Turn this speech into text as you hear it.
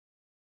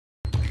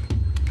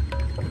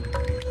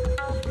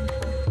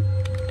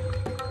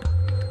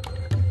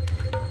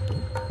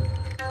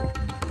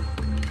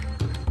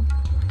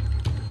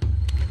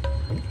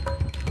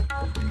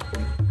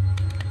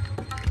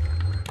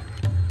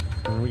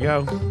we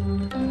go.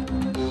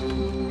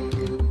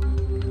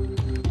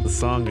 The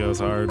song goes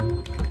hard.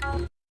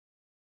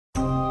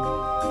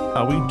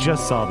 Oh, we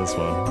just saw this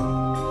one.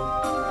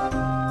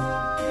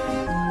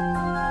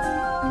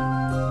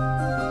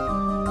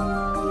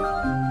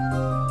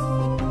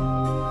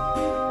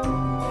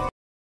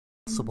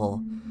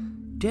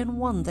 Then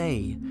one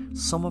day,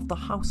 some of the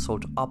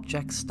household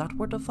objects that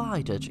were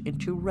divided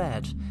into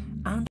red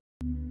and...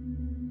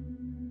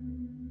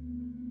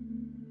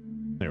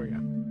 There we go.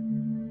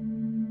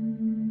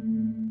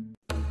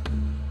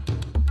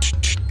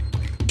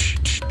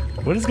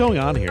 What is going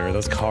on here? Are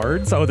those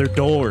cards? Oh, they're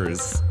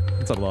doors.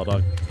 That's a lot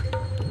of...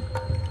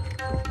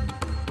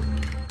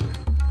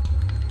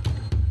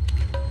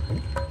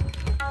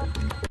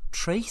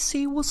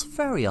 Tracy was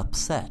very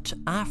upset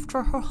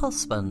after her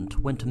husband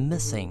went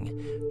missing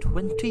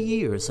 20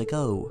 years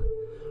ago.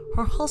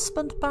 Her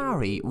husband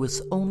Barry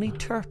was only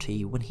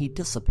 30 when he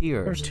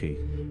disappeared. 30.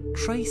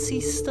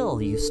 Tracy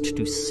still used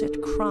to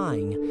sit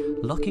crying,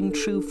 looking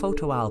through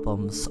photo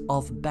albums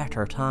of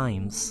better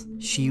times.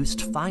 She used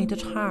to find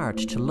it hard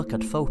to look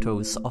at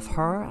photos of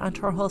her and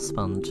her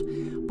husband,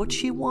 but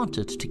she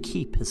wanted to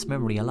keep his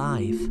memory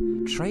alive.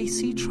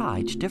 Tracy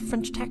tried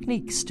different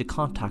techniques to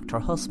contact her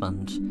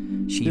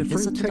husband. She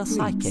visited a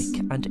psychic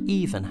and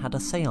even had a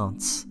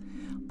seance,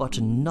 but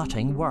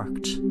nothing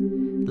worked.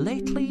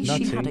 Lately,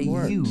 she had a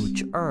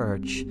huge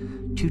urge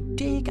to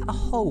dig a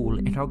hole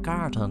in her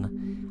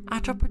garden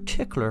at a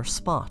particular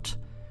spot.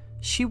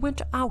 She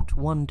went out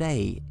one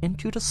day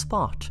into the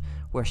spot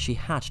where she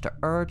had the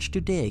urge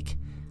to dig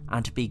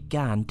and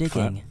began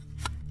digging.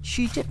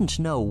 She didn't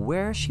know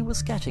where she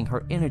was getting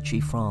her energy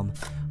from,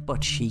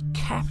 but she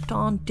kept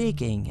on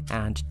digging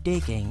and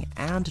digging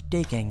and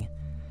digging.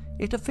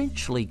 It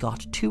eventually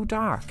got too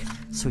dark,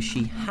 so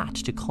she had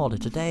to call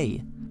it a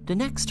day. The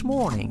next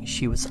morning,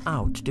 she was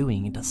out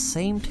doing the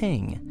same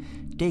thing,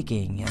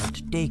 digging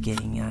and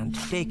digging and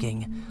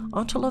digging,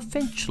 until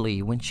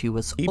eventually when she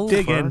was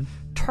over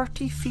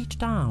 30 feet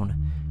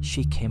down,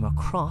 she came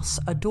across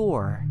a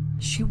door.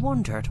 She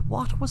wondered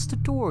what was the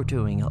door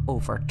doing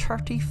over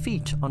 30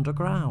 feet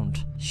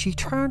underground. She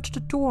turned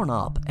the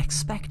doorknob,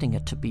 expecting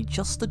it to be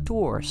just the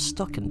door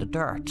stuck in the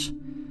dirt.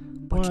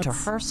 But to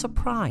her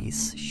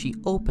surprise, she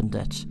opened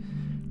it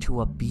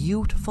to a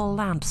beautiful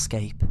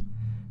landscape.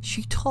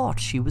 She thought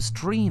she was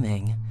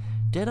dreaming.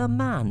 Then a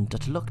man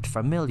that looked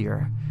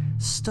familiar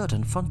stood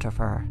in front of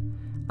her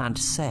and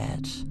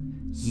said,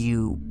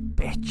 "You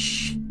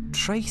bitch."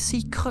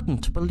 Tracy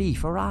couldn't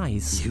believe her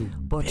eyes,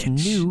 but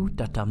knew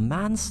that the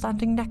man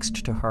standing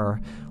next to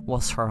her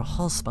was her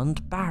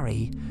husband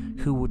Barry,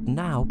 who would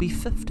now be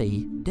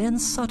 50. Then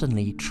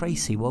suddenly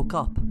Tracy woke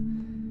up,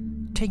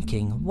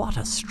 thinking what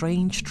a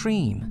strange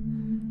dream.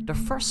 The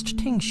first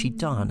thing she'd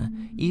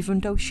done, even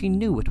though she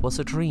knew it was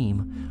a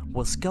dream,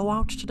 was go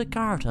out to the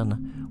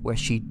garden where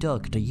she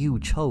dug the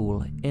huge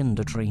hole in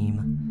the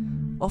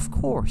dream. Of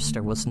course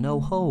there was no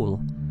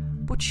hole,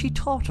 but she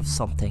thought of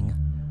something.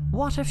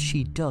 What if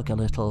she dug a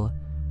little?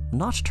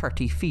 Not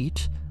 30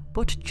 feet,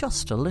 but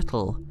just a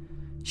little.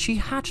 She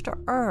had the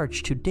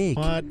urge to dig,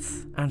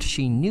 and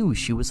she knew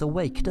she was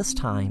awake this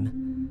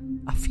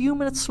time. A few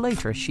minutes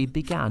later she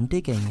began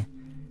digging.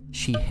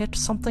 She hit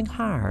something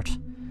hard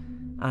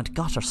and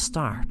got a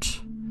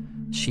start.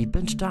 She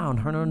bent down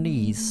on her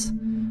knees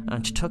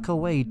and took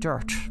away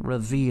dirt,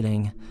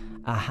 revealing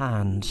a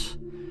hand.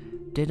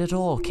 Then it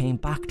all came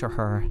back to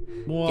her,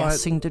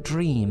 guessing the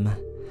dream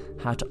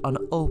had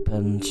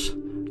unopened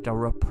the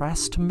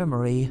repressed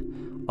memory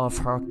of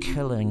her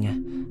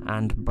killing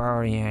and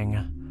burying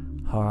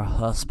her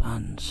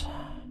husband.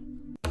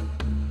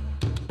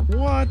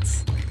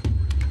 What?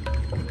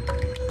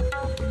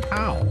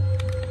 Ow.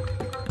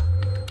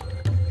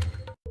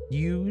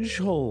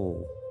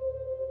 Usual.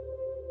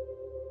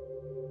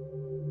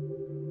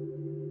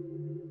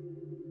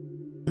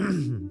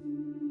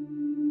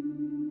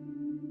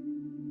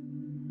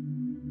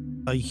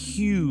 A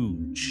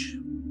huge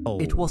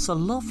hole. It was a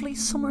lovely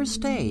summer's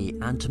day,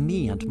 and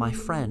me and my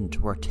friend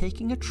were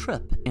taking a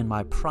trip in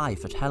my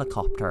private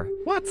helicopter.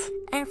 What?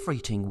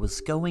 Everything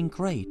was going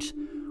great.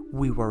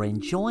 We were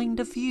enjoying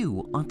the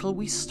view until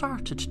we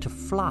started to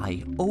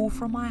fly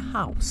over my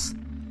house.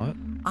 What?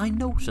 I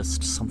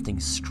noticed something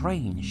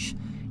strange.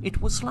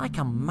 It was like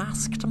a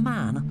masked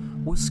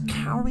man was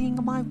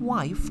carrying my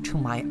wife to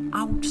my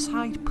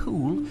outside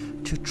pool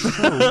to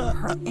throw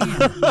her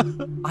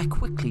in. I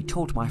quickly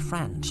told my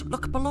friend,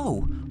 "Look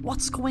below.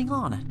 What's going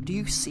on? Do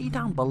you see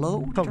down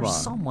below? There's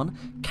someone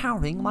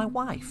carrying my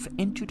wife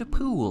into the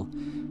pool."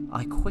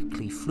 I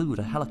quickly flew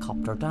the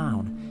helicopter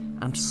down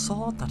and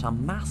saw that a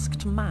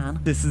masked man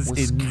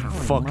was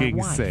carrying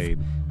my wife.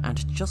 Insane.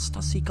 And just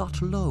as he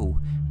got low,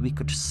 we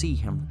could see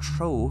him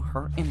throw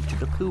her into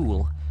the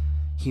pool.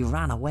 He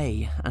ran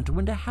away, and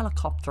when the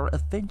helicopter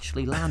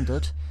eventually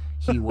landed,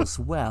 he was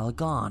well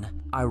gone.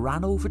 I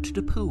ran over to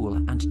the pool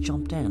and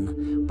jumped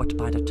in, but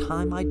by the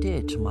time I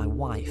did, my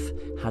wife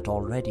had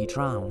already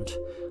drowned.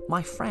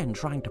 My friend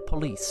rang the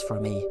police for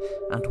me,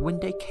 and when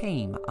they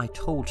came, I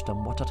told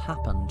them what had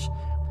happened.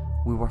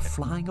 We were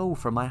flying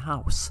over my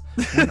house.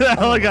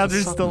 Oh my god,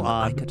 they're still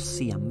on. I could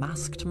see a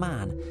masked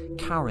man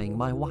carrying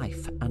my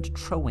wife and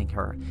throwing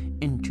her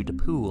into the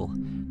pool.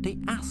 They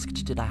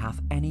asked did I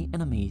have any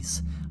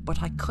enemies,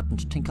 but I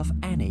couldn't think of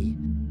any.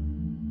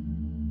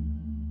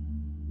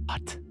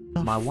 What?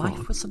 My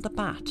wife was in the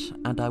bat,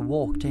 and I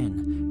walked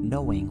in,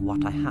 knowing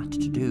what I had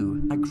to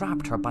do. I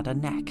grabbed her by the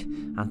neck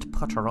and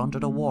put her under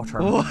the water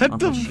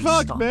until she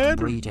stopped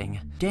breathing.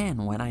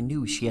 Then, when I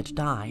knew she had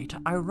died,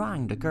 I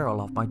rang the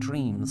girl of my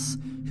dreams,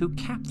 who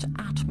kept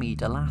at me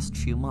the last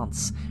few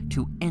months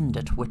to end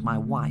it with my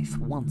wife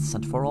once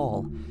and for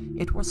all.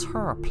 It was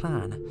her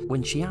plan.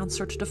 When she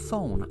answered the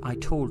phone, I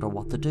told her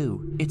what to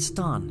do. It's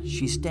done,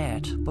 she's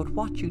dead, but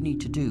what you need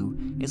to do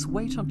is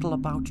wait until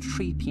about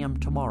 3 p.m.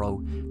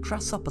 tomorrow,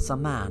 dress up as a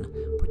man,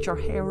 put your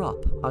hair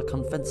up, I'll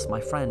convince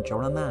my friend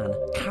you're a man.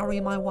 Carry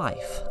my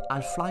wife,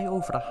 I'll fly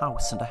over the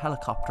house in the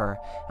helicopter,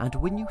 and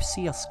when you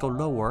see us go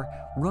lower,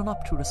 run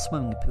up to the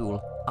swimming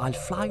pool. I'll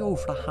fly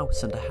over the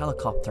house in the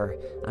helicopter,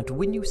 and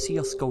when you see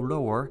us go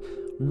lower,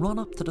 run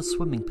up to the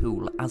swimming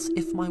pool as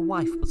if my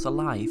wife was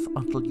alive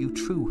until you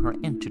threw her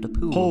into the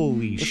pool.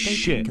 Holy shit. If they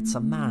shit. think it's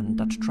a man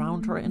that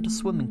drowned her in the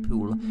swimming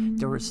pool,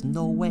 there is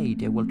no way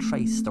they will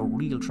trace the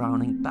real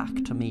drowning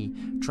back to me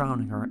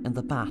drowning her in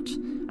the bat.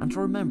 And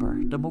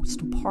remember, the most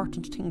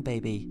important thing,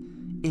 baby,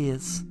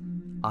 is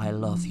I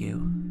love you.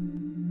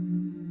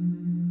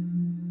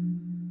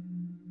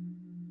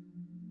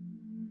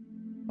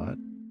 What?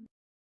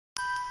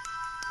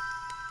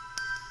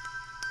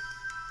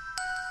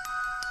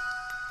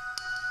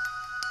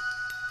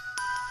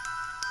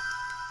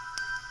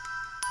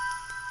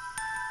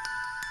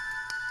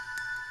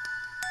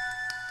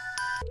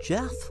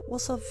 Jeff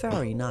was a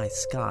very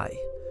nice guy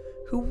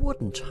who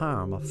wouldn't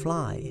harm a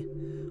fly,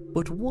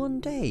 but one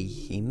day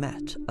he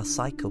met a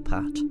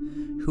psychopath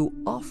who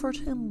offered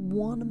him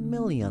 1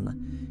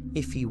 million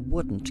if he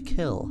wouldn't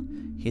kill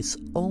his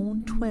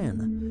own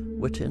twin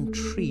within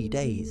 3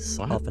 days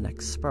of an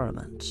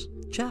experiment.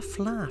 Jeff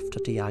laughed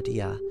at the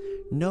idea,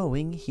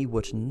 knowing he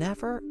would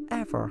never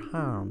ever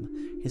harm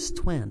his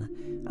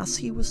twin, as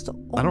he was the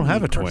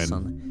only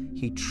person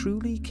he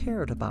truly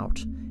cared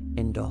about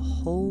in the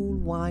whole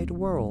wide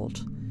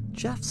world.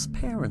 Jeff's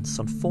parents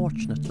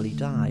unfortunately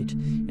died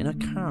in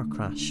a car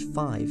crash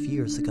 5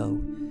 years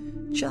ago.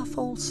 Jeff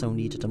also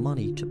needed the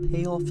money to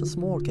pay off his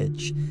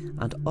mortgage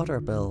and other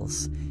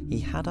bills he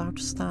had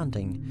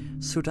outstanding,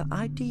 so the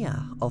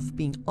idea of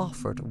being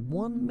offered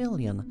 1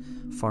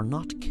 million for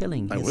not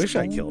killing his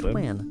own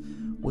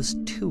twin was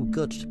too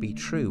good to be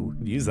true.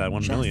 Use that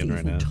 1 million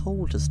right now. Jeff even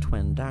told his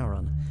twin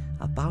Darren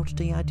about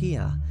the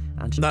idea,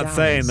 and not Darren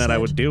saying that said, I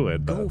would do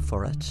it, but go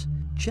for it.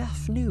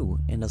 Jeff knew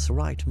in his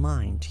right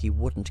mind he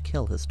wouldn't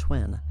kill his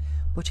twin,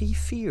 but he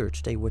feared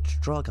they would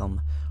drug him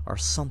or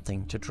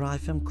something to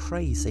drive him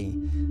crazy,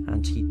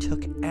 and he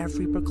took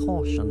every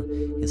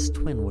precaution his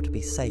twin would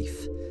be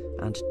safe,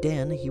 and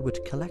then he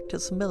would collect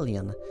his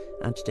million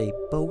and they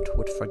both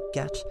would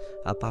forget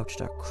about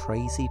their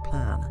crazy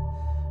plan.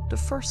 The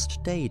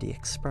first day the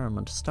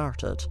experiment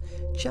started,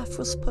 Jeff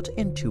was put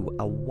into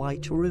a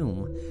white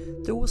room.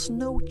 There was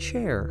no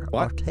chair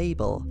or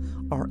table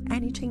or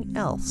anything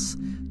else,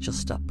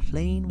 just a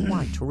plain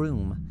white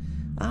room.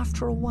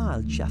 After a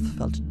while, Jeff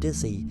felt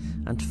dizzy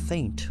and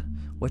faint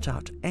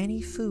without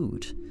any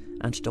food,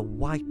 and the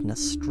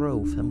whiteness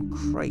drove him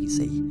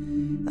crazy.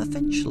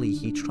 Eventually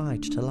he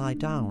tried to lie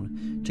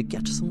down to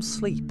get some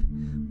sleep,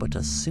 but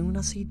as soon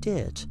as he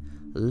did,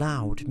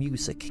 loud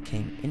music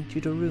came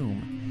into the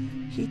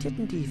room. He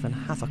didn't even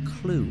have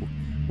a clue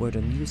where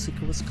the music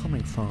was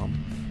coming from,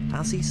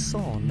 as he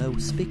saw no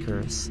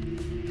speakers.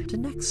 The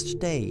next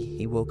day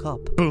he woke up,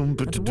 and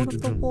one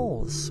of the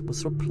walls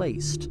was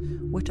replaced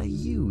with a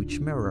huge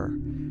mirror,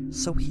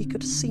 so he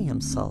could see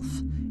himself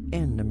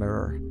in the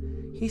mirror.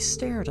 He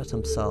stared at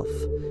himself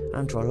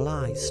and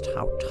realized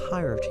how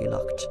tired he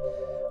looked.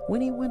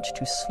 When he went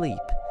to sleep,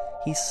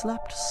 he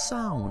slept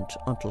sound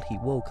until he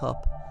woke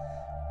up.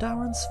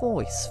 Darren's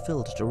voice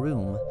filled the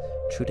room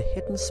through the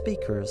hidden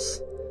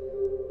speakers.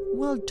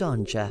 Well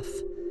done, Jeff.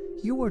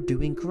 You are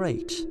doing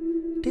great.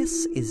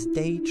 This is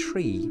day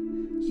 3.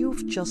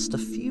 You've just a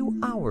few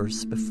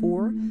hours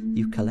before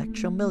you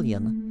collect your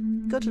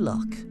million. Good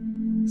luck.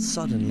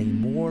 Suddenly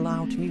more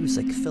loud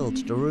music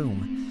filled the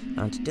room,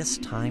 and this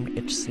time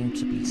it seemed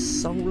to be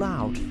so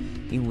loud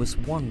he was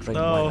wondering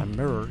why the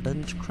mirror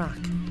didn't crack.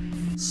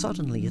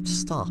 Suddenly it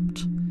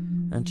stopped,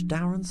 and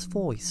Darren's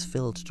voice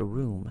filled the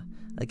room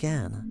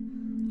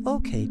again.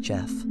 Okay,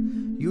 Jeff,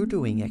 you're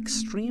doing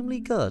extremely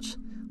good,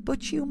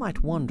 but you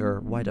might wonder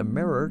why the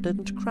mirror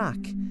didn't crack.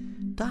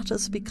 That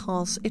is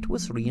because it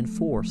was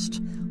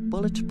reinforced,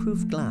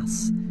 bulletproof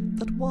glass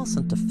that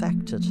wasn't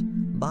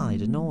affected by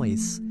the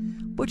noise.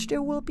 But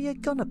there will be a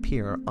gun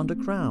appear on the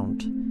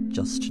ground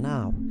just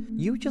now.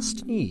 You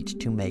just need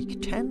to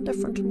make 10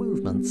 different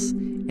movements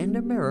in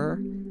the mirror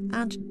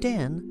and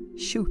then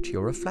shoot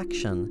your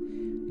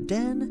reflection.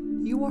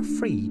 Then you are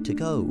free to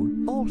go.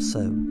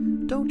 Also,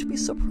 don't be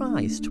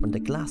surprised when the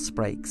glass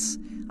breaks,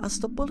 as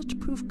the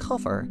bulletproof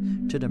cover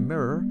to the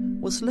mirror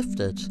was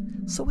lifted,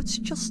 so it's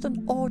just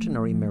an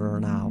ordinary mirror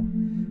now.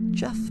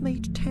 Jeff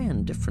made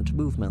 10 different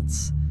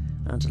movements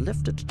and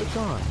lifted the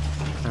gun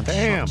and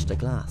shot the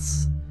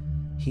glass.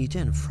 He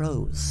then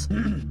froze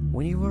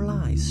when he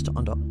realized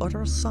on the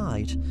other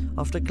side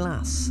of the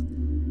glass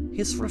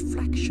his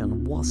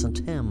reflection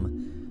wasn't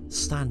him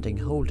standing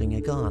holding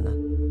a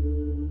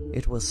gun.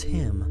 It was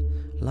him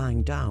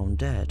lying down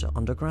dead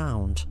on the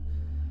ground.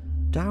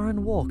 Darren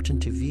walked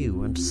into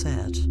view and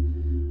said,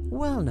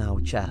 "Well now,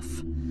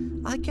 Jeff,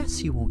 I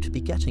guess you won't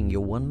be getting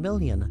your 1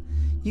 million.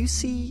 You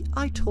see,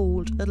 I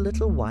told a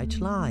little white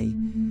lie.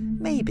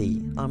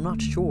 Maybe, I'm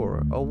not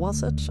sure, or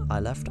was it I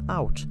left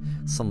out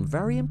some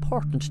very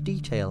important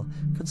detail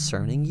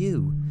concerning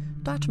you?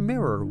 That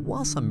mirror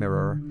was a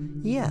mirror,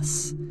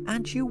 yes,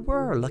 and you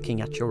were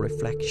looking at your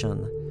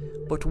reflection.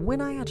 But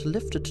when I had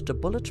lifted the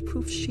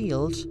bulletproof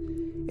shield,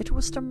 it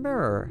was the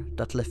mirror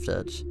that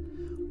lifted.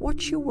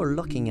 What you were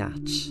looking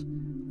at,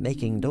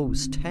 making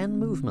those 10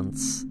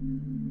 movements,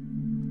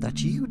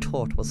 that you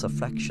thought was a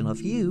reflection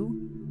of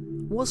you,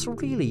 was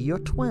really your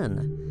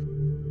twin.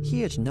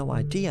 He had no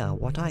idea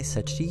what I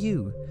said to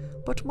you,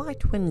 but my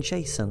twin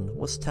Jason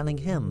was telling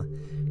him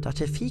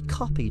that if he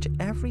copied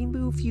every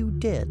move you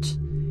did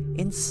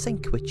in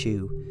sync with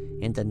you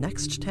in the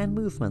next 10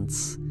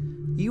 movements,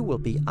 you will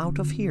be out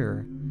of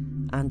here.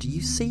 And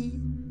you see,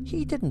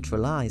 he didn't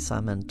realize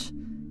I meant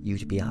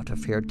you'd be out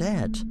of here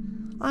dead.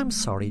 I'm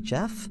sorry,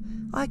 Jeff.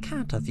 I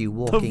can't have you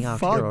walking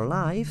out here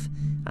alive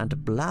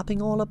and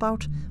blabbing all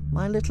about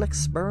my little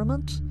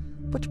experiment.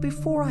 But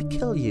before I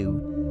kill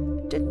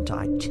you, didn't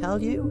I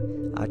tell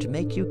you I'd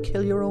make you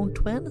kill your own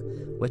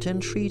twin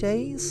within 3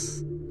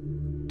 days?"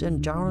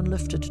 Then Darren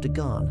lifted the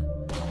gun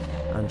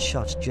and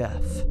shot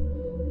Jeff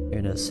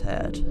in his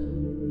head.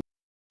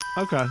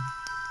 Okay.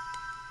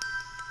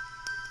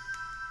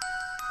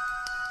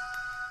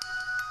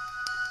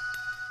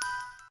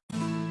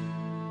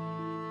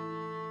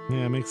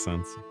 Yeah, it makes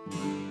sense.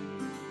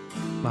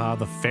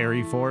 The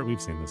fairy fort.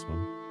 We've seen this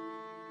one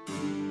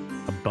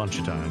a bunch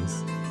of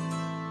times.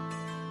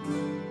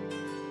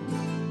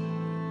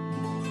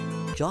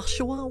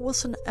 Joshua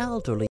was an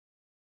elderly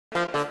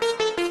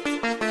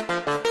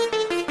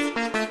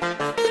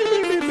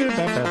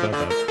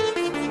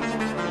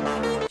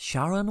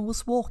Sharon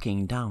was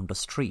walking down the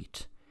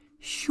street,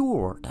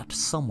 sure that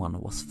someone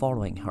was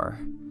following her.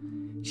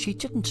 She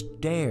didn't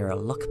dare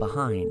look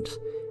behind,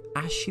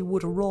 as she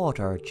would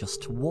rather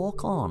just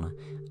walk on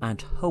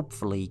and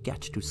hopefully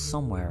get to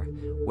somewhere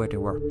where there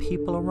were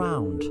people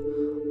around,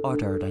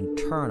 other than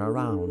turn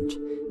around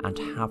and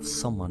have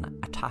someone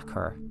attack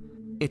her.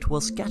 It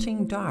was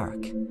getting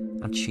dark,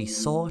 and she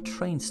saw a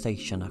train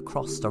station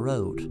across the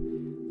road,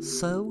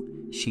 so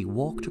she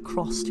walked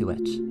across to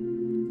it.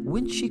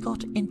 When she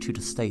got into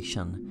the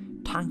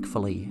station,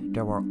 thankfully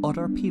there were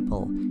other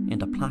people in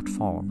the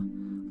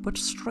platform, but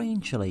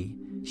strangely,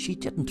 she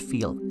didn't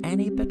feel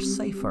any bit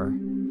safer.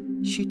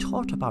 She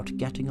thought about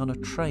getting on a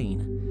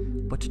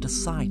train, but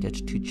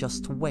decided to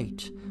just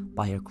wait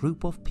by a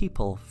group of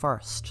people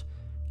first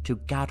to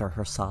gather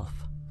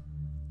herself.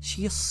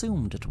 She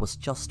assumed it was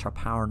just her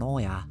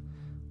paranoia,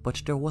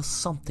 but there was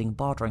something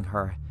bothering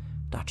her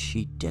that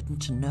she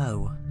didn't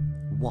know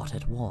what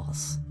it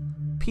was.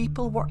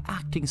 People were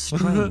acting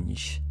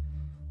strange,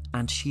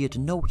 and she had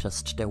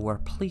noticed there were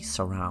police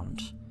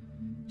around.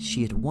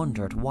 She had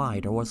wondered why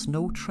there was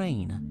no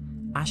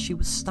train, as she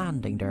was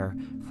standing there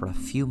for a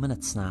few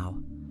minutes now.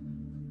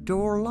 There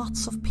were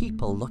lots of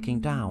people looking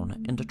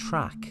down in the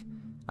track,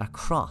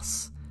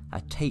 across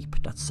a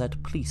tape that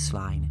said "Police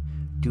line,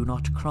 do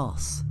not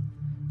cross."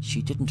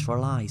 She didn't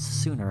realize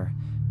sooner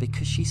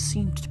because she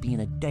seemed to be in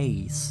a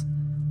daze,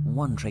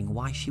 wondering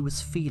why she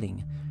was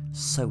feeling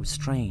so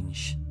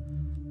strange.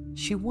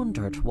 She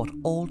wondered what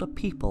all the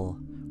people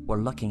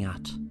were looking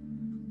at,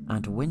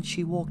 and when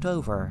she walked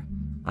over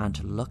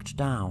and looked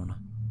down,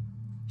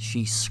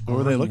 she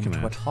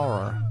screamed with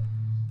horror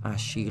as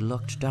she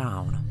looked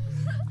down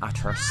at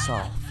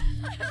herself,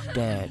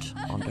 dead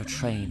on the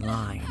train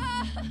line.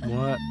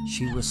 What?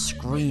 She was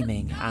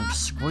screaming and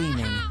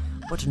screaming,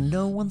 but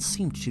no one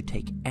seemed to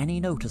take any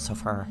notice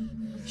of her.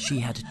 She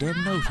had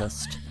then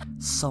noticed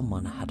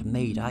someone had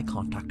made eye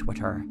contact with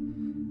her,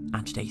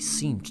 and they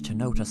seemed to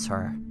notice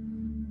her.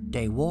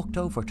 They walked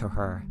over to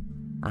her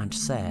and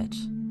said,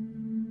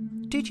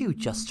 "Did you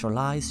just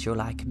realize you're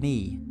like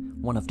me,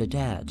 one of the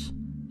dead?"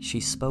 She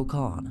spoke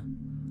on.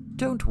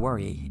 "Don't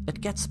worry, it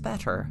gets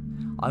better.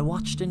 I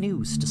watch the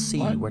news to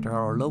see where there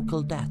are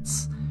local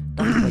deaths.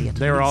 That way at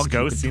They were least all you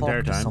ghosts could the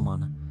entire talk to time.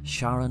 someone."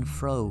 Sharon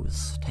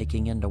froze,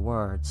 taking in the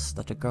words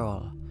that the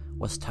girl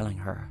was telling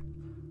her,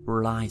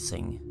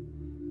 realizing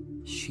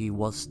she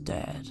was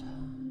dead.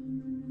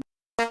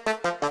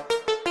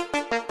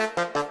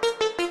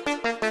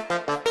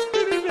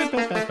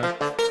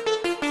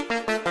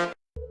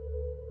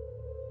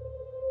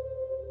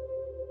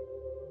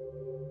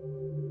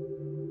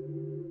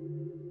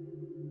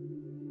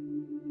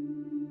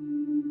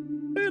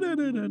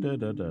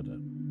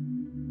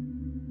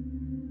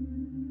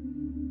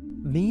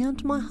 Me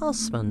and my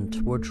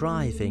husband were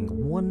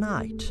driving one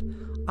night.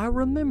 I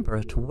remember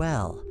it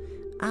well.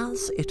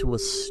 As it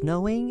was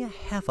snowing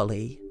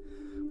heavily,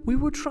 we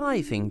were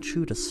driving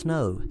through the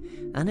snow,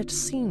 and it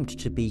seemed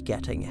to be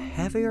getting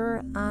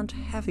heavier and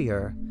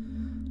heavier.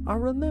 I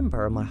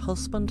remember my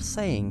husband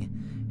saying,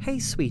 "Hey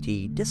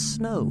sweetie, this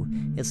snow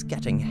is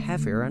getting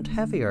heavier and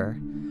heavier."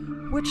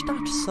 With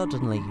that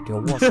suddenly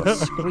there was a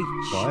screech.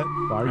 What?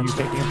 Why are and you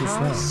the taking up the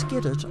car snow?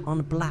 skidded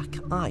on black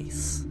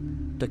ice.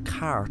 The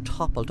car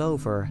toppled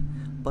over,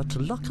 but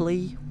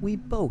luckily we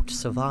both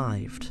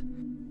survived.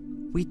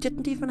 We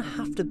didn't even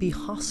have to be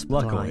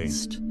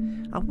hospitalized.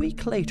 A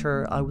week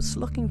later, I was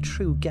looking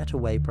through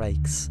getaway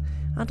breaks,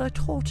 and I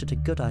thought it a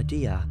good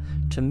idea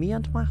to me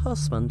and my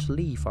husband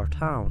leave our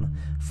town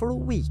for a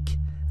week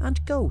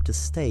and go to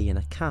stay in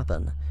a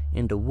cabin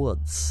in the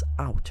woods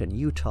out in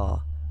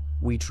Utah.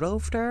 We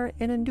drove there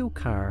in a new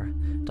car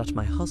that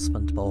my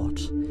husband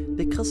bought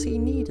because he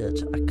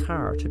needed a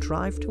car to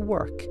drive to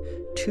work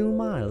 2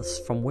 miles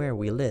from where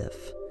we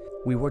live.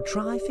 We were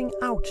driving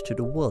out to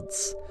the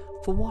woods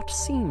for what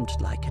seemed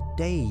like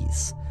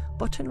days,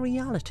 but in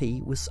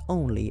reality was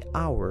only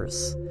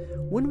hours.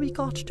 When we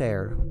got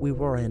there, we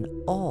were in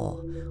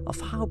awe of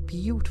how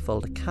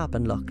beautiful the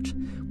cabin looked,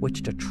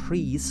 with the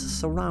trees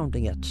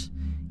surrounding it.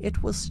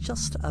 It was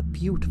just a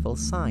beautiful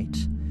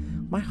sight.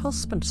 My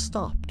husband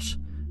stopped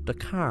the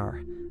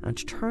car and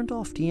turned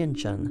off the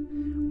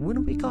engine.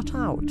 When we got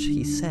out,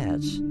 he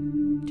said,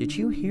 "Did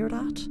you hear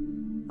that?"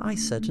 I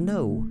said,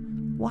 "No.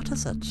 What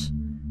is it?"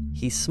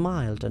 He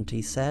smiled and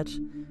he said,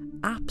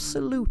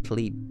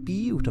 "Absolutely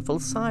beautiful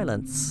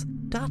silence."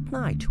 That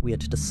night we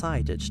had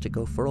decided to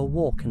go for a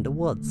walk in the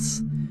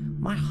woods.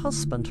 My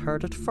husband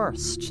heard it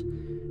first.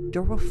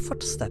 There were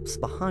footsteps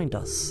behind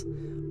us,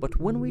 but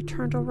when we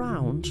turned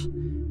around,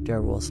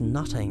 there was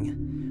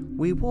nothing.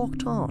 We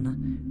walked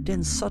on,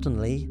 then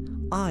suddenly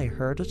I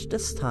heard it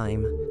this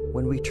time.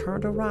 When we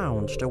turned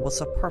around, there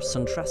was a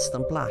person dressed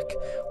in black,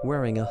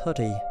 wearing a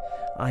hoodie.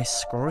 I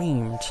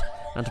screamed,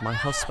 and my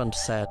husband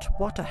said,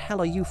 "What the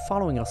hell are you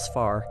following us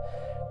for?"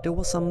 There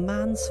was a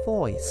man's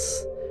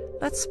voice.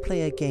 "Let's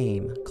play a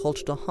game called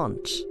The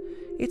Hunt.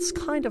 It's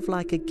kind of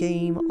like a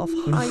game of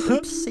hide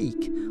and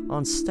seek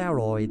on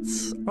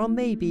steroids, or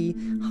maybe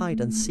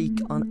hide and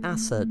seek on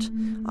acid.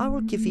 I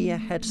will give you a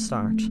head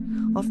start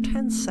of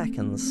 10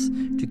 seconds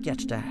to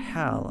get the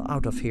hell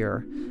out of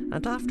here,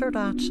 and after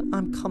that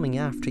I'm coming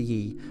after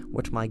ye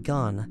with my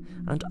gun,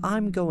 and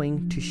I'm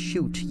going to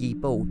shoot ye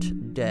both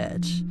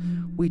dead."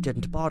 We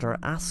didn't bother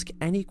ask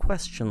any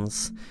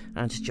questions,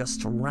 and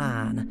just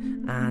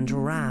ran and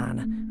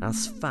ran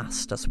as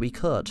fast as we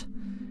could.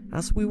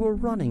 As we were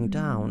running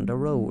down the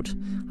road,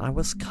 I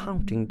was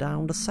counting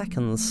down the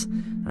seconds,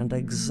 and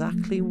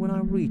exactly when I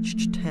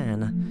reached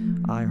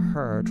 10, I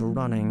heard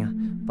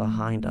running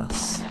behind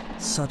us.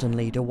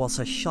 Suddenly there was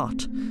a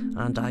shot,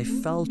 and I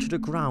fell to the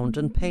ground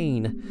in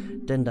pain.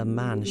 Then the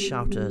man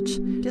shouted,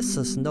 "This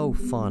is no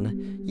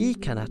fun. Ye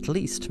can at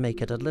least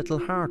make it a little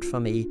hard for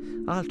me.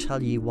 I'll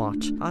tell ye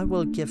what, I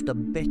will give the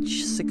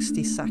bitch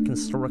 60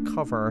 seconds to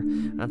recover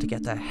and to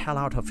get the hell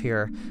out of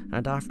here,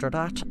 and after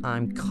that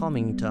I'm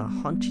coming to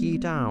hunt ye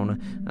down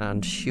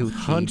and shoot ye dead."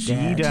 Hunt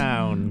ye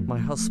down. My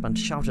husband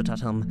shouted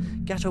at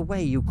him, "Get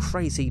away, you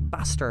crazy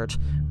bastard."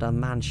 The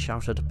man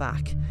shouted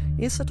back,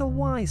 "Is it a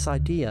wise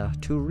idea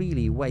to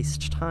really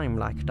waste time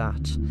like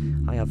that?"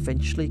 I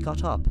eventually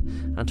got up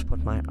and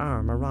put my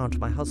arm around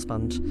my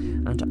husband,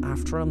 and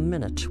after a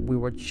minute we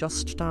were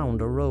just down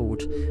the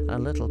road a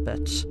little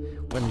bit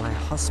when my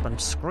husband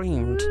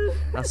screamed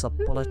as a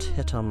bullet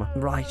hit him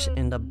right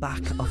in the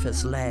back of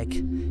his leg.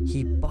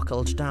 He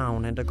buckled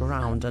down in the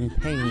ground in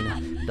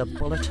pain. The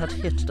bullet had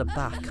hit the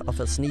back of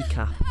his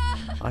kneecap.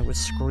 I was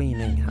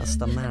screaming as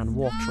the man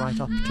walked right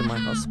up to my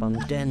husband.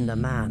 Then the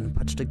man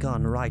put the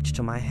gun right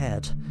to my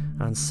head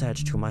and said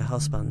to my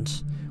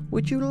husband,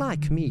 "Would you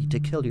like me to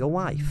kill your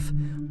wife?"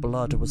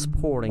 Blood was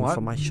pouring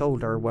from my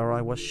shoulder where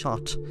I was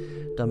shot.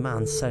 The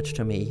man said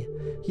to me,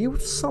 "You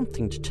have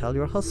something to tell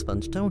your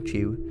husband, don't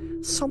you?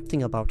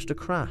 Something about the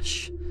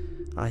crash."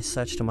 I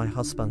said to my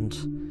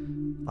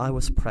husband, "I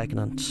was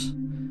pregnant."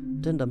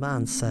 Then the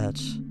man said,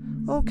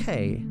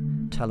 "Okay,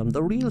 tell him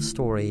the real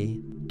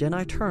story." Then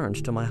I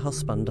turned to my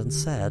husband and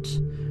said,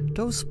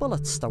 "Those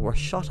bullets that were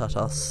shot at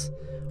us,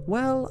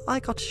 well, I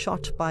got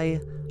shot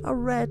by a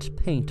red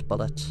paint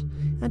bullet,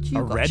 and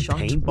you got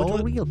shot with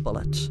a real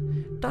bullet.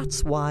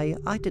 That's why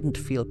I didn't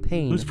feel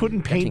pain Who's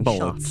putting paint getting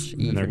bullets shot,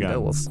 in their even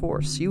though, guns? of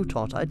course, you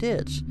thought I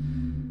did.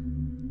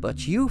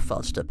 But you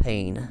felt the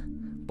pain.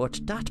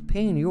 But that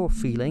pain you're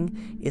feeling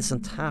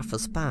isn't half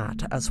as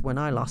bad as when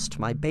I lost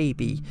my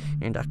baby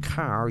in the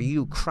car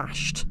you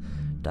crashed."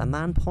 The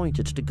man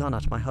pointed the gun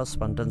at my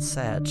husband and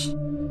said,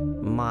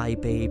 "My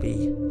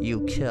baby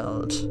you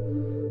killed."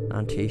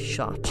 And he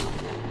shot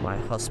my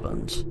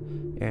husband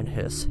in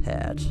his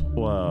head.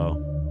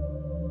 Whoa.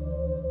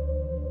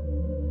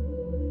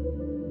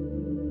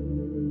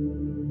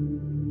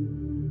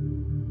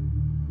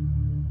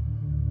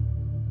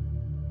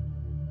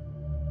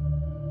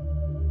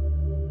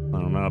 I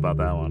don't know about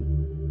that one.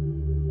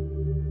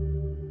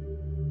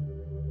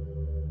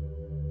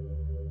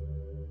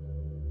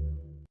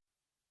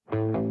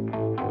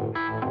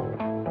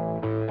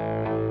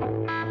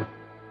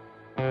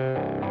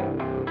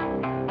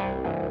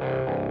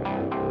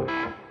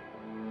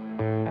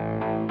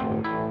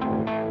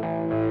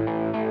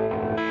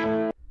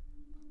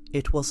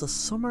 It was a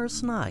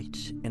summer's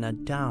night in a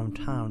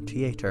downtown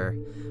theatre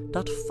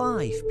that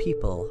 5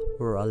 people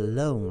were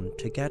alone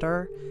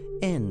together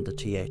in the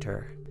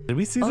theatre. Did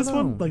we see this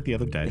one like the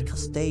other day?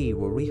 Because they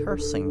were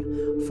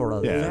rehearsing for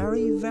a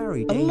very,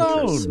 very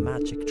dangerous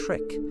magic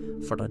trick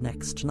for the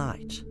next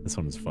night. This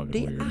one is fucking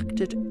They weird.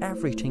 acted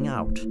everything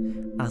out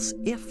as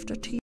if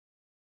the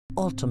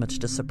ultimate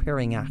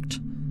disappearing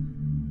act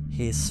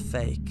is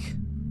fake.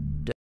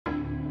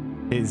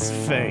 Is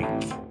fake.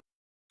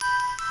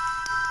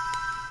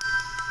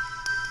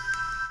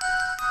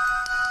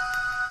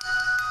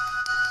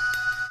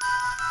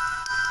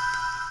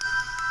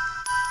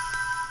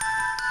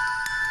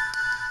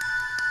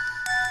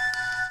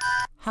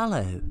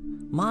 Hello,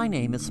 my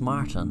name is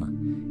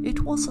Martin.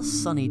 It was a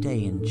sunny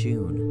day in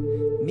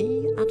June.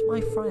 Me and my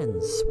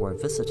friends were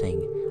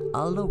visiting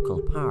a local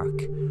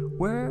park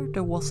where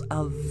there was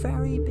a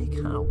very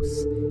big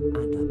house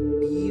and a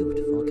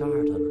beautiful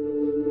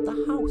garden.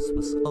 The house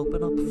was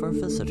open up for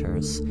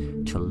visitors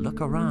to look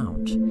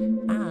around,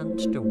 and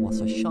there was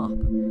a shop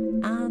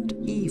and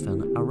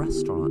even a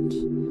restaurant.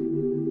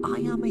 I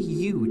am a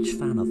huge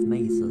fan of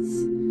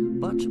mazes,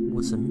 but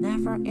was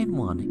never in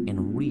one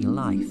in real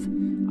life.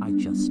 I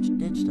just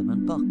did them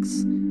in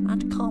books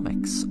and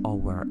comics or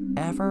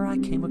wherever I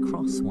came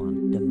across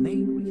one. The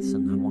main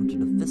reason I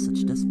wanted to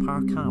visit this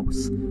park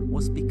house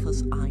was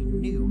because I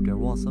knew there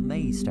was a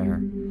maze there.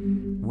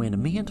 When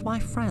me and my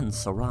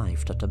friends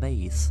arrived at the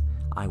maze,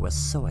 I was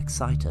so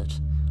excited,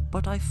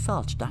 but I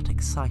felt that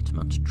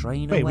excitement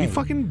drain away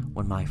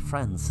when my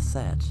friends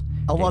said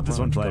I'll let this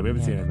one play. We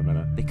haven't seen it in a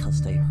minute.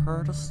 Because they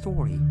heard a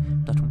story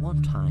that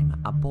one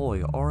time a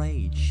boy our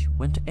age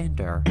went in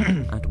there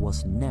and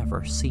was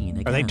never seen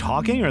again. Are they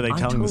talking or are they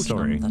telling the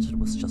story? I told them that it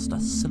was just a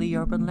silly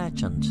urban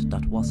legend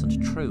that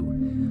wasn't true,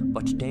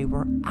 but they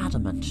were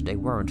adamant they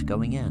weren't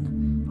going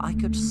in. I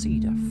could see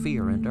the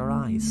fear in their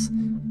eyes,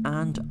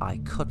 and I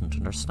couldn't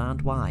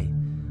understand why.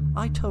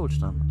 I told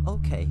them,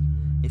 okay,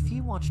 if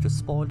you want to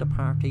spoil the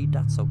party,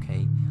 that's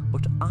okay,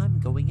 but I'm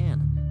going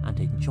in and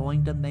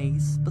enjoying the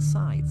maze.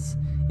 Besides,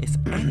 if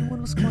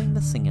anyone was going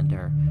missing in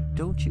there,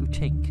 don't you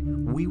think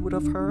we would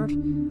have heard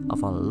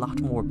of a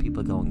lot more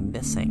people going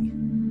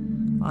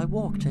missing? I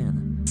walked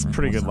in and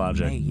pretty was good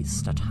logic.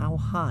 amazed at how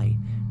high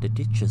the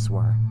ditches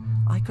were.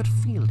 I could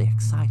feel the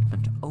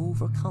excitement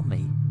overcome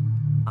me.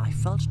 I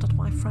felt that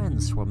my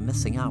friends were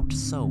missing out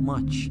so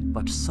much,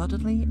 but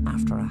suddenly,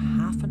 after a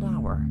half an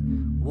hour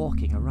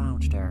walking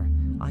around there,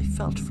 I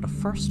felt for the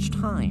first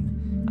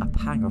time a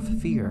pang of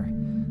fear,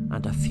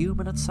 and a few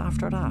minutes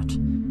after that,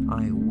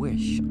 I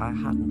wish I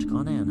hadn't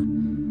gone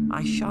in.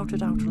 I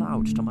shouted out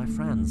loud to my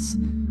friends,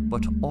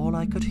 but all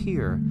I could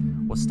hear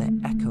was the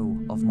echo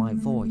of my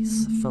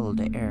voice fill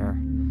the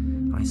air.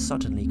 I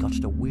suddenly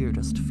got the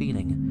weirdest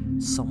feeling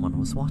someone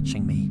was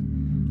watching me.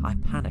 I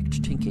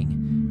panicked,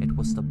 thinking it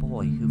was the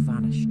boy who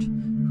vanished,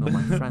 who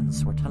my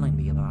friends were telling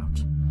me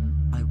about.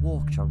 I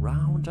walked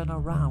around and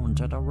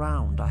around and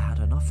around. I had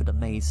enough of the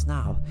maze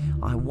now.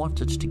 I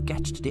wanted to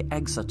get to the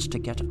exit to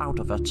get out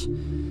of it.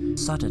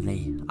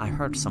 Suddenly, I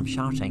heard some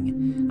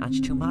shouting,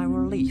 and to my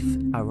relief,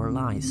 I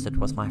realized it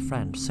was my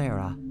friend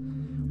Sarah.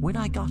 When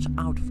I got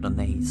out of the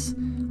maze,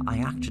 I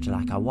acted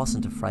like I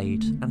wasn't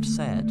afraid and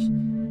said,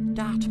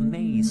 "That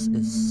maze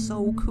is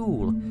so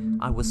cool.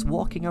 I was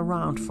walking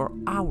around for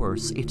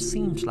hours, it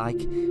seemed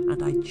like,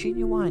 and I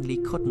genuinely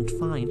couldn't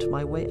find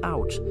my way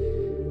out.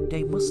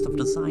 They must have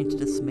designed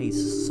this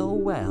maze so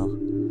well."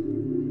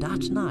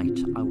 That night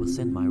I was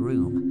in my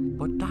room,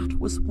 but that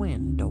was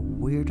when the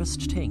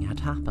weirdest thing had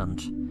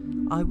happened.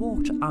 I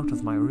walked out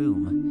of my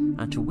room,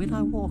 and when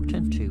I walked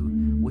into,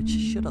 which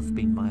should have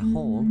been my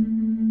hall,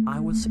 I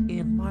was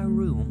in my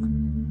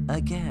room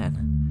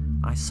again.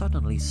 I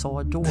suddenly saw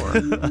a door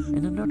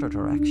in another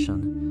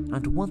direction,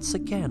 and once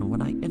again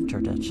when I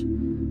entered it,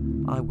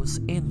 I was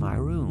in my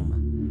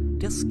room.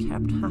 This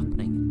kept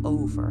happening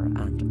over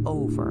and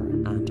over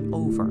and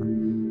over.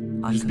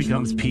 I Just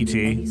becomes could not PT.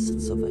 make any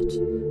sense of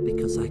it,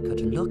 because I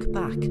could look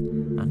back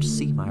and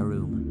see my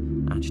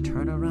room, and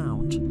turn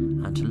around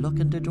and look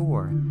in the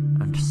door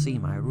and see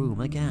my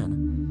room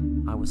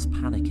again. I was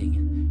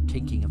panicking,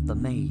 thinking of the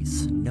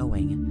maze,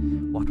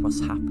 knowing what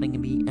was happening to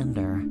me in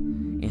there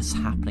is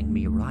happening to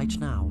me right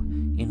now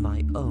in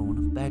my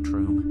own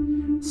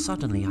bedroom.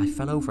 Suddenly I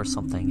fell over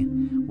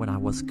something when I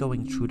was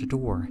going through the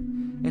door.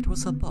 It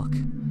was a book.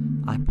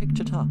 I picked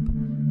it up,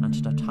 and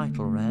the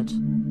title read,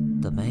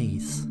 "The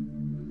Maze."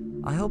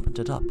 I opened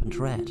it up and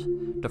read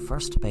the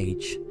first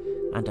page,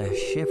 and a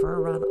shiver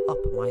ran up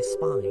my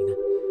spine.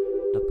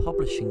 The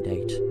publishing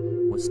date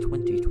was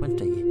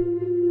 2020,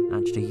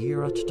 and the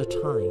year at the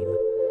time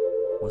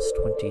was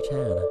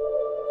 2010.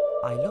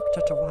 I looked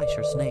at the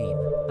writer's name,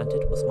 and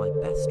it was my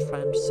best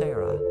friend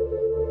Sarah.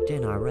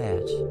 Then I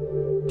read,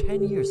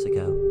 10 years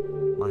ago,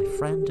 my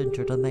friend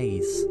entered a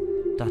maze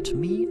that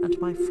me and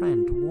my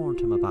friend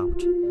warned him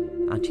about,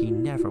 and he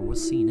never was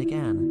seen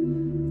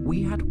again.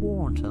 We had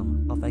warned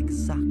him of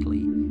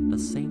exactly the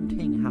same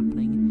thing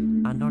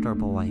happening another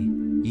boy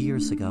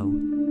years ago,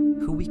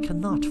 who we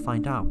cannot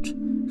find out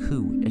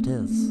who it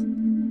is.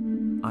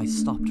 I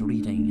stopped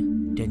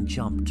reading, then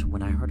jumped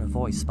when I heard a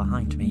voice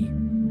behind me.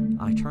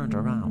 I turned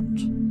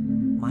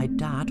around. My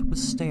dad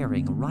was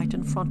staring right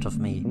in front of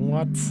me.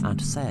 What?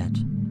 And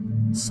said,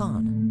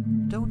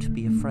 "Son, don't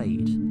be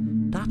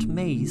afraid. That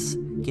maze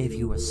gave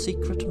you a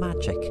secret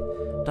magic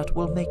that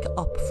will make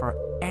up for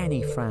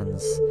any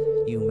friends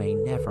you may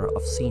never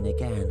have seen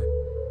again.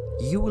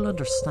 You will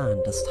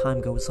understand as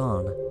time goes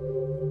on.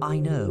 I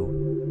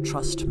know,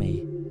 trust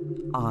me,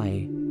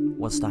 I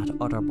was that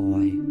other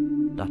boy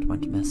that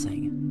went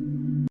missing."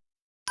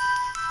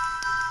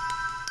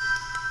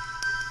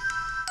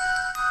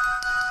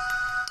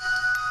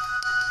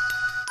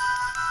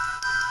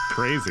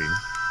 Crazy.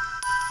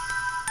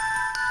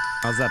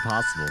 How's that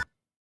possible?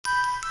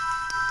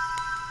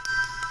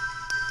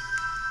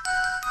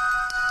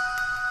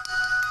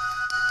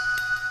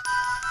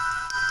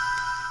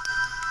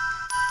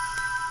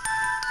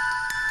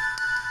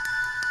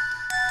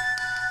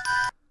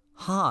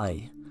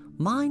 Hi,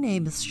 my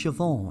name is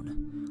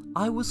Siobhan.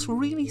 I was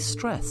really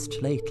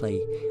stressed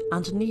lately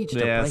and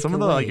needed a break some of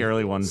the away,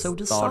 early ones, so the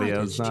decided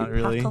audio's to not pack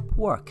really up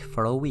work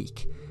for a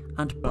week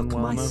and book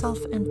well enough.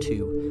 myself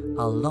into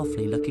a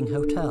lovely looking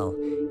hotel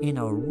in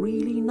a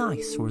really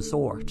nice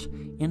resort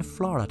in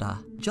Florida.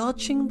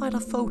 Judging by the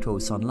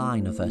photos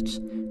online of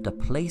it, the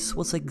place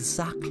was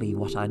exactly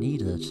what I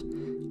needed.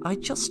 I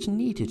just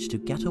needed to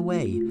get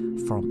away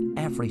from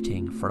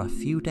everything for a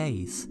few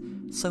days,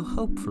 so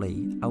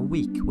hopefully a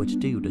week would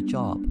do the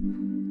job.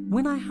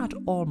 When I had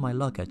all my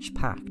luggage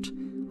packed,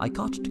 I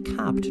got the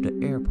cab to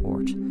the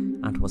airport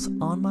and was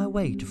on my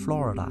way to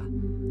Florida.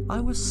 I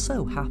was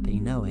so happy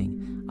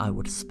knowing I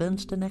would spend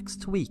the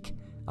next week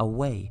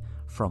away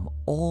from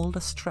all the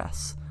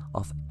stress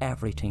of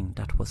everything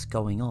that was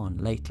going on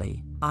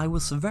lately. I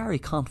was very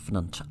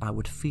confident I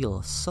would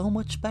feel so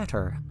much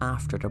better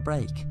after the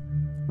break.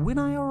 When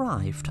I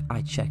arrived,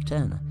 I checked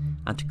in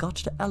and got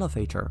the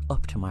elevator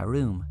up to my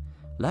room,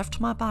 left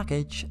my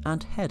baggage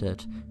and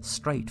headed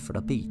straight for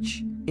the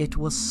beach. It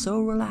was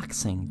so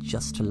relaxing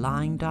just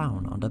lying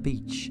down on the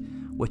beach,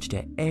 with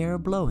the air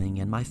blowing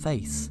in my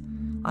face.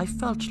 I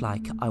felt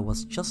like I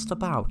was just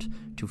about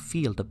to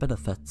feel the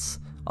benefits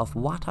of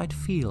what I'd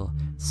feel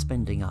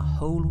spending a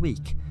whole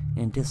week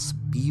in this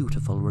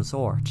beautiful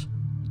resort.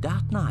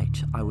 That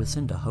night I was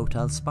in the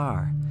hotel's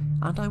bar,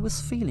 and I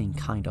was feeling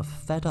kind of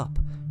fed up,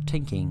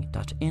 thinking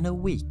that in a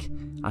week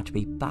I'd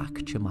be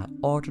back to my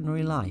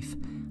ordinary life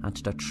and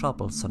the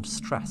troubles and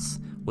stress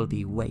will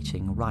be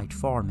waiting right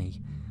for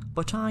me.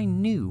 But I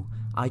knew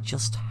I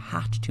just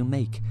had to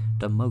make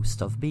the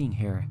most of being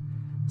here.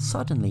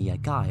 Suddenly a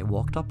guy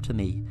walked up to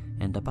me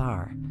in the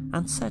bar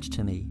and said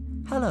to me,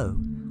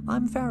 "Hello,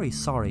 I'm very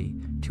sorry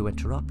to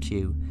interrupt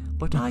you,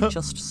 but I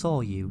just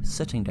saw you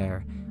sitting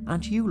there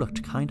and you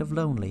looked kind of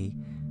lonely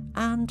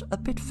and a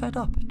bit fed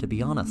up, to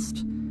be honest,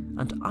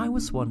 and I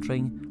was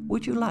wondering,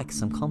 would you like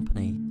some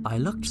company?" I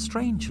looked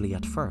strangely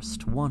at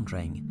first,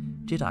 wondering,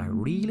 did I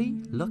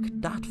really look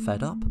that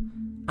fed up?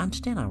 And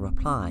then I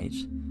replied,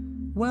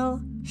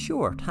 "Well,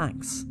 sure,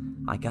 thanks.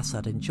 I guess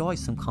I'd enjoy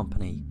some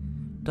company."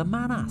 The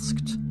man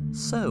asked,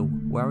 "So,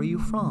 where are you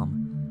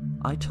from?"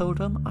 I told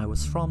him I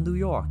was from New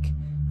York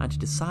and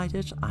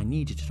decided I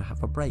needed to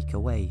have a break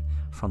away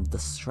from the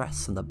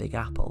stress in the Big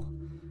Apple.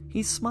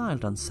 He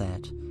smiled and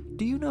said,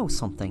 "Do you know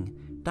something?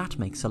 That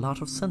makes a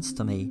lot of sense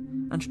to me,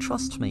 and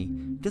trust me,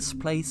 this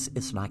place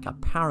is like a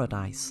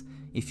paradise.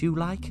 If you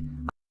like..."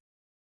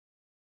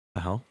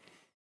 The hell?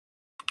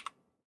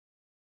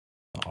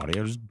 The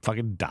audio just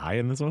fucking die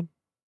in this one?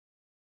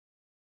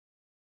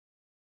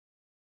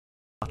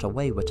 Got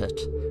away with it,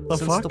 The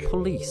since fuck? the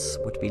police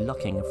would be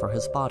looking for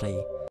his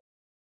body.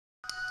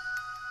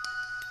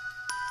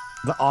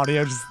 The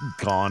audio just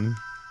gone.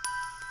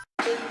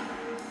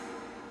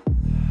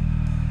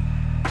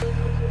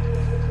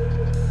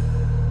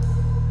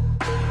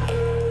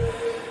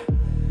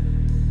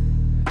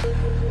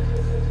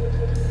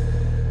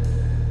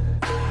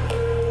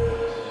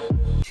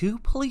 Two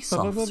police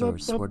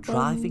officers were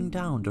driving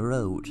down the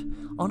road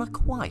on a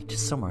quiet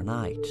summer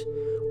night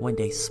when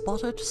they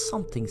spotted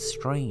something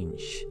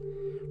strange.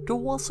 There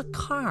was a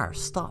car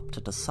stopped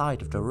at the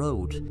side of the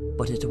road,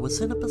 but it was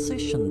in a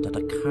position that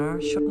a car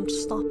shouldn't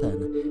stop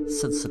in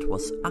since it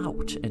was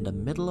out in the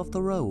middle of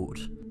the road.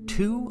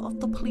 Two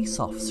of the police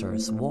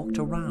officers walked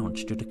around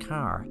to the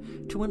car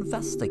to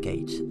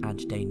investigate, and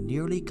they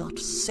nearly got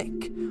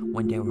sick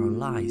when they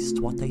realized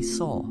what they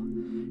saw.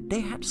 They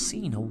had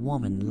seen a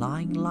woman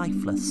lying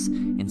lifeless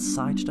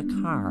inside the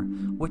car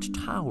with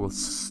towels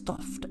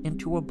stuffed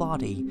into her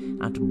body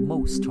and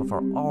most of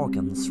her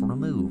organs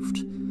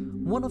removed.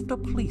 One of the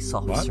police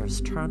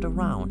officers turned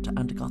around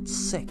and got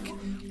sick,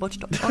 but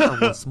the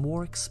other was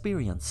more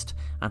experienced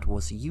and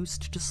was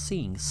used to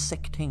seeing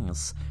sick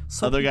things,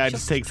 so Other he guy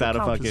just takes took out a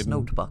his fucking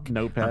notebook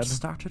notepad. and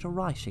started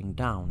writing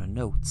down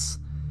notes.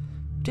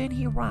 Then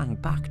he rang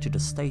back to the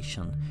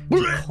station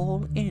to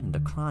call in the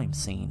crime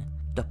scene.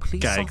 The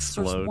police Guy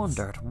officers explodes.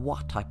 wondered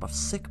what type of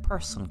sick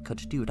person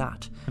could do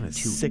that What a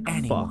to sick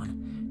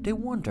anyone. They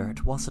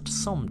wondered, was it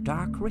some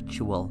dark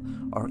ritual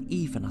or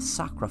even a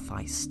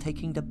sacrifice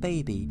taking the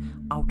baby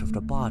out of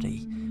the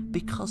body?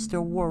 because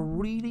there were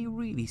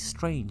really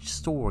strange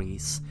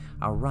stories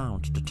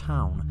around the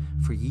town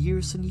for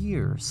years and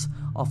years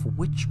of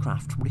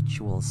witchcraft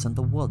rituals in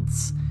the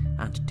woods,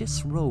 and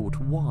this road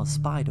was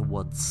by the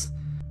woods.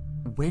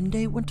 When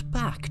they went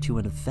back to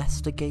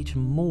investigate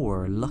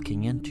more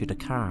looking into the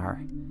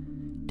car,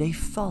 they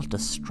felt a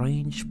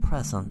strange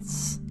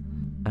presence,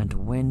 and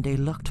when they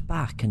looked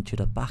back into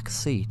the back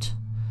seat,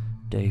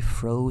 they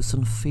froze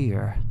in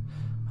fear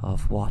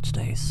of what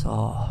they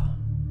saw.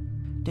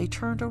 They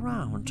turned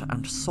around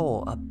and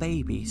saw a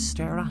baby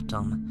stare at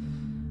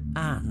them,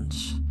 and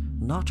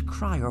not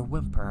cry or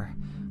whimper,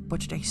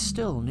 but they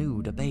still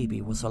knew the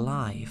baby was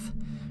alive.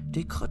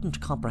 They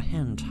couldn't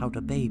comprehend how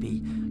the baby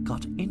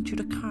got into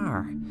the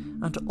car,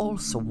 and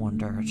also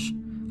wondered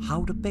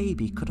how the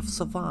baby could have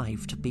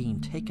survived being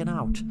taken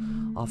out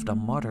of the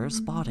mother's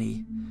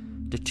body.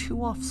 The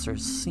two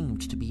officers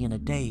seemed to be in a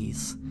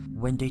daze.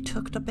 When they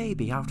took the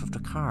baby out of the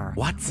car,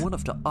 one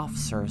of the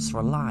officers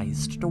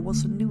realized there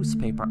was a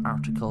newspaper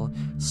article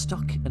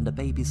stuck in the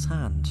baby's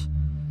hand.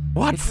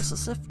 What? It was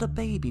as if the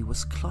baby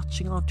was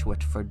clutching onto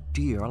it for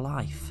dear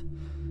life.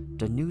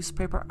 The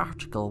newspaper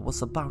article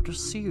was about a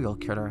serial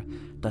killer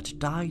that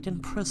died in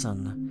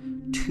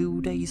prison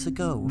 2 days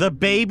ago. The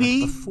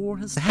baby before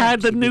his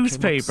had death, the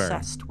newspaper.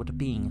 Obsessed with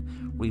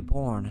being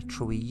reborn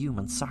through a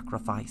human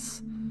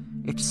sacrifice.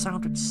 It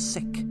sounded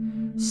sick,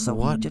 so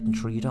he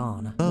didn't read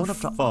on. One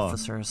of the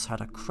officers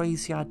had a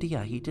crazy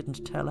idea he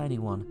didn't tell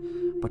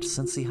anyone, but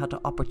since he had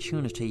the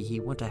opportunity, he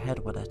went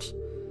ahead with it.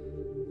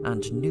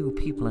 And knew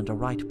people in the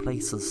right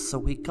places,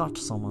 so he got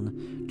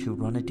someone to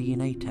run a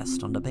DNA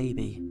test on the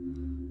baby.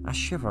 A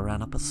shiver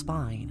ran up his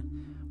spine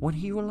when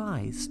he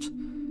realized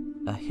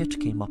a hit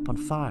came up on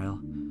file,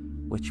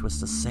 which was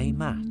the same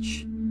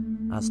match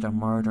as the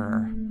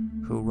murderer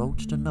who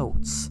wrote the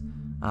notes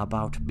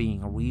about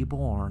being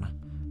reborn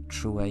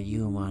through a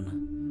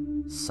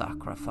human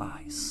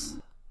sacrifice.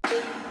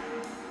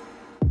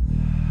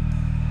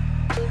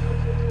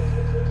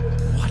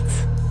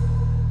 What?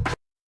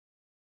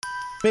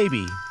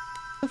 Baby,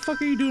 what the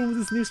fuck are you doing with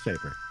this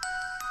newspaper?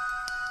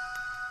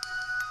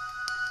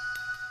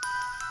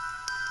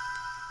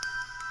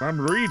 I'm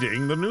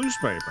reading the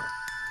newspaper.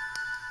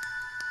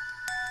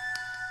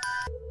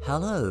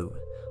 Hello,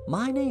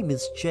 my name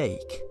is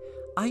Jake.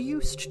 I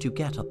used to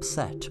get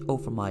upset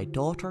over my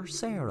daughter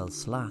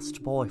Sarah's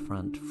last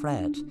boyfriend,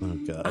 Fred,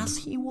 as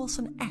he was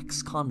an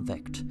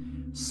ex-convict.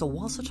 So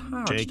was it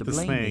hard to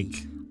blame me?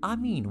 I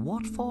mean,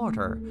 what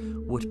father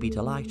would be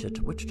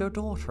delighted with their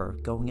daughter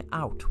going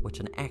out with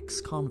an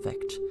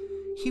ex-convict?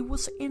 He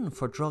was in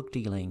for drug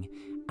dealing,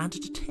 and the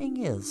thing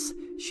is,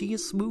 she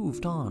has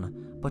moved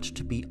on, but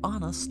to be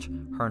honest,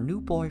 her new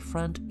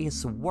boyfriend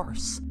is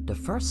worse. The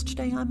first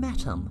day I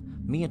met him,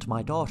 me and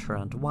my daughter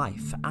and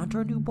wife and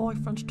her new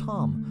boyfriend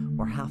Tom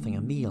were having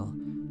a meal.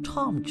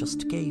 Tom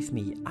just gave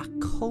me a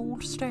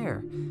cold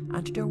stare,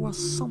 and there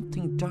was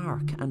something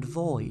dark and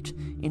void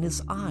in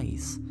his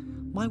eyes.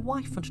 My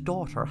wife and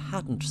daughter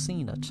hadn't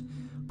seen it,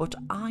 but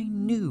I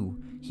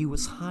knew he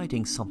was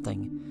hiding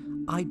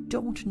something. I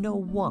don't know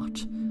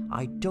what,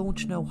 I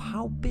don't know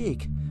how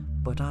big,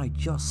 but I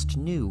just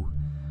knew.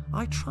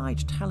 I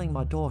tried telling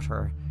my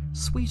daughter,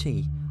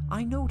 "Sweetie,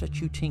 I know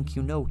that you think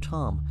you know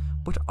Tom,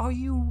 but are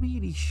you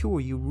really sure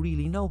you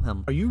really know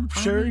him? Are you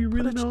sure you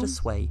really know him? Put it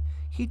this way,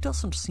 he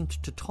doesn't seem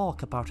to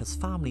talk about his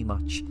family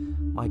much."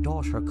 My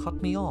daughter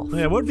cut me off.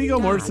 Yeah, what Viggo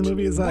Mortensen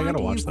movie is that? I Why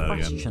gotta watch do you that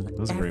again. question That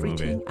was a great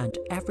movie. everything and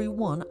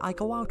everyone I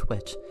go out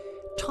with?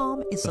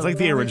 Tom is It's a like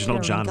the very original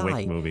caring John guy,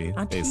 Wick movie,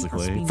 and basically.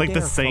 he has been It's like the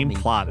there for same me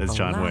plot as the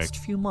John Wick. last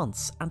few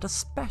months, and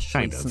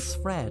especially Kind of. since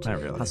Fred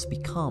Not really. has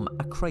become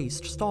a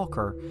crazed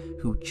stalker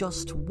who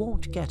just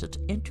won't get it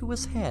into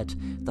his head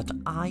that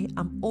I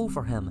am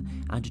over him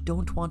and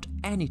don't want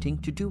anything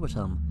to do with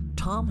him.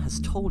 Tom has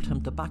told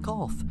him to back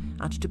off,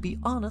 and to be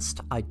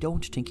honest, I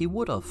don't think he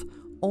would have,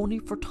 only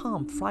for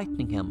Tom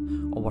frightening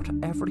him or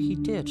whatever he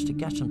did to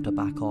get him to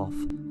back off.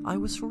 I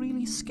was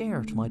really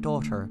scared my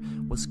daughter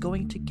was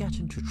going to get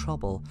into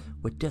trouble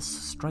with this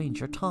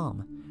stranger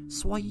Tom,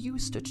 so I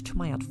used it to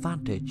my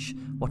advantage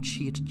what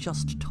she had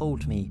just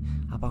told me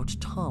about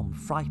Tom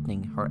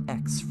frightening her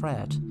ex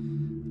Fred.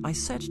 I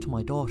said to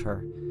my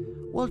daughter,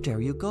 "Well,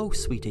 there you go,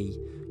 sweetie.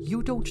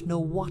 You don't know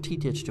what he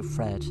did to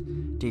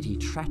Fred. Did he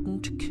threaten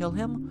to kill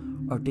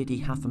him, or did he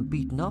have him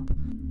beaten up?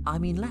 I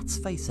mean, let's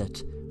face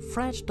it,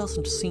 Fred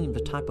doesn't seem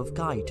the type of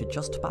guy to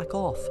just back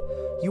off.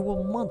 You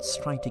were months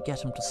trying to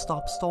get him to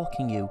stop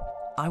stalking you.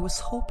 I was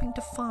hoping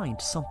to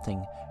find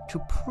something to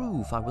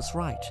prove I was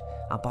right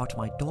about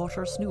my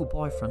daughter's new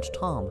boyfriend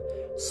Tom,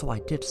 so I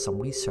did some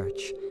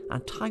research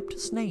and typed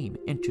his name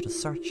into the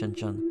search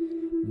engine.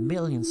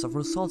 Millions of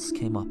results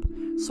came up,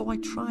 so I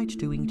tried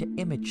doing the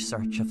image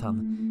search of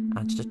him,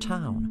 and the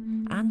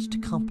town, and the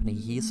company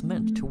he is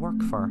meant to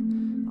work for.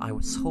 I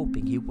was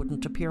hoping he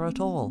wouldn't appear at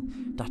all,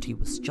 that he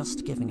was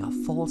just giving a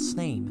false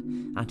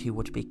name, and he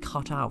would be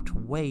cut out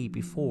way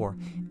before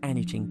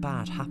anything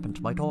bad happened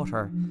to my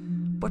daughter.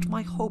 But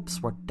my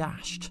hopes were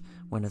dashed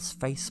when his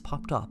face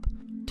popped up.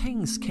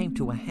 Things came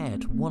to a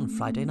head one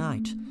Friday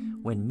night,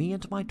 when me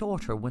and my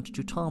daughter went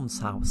to Tom's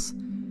house.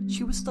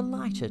 She was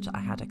delighted I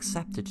had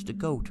accepted to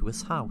go to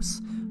his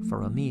house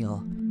for a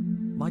meal.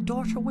 My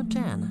daughter went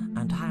in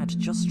and had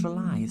just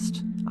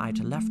realised I'd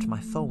left my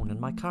phone in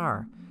my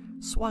car,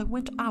 so I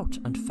went out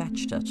and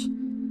fetched it.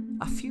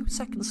 A few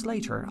seconds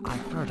later, I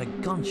heard a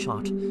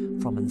gunshot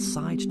from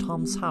inside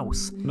Tom's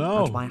house,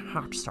 and my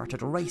heart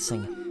started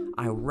racing.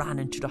 I ran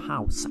into the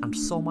house and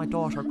saw my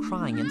daughter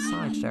crying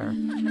inside there.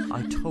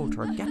 I told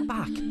her, "Get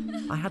back."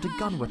 I had a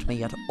gun with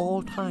me at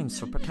all times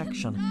for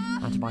protection,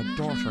 and my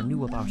daughter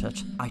knew about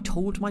it. I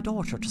told my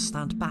daughter to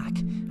stand back,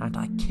 and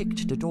I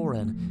kicked the door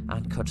in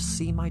and could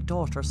see my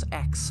daughter's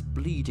ex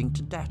bleeding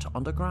to death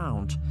on the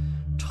ground.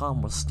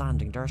 Tom was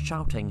standing there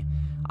shouting.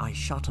 I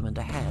shot him in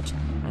the head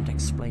and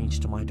explained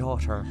to my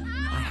daughter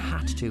I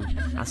had to,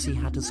 as he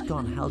had his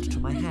gun held to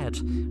my head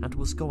and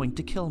was going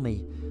to kill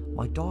me.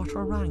 My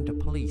daughter rang the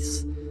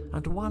police,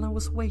 and while I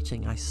was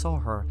waiting I saw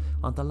her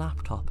on the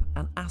laptop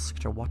and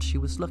asked her what she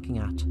was looking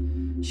at.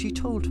 She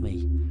told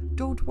me,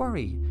 "Don't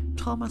worry,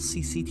 Tom has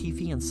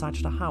CCTV inside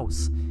the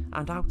house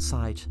and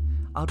outside.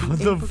 I'll be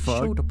able to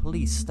show the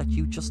police that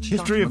you just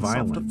shot him in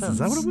self-defense." Is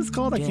that what it was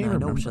called? I can't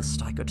remember. I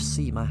noticed I could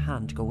see my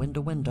hand go in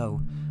the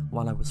window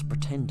while I was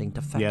pretending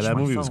to fetch my phone. Yeah, that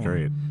movie was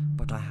great.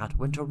 But I had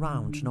went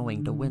around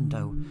knowing the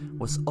window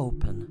was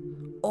open.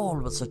 All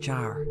was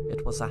ajar.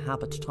 It was a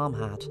habit Tom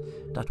had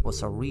that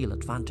was a real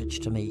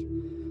advantage to me.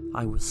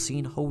 I was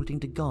seen holding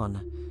the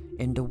gun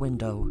in the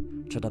window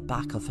to the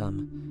back of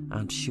him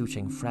and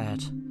shooting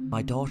Fred.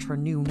 My daughter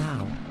knew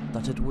now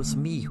that it was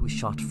me who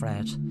shot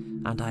Fred,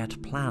 and I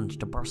had planned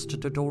to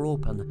burst the door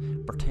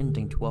open,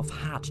 pretending to have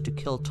had to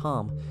kill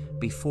Tom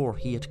before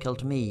he had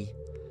killed me.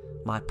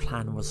 My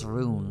plan was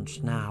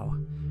ruined now.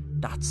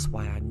 That's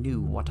why I knew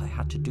what I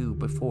had to do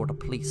before the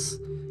police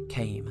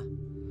came.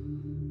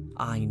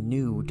 I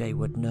knew they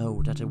would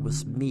know that it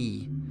was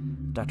me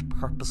that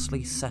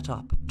purposely set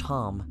up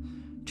Tom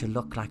to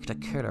look like the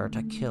killer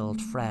that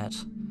killed Fred.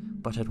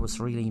 But it was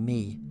really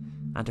me,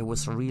 and it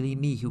was really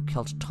me who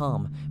killed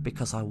Tom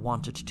because I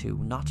wanted to,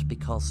 not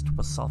because it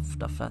was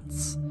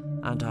self-defense.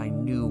 And I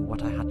knew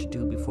what I had to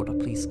do before the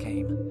police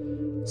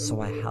came.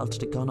 So I held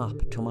the gun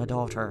up to my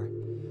daughter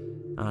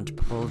and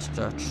pulled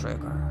the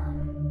trigger.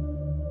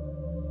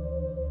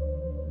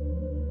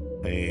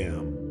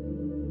 Damn.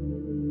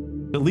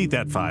 Delete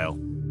that file.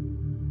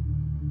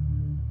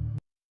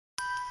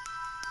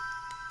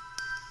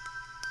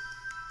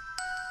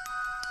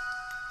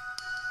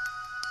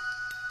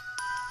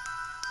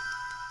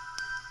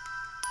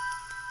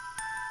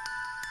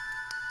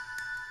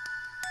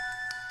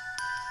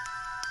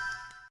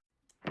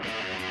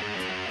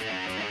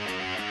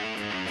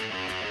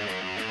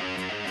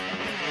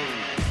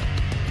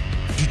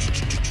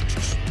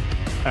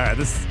 All right,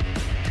 this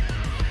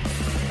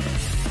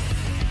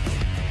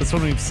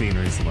one we've seen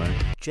recently.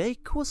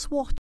 Jake was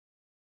what?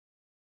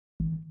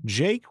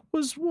 Jake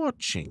was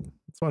watching.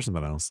 Let's watch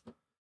something else.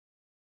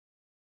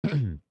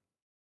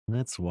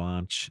 Let's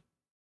watch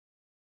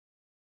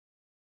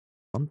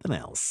something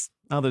else.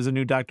 Oh, there's a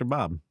new Dr.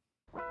 Bob.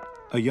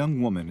 A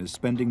young woman is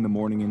spending the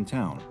morning in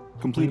town,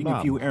 completing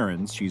a few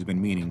errands she's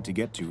been meaning to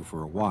get to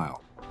for a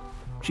while.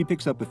 She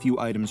picks up a few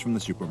items from the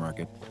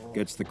supermarket,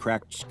 gets the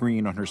cracked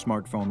screen on her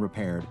smartphone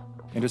repaired,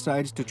 and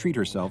decides to treat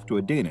herself to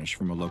a Danish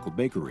from a local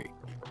bakery.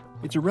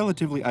 It's a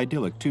relatively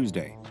idyllic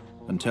Tuesday,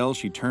 until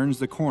she turns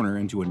the corner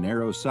into a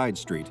narrow side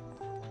street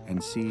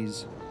and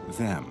sees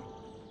them.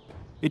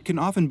 It can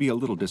often be a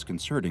little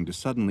disconcerting to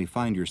suddenly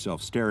find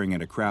yourself staring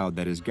at a crowd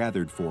that is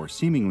gathered for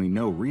seemingly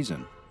no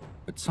reason,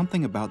 but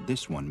something about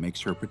this one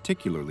makes her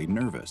particularly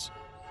nervous,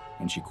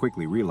 and she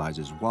quickly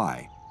realizes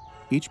why.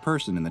 Each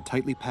person in the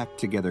tightly packed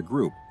together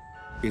group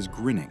is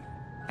grinning,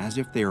 as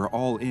if they are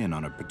all in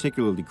on a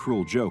particularly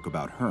cruel joke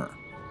about her.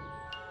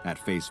 At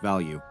face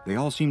value, they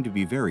all seem to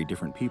be very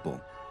different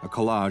people, a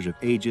collage of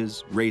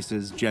ages,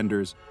 races,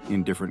 genders,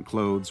 in different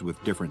clothes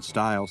with different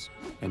styles,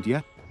 and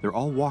yet they're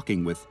all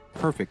walking with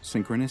perfect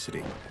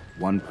synchronicity,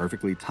 one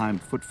perfectly timed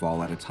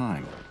footfall at a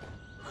time.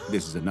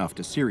 This is enough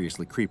to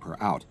seriously creep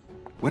her out.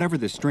 Whatever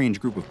this strange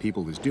group of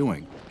people is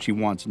doing, she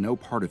wants no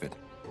part of it.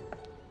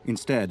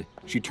 Instead,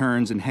 she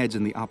turns and heads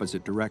in the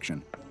opposite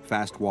direction,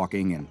 fast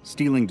walking and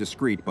stealing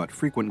discreet but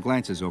frequent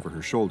glances over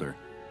her shoulder.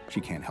 She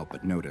can't help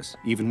but notice,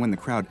 even when the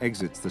crowd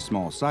exits the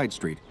small side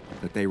street,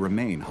 that they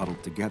remain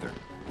huddled together,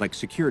 like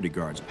security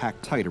guards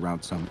packed tight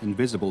around some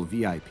invisible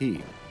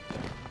VIP.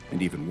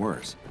 And even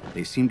worse,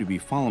 they seem to be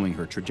following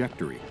her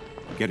trajectory,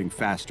 getting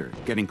faster,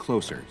 getting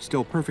closer,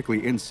 still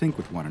perfectly in sync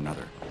with one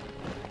another.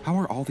 How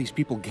are all these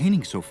people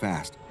gaining so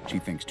fast? She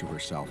thinks to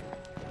herself.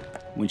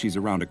 When she's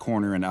around a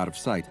corner and out of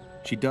sight,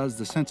 she does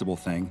the sensible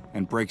thing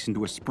and breaks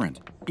into a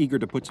sprint, eager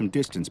to put some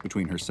distance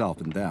between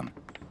herself and them.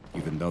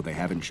 Even though they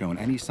haven't shown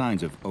any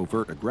signs of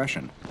overt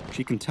aggression,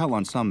 she can tell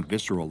on some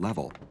visceral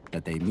level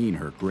that they mean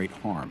her great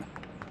harm.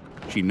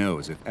 She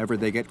knows if ever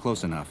they get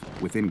close enough,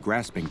 within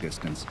grasping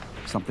distance,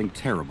 something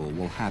terrible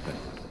will happen.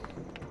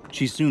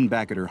 She's soon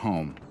back at her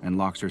home and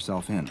locks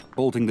herself in,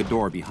 bolting the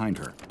door behind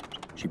her.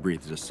 She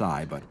breathes a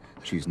sigh, but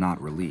she's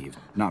not relieved,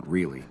 not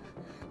really.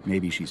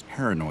 Maybe she's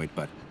paranoid,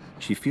 but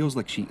She feels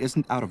like she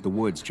isn't out of the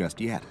woods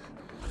just yet.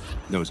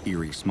 Those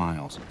eerie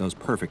smiles, those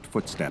perfect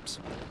footsteps,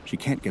 she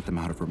can't get them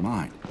out of her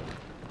mind.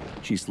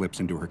 She slips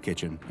into her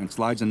kitchen and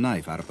slides a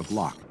knife out of the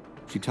block.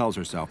 She tells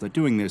herself that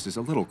doing this is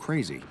a little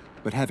crazy,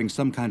 but having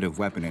some kind of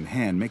weapon in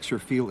hand makes her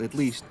feel at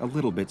least a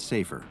little bit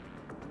safer.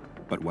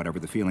 But whatever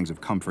the feelings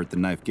of comfort the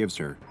knife gives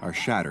her are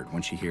shattered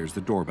when she hears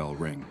the doorbell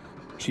ring.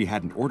 She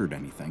hadn't ordered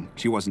anything.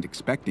 She wasn't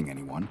expecting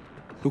anyone.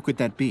 Who could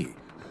that be?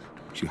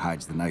 She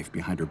hides the knife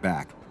behind her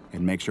back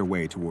and makes her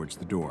way towards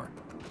the door.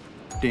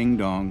 Ding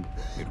dong,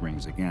 it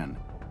rings again.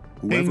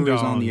 Whoever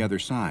is on the other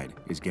side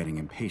is getting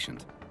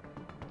impatient.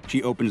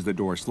 She opens the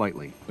door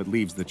slightly, but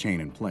leaves the chain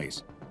in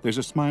place. There's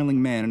a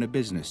smiling man in a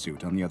business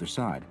suit on the other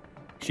side.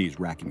 She's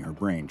racking her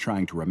brain,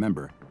 trying to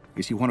remember.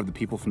 Is he one of the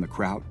people from the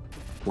crowd?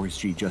 Or is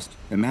she just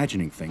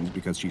imagining things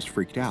because she's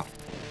freaked out?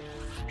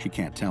 She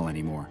can't tell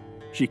anymore.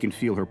 She can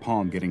feel her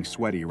palm getting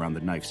sweaty around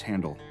the knife's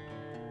handle.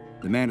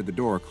 The man at the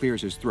door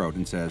clears his throat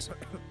and says,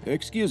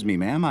 "Excuse me,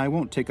 ma'am, I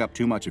won't take up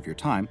too much of your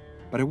time,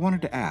 but I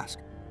wanted to ask,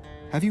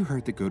 have you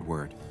heard the good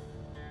word?"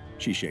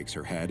 She shakes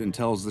her head and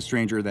tells the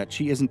stranger that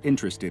she isn't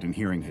interested in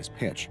hearing his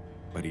pitch,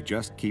 but he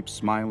just keeps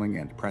smiling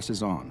and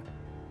presses on.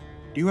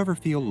 Do you ever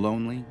feel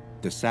lonely,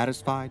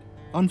 dissatisfied,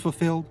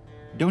 unfulfilled?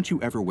 Don't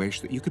you ever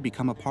wish that you could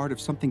become a part of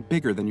something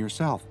bigger than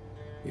yourself?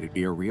 It'd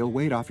be a real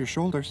weight off your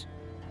shoulders.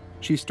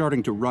 She's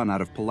starting to run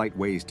out of polite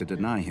ways to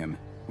deny him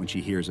when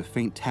she hears a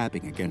faint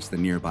tapping against the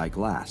nearby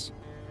glass.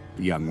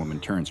 The young woman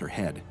turns her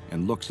head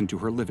and looks into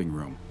her living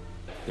room.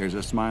 There's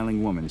a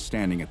smiling woman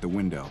standing at the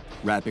window,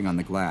 rapping on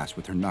the glass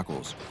with her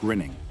knuckles,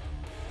 grinning.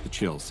 The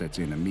chill sets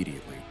in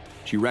immediately.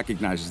 She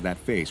recognizes that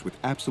face with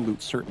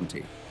absolute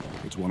certainty.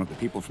 It's one of the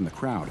people from the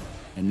crowd,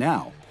 and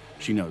now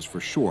she knows for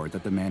sure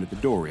that the man at the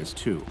door is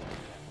too.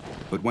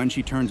 But when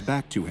she turns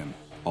back to him,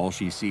 all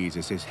she sees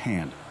is his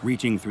hand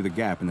reaching through the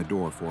gap in the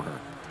door for her.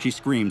 She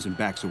screams and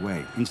backs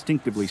away,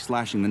 instinctively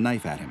slashing the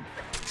knife at him.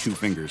 2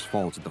 fingers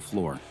fall to the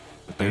floor,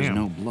 but there's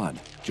no blood,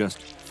 just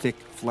thick,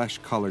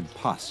 flesh-colored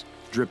pus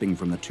dripping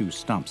from the 2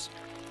 stumps.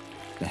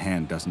 The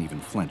hand doesn't even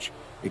flinch.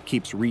 It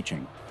keeps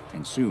reaching,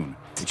 and soon,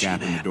 the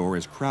gap in the door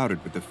is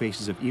crowded with the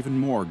faces of even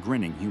more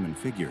grinning human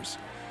figures.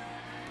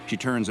 She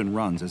turns and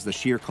runs as the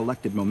sheer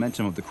collected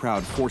momentum of the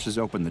crowd forces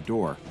open the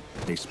door.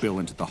 They spill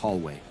into the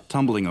hallway,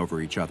 tumbling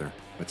over each other,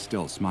 but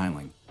still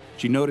smiling.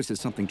 She notices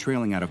something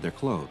trailing out of their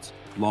clothes,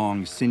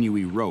 long,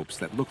 sinewy ropes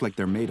that look like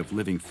they're made of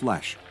living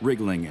flesh,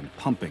 wriggling and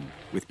pumping.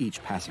 With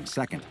each passing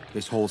second,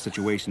 this whole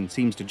situation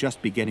seems to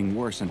just be getting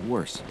worse and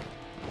worse.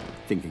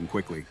 Thinking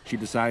quickly, she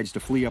decides to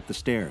flee up the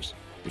stairs.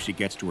 If she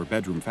gets to her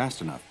bedroom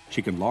fast enough,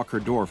 she can lock her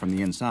door from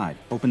the inside,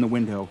 open the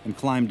window, and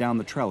climb down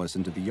the trellis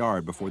into the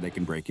yard before they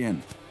can break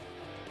in.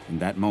 In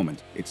that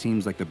moment, it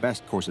seems like the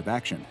best course of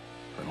action,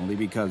 but only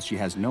because she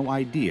has no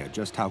idea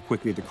just how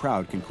quickly the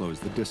crowd can close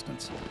the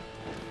distance.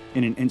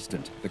 In an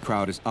instant, the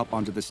crowd is up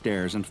onto the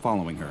stairs and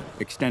following her,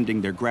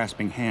 extending their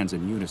grasping hands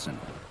in unison.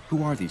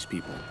 Who are these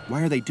people?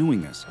 Why are they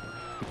doing this?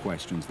 The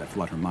questions that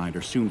flood her mind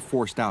are soon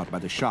forced out by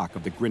the shock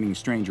of the grinning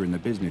stranger in the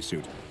business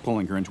suit,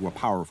 pulling her into a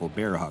powerful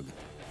bear hug.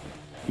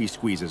 He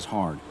squeezes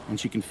hard, and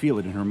she can feel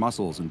it in her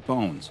muscles and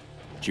bones.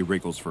 She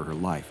wriggles for her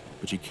life,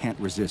 but she can't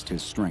resist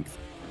his strength.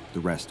 The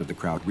rest of the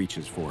crowd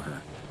reaches for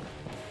her.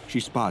 She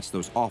spots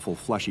those awful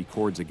fleshy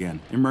cords again,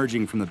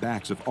 emerging from the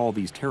backs of all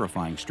these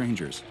terrifying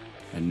strangers.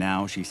 And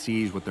now she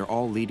sees what they're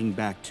all leading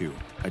back to,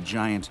 a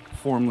giant,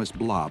 formless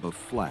blob of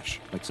flesh,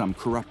 like some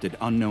corrupted,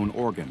 unknown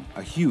organ,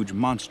 a huge,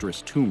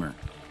 monstrous tumor.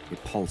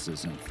 It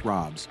pulses and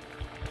throbs.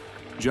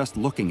 Just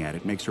looking at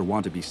it makes her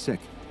want to be sick,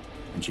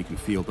 and she can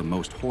feel the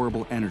most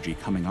horrible energy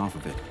coming off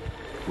of it.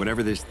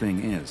 Whatever this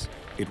thing is,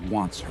 it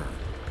wants her.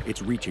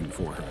 It's reaching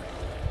for her.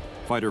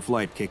 Fight or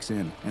flight kicks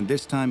in, and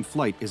this time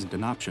flight isn't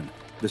an option.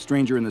 The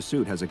stranger in the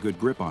suit has a good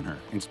grip on her,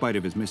 in spite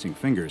of his missing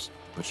fingers,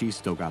 but she's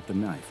still got the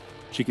knife.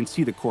 She can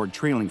see the cord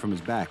trailing from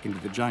his back into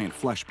the giant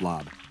flesh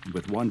blob, and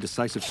with one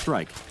decisive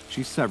strike,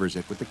 she severs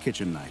it with the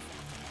kitchen knife.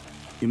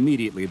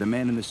 Immediately, the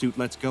man in the suit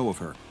lets go of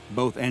her.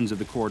 Both ends of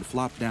the cord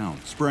flop down,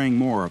 spraying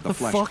more of the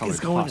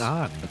flesh-colored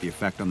pus. But the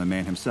effect on the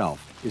man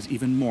himself is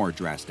even more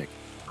drastic.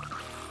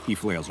 He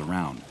flails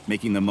around,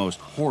 making the most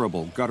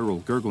horrible guttural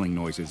gurgling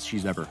noises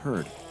she's ever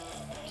heard.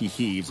 He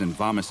heaves and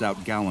vomits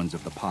out gallons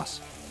of the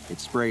pus. It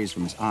sprays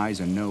from his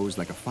eyes and nose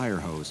like a fire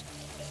hose.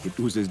 It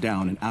oozes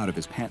down and out of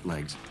his pant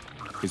legs.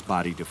 His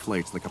body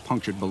deflates like a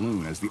punctured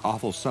balloon as the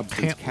awful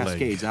substance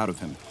cascades out of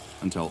him,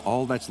 until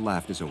all that's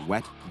left is a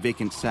wet,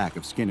 vacant sack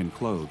of skin and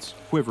clothes,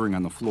 quivering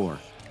on the floor.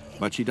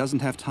 But she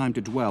doesn't have time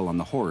to dwell on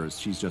the horrors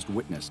she's just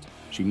witnessed.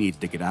 She needs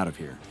to get out of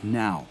here,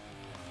 now.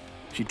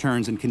 She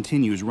turns and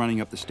continues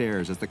running up the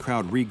stairs as the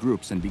crowd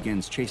regroups and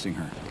begins chasing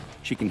her.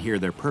 She can hear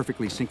their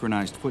perfectly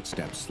synchronized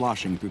footsteps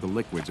sloshing through the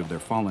liquids of their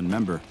fallen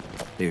member.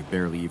 They've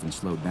barely even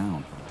slowed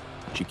down.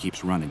 She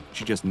keeps running.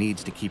 She just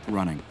needs to keep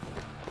running.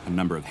 A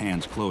number of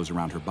hands close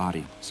around her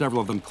body.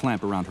 Several of them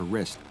clamp around her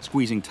wrist,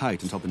 squeezing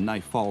tight until the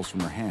knife falls from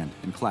her hand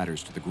and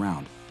clatters to the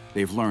ground.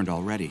 They've learned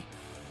already.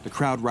 The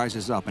crowd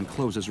rises up and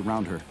closes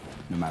around her.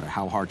 No matter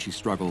how hard she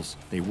struggles,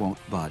 they won't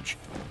budge.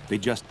 They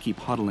just keep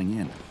huddling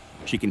in.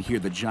 She can hear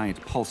the giant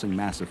pulsing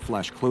mass of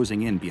flesh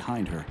closing in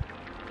behind her.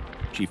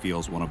 She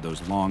feels one of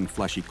those long,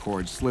 fleshy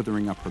cords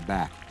slithering up her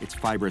back, its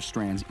fibrous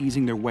strands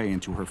easing their way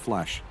into her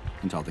flesh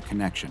until the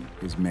connection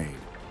is made.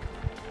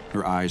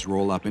 Her eyes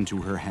roll up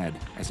into her head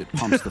as it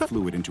pumps the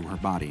fluid into her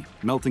body,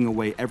 melting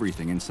away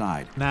everything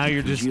inside. Now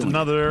you're just congealing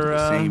another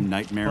the same one of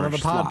nightmarish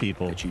the pod slop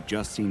people that she'd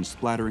just seen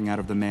splattering out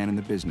of the man in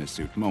the business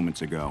suit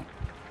moments ago.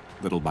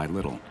 Little by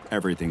little,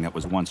 everything that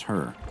was once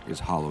her is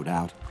hollowed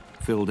out,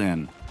 filled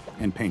in,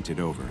 and painted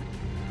over.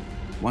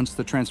 Once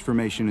the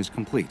transformation is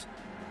complete,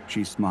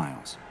 she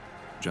smiles,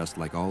 just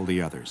like all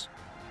the others.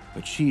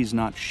 But she's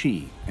not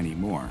she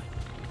anymore.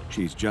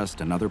 She's just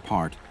another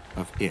part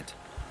of it,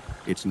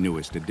 its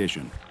newest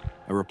addition,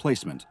 a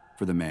replacement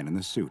for the man in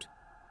the suit.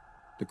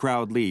 The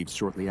crowd leaves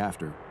shortly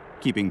after,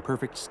 keeping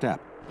perfect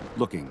step,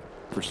 looking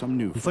for some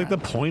new It's friend.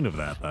 like the point of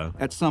that, though.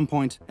 At some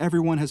point,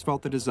 everyone has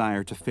felt the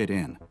desire to fit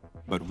in,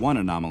 but one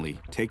anomaly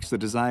takes the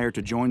desire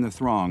to join the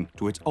throng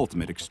to its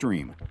ultimate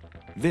extreme.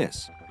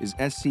 This is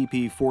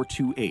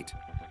SCP-428,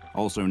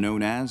 also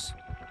known as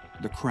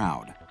the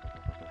Crowd.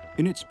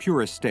 In its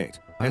purest state,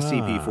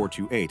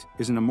 SCP-428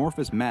 is an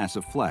amorphous mass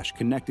of flesh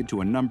connected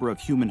to a number of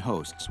human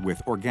hosts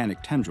with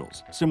organic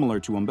tendrils, similar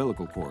to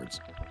umbilical cords.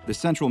 The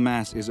central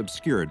mass is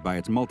obscured by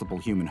its multiple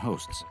human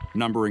hosts,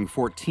 numbering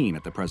 14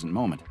 at the present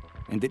moment,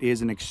 and it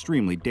is an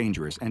extremely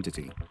dangerous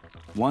entity.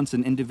 Once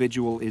an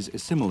individual is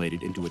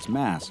assimilated into its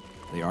mass,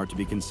 they are to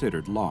be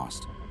considered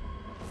lost.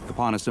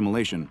 Upon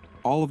assimilation,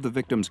 all of the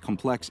victim's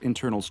complex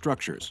internal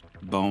structures,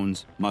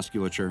 bones,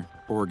 musculature,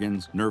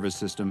 organs, nervous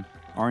system,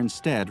 are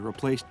instead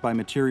replaced by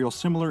material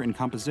similar in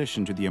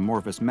composition to the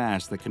amorphous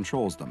mass that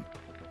controls them.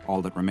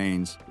 All that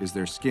remains is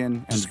their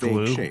skin and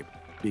vague shape,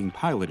 being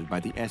piloted by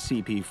the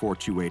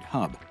SCP-428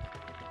 hub.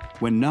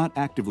 When not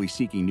actively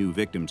seeking new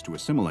victims to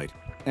assimilate,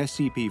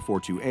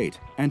 SCP-428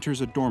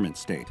 enters a dormant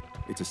state,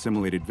 its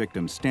assimilated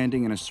victims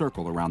standing in a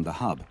circle around the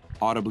hub,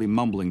 audibly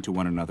mumbling to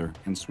one another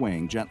and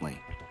swaying gently.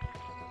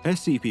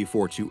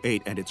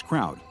 SCP-428 and its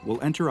crowd will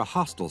enter a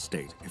hostile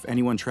state if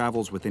anyone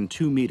travels within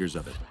 2 meters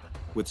of it.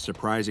 With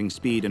surprising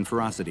speed and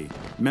ferocity,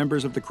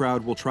 members of the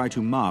crowd will try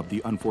to mob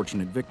the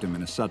unfortunate victim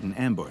in a sudden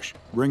ambush,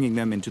 bringing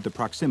them into the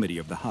proximity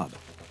of the hub.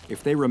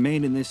 If they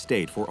remain in this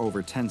state for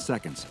over 10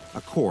 seconds,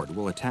 a cord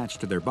will attach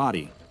to their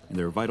body and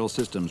their vital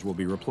systems will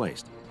be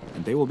replaced,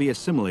 and they will be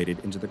assimilated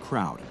into the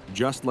crowd,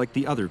 just like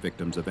the other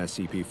victims of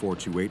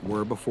SCP-428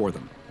 were before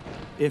them.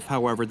 If,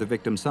 however, the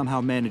victim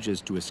somehow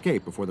manages to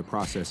escape before the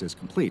process is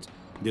complete,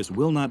 this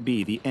will not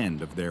be the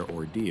end of their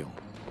ordeal.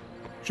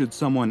 Should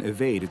someone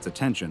evade its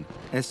attention,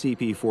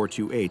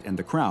 SCP-428 and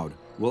the crowd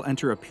will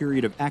enter a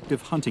period of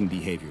active hunting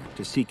behavior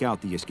to seek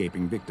out the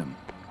escaping victim.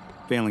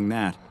 Failing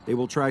that, they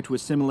will try to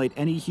assimilate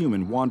any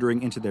human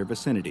wandering into their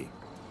vicinity.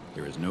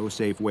 There is no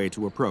safe way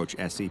to approach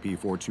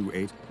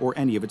SCP-428 or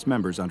any of its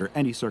members under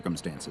any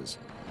circumstances.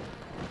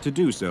 To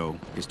do so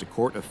is to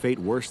court a fate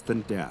worse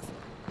than death.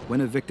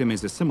 When a victim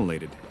is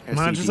assimilated,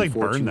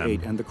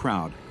 SCP-428 and the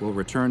crowd will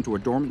return to a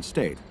dormant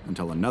state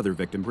until another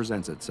victim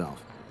presents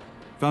itself.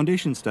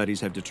 Foundation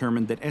studies have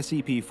determined that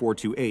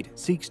SCP-428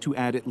 seeks to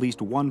add at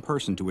least one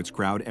person to its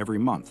crowd every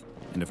month,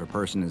 and if a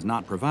person is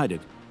not provided,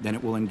 then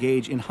it will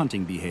engage in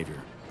hunting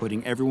behavior,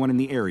 putting everyone in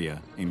the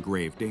area in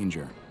grave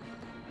danger.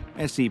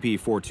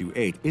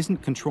 SCP-428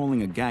 isn't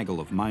controlling a gaggle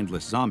of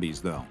mindless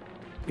zombies, though.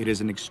 It is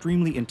an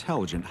extremely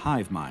intelligent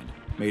hive mind,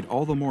 made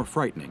all the more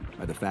frightening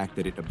by the fact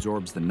that it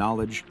absorbs the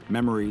knowledge,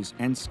 memories,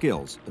 and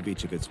skills of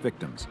each of its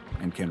victims,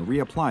 and can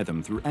reapply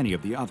them through any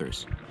of the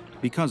others.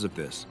 Because of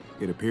this,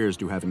 it appears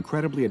to have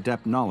incredibly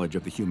adept knowledge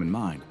of the human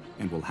mind,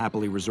 and will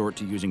happily resort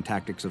to using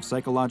tactics of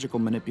psychological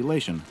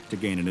manipulation to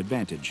gain an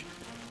advantage.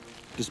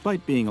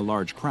 Despite being a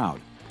large crowd,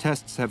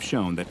 tests have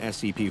shown that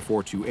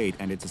SCP-428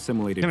 and its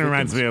assimilated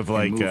victims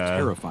can move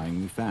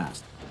terrifyingly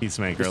fast.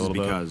 Peacemaker a little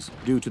bit. This is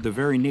because, due to the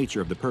very nature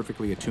of the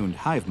perfectly attuned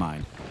hive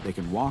mind, they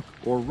can walk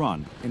or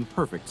run in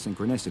perfect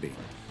synchronicity.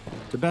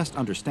 To best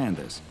understand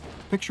this,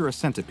 picture a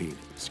centipede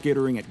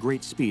skittering at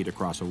great speed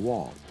across a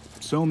wall.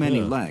 So many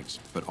legs,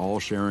 but all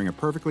sharing a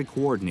perfectly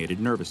coordinated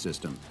nervous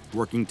system,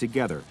 working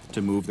together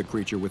to move the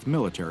creature with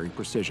military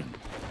precision.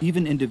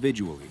 Even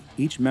individually,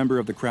 each member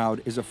of the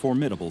crowd is a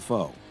formidable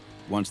foe.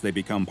 Once they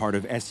become part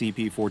of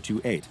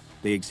SCP-428,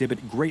 they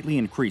exhibit greatly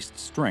increased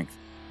strength.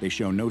 They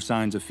show no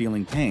signs of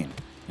feeling pain,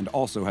 and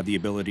also have the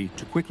ability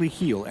to quickly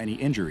heal any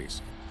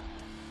injuries.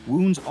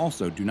 Wounds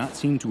also do not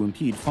seem to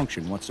impede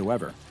function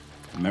whatsoever.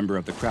 A member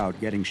of the crowd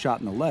getting shot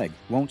in the leg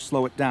won't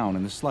slow it down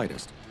in the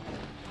slightest.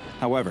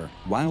 However,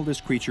 while this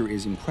creature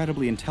is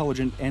incredibly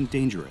intelligent and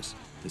dangerous,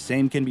 the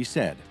same can be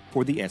said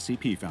for the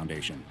SCP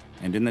Foundation,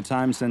 and in the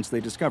time since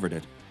they discovered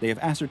it, they have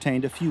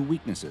ascertained a few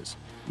weaknesses,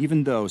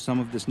 even though some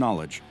of this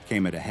knowledge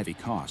came at a heavy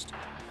cost.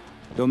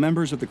 Though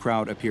members of the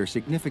crowd appear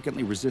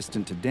significantly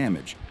resistant to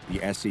damage, the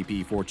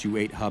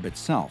SCP-428 hub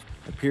itself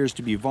appears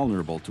to be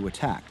vulnerable to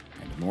attack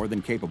and more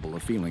than capable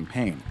of feeling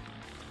pain.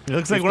 It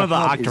looks like one of the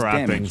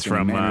Octorok things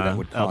from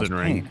Elden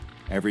Ring.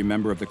 Every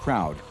member of the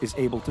crowd is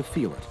able to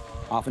feel it,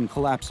 often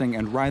collapsing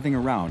and writhing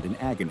around in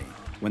agony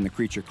when the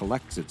creature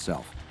collects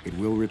itself, it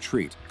will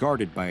retreat,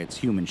 guarded by its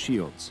human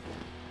shields.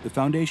 The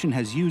Foundation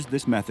has used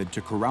this method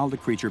to corral the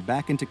creature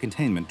back into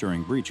containment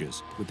during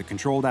breaches, with the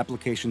controlled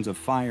applications of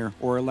fire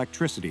or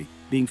electricity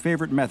being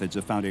favorite methods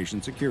of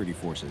Foundation security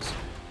forces.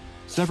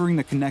 Severing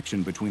the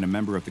connection between a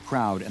member of the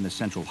crowd and the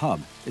central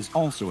hub is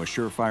also a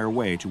surefire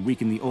way to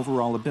weaken the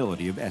overall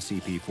ability of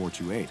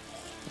SCP-428.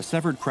 A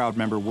severed crowd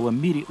member will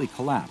immediately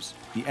collapse,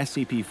 the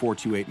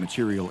SCP-428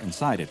 material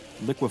inside it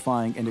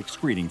liquefying and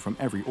excreting from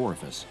every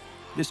orifice.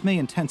 This may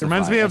intensify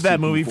Reminds me of that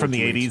movie from the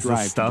SCP-428's 80s,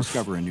 drive this stuff. to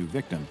discover a new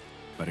victim,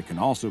 but it can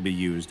also be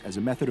used as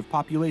a method of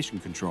population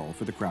control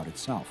for the crowd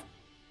itself.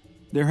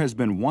 There has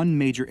been one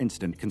major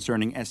incident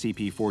concerning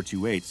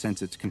SCP-428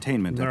 since its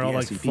containment at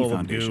the SCP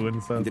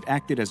Foundation, and it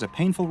acted as a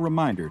painful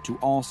reminder to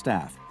all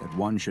staff that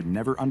one should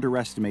never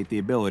underestimate the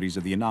abilities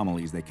of the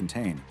anomalies they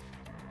contain.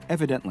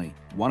 Evidently,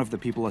 one of the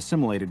people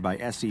assimilated by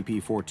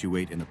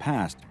SCP-428 in the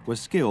past was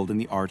skilled in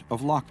the art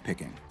of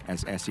lockpicking,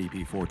 as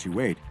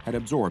SCP-428 had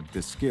absorbed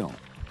this skill.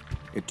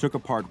 It took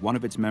apart one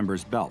of its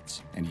members'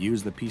 belts and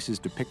used the pieces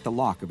to pick the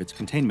lock of its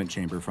containment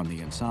chamber from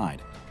the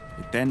inside.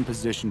 It then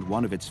positioned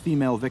one of its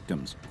female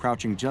victims,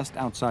 crouching just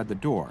outside the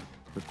door,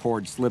 the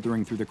cord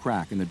slithering through the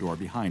crack in the door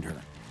behind her.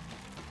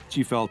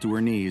 She fell to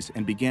her knees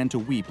and began to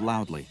weep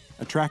loudly,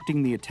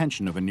 attracting the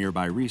attention of a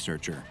nearby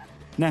researcher.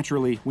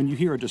 Naturally, when you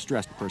hear a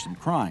distressed person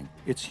crying,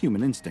 it's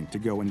human instinct to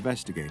go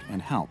investigate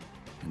and help,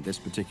 and this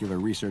particular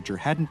researcher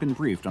hadn't been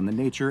briefed on the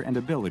nature and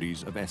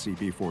abilities of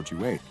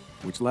SCP-428,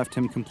 which left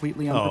him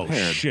completely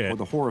unprepared for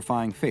the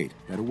horrifying fate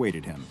that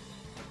awaited him.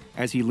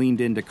 As he leaned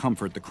in to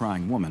comfort the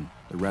crying woman,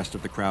 the rest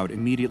of the crowd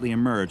immediately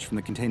emerged from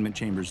the containment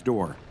chamber's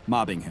door,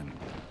 mobbing him.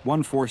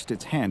 One forced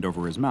its hand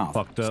over his mouth,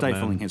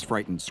 stifling his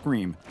frightened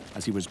scream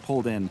as he was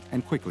pulled in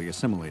and quickly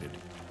assimilated.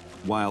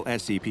 While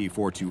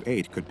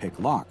SCP-428 could pick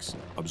locks,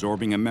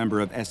 absorbing a member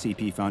of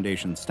SCP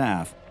Foundation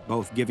staff,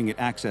 both giving it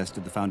access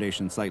to the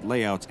Foundation site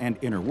layouts and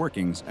inner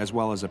workings, as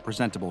well as a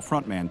presentable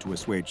frontman to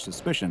assuage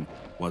suspicion,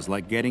 was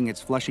like getting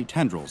its fleshy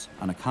tendrils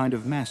on a kind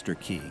of master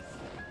key.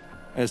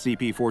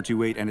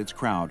 SCP-428 and its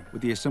crowd,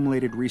 with the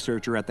assimilated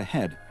researcher at the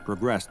head,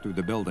 progressed through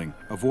the building,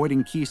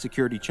 avoiding key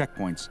security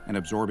checkpoints and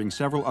absorbing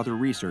several other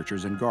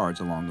researchers and guards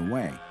along the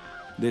way.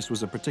 This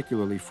was a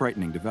particularly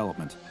frightening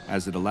development,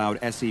 as it allowed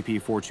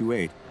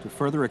SCP-428 to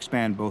further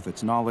expand both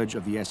its knowledge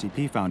of the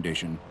SCP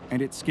Foundation and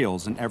its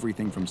skills in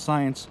everything from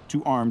science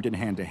to armed and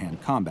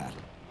hand-to-hand combat.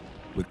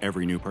 With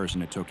every new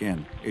person it took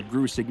in, it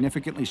grew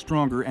significantly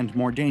stronger and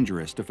more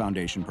dangerous to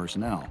Foundation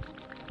personnel.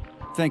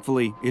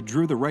 Thankfully, it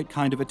drew the right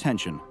kind of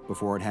attention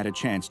before it had a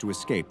chance to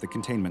escape the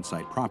containment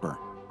site proper.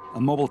 A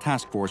mobile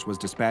task force was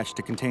dispatched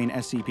to contain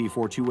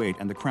SCP-428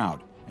 and the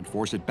crowd and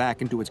force it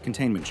back into its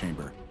containment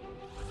chamber.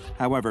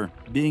 However,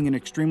 being an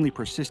extremely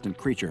persistent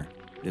creature,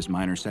 this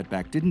minor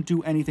setback didn't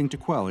do anything to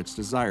quell its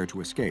desire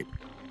to escape.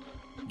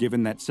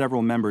 Given that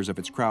several members of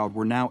its crowd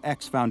were now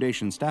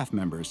ex-Foundation staff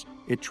members,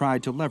 it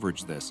tried to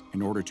leverage this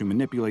in order to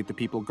manipulate the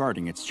people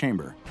guarding its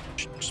chamber.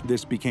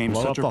 This became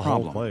such a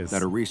problem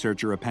that a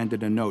researcher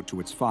appended a note to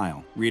its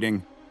file,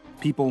 reading,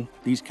 "People,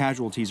 these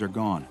casualties are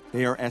gone.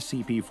 They are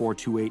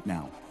SCP-428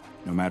 now.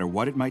 No matter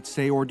what it might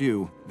say or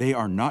do, they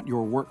are not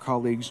your work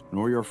colleagues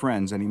nor your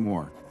friends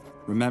anymore.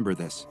 Remember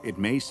this, it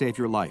may save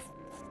your life.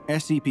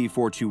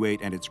 SCP-428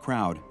 and its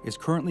crowd is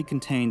currently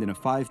contained in a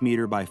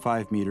 5-meter by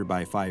 5-meter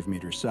by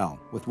 5-meter cell,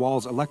 with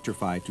walls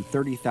electrified to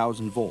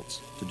 30,000 volts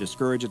to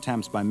discourage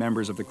attempts by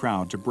members of the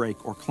crowd to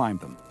break or climb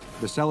them.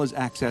 The cell is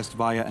accessed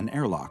via an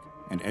airlock,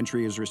 and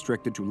entry is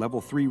restricted to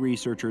Level 3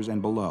 researchers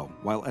and below,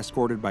 while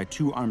escorted by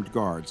 2 armed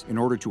guards in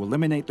order to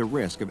eliminate the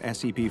risk of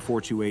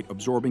SCP-428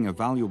 absorbing a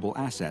valuable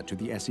asset to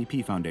the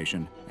SCP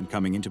Foundation and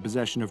coming into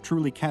possession of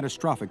truly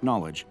catastrophic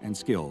knowledge and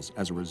skills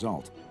as a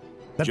result."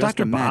 Just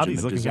imagine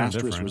the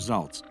disastrous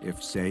results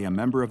if, say, a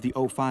member of the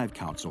O5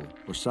 Council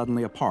were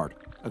suddenly a part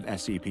of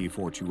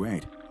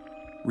SCP-428.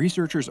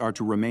 Researchers are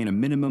to remain a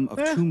minimum of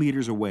 2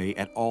 meters away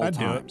at all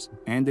times,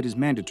 and it is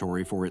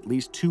mandatory for at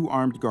least 2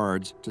 armed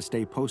guards to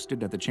stay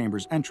posted at the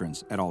chamber's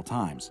entrance at all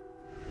times.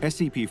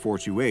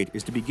 SCP-428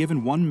 is to be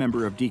given 1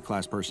 member of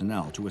D-Class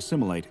personnel to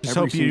assimilate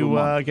every single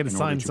month in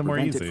order to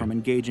prevent it from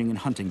engaging in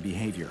hunting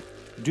behavior.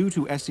 Due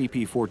to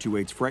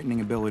SCP-428's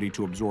frightening ability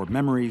to absorb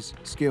memories,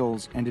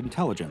 skills, and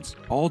intelligence,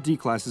 all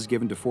D-classes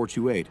given to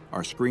 428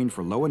 are screened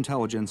for low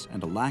intelligence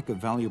and a lack of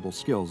valuable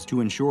skills to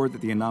ensure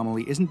that the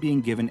anomaly isn't being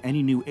given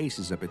any new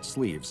aces up its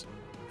sleeves.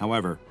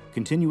 However,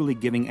 continually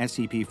giving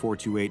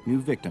SCP-428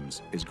 new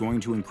victims is going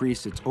to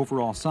increase its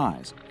overall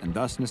size and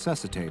thus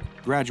necessitate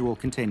gradual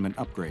containment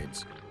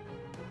upgrades.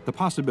 The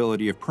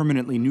possibility of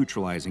permanently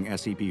neutralizing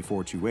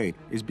SCP-428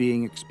 is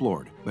being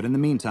explored, but in the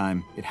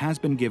meantime, it has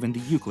been given the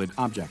Euclid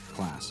Object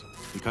Class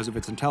because of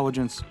its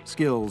intelligence,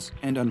 skills,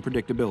 and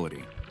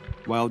unpredictability.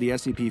 While the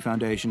SCP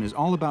Foundation is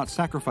all about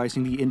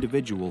sacrificing the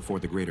individual for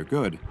the greater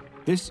good,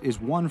 this is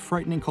one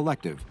frightening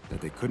collective that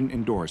they couldn't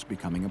endorse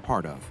becoming a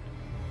part of.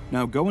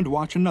 Now go and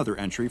watch another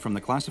entry from the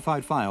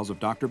classified files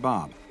of Dr.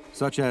 Bob,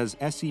 such as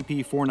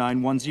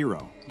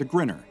SCP-4910, the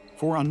Grinner,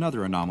 for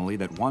another anomaly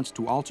that wants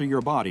to alter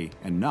your body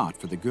and not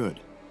for the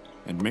good.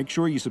 And make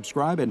sure you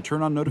subscribe and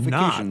turn on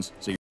notifications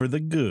so for the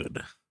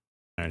good.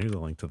 All right, here's a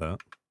link to that.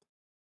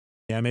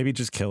 Yeah, maybe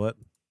just kill it.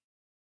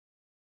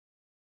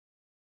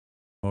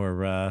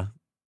 Or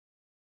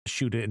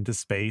shoot it into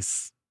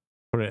space.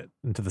 Put it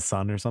into the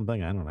sun or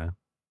something. I don't know.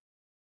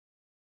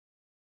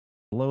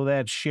 Blow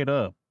that shit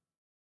up.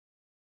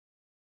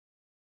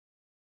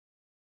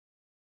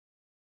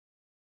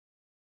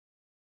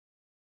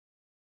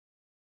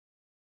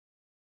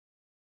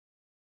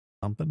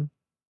 Something.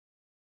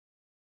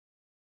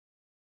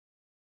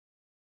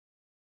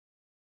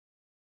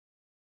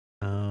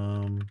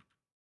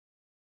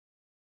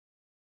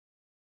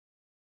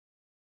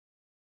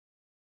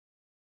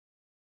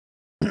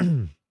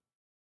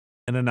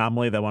 An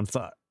anomaly that wants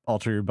to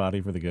alter your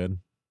body for the good?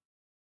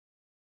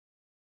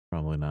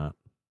 Probably not.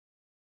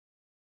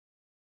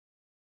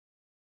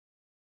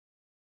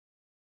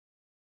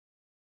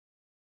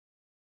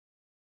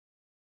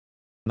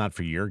 Not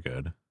for your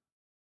good.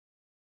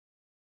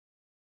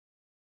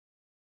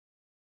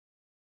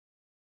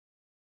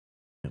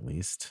 At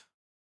least.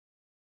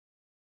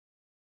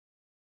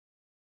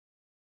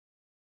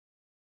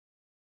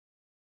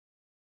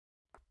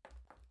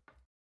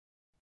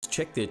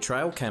 Checked their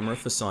trail camera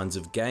for signs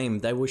of game.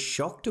 They were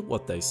shocked at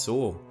what they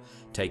saw.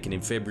 Taken in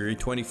February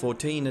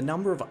 2014, a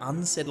number of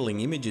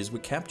unsettling images were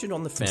captured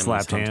on the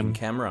family's hunting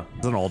camera.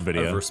 It's an old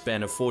video. Over a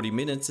span of 40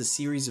 minutes, a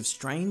series of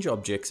strange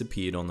objects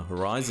appeared on the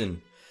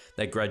horizon.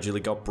 They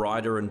gradually got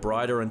brighter and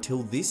brighter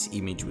until this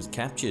image was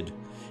captured.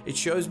 It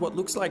shows what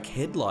looks like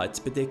headlights,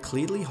 but they're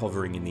clearly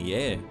hovering in the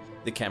air.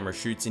 The camera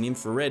shoots in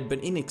infrared, but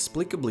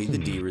inexplicably the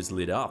deer is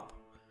lit up.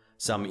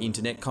 Some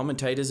internet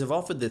commentators have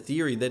offered the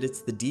theory that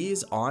it's the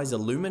deer's eyes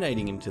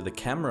illuminating into the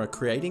camera,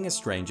 creating a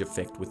strange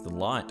effect with the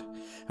light.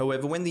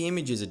 However, when the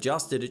image is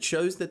adjusted, it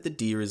shows that the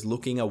deer is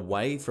looking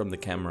away from the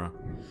camera.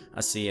 A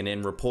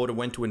CNN reporter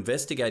went to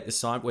investigate the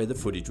site where the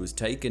footage was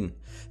taken.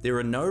 There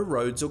are no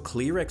roads or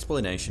clear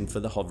explanation for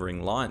the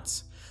hovering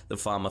lights. The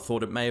farmer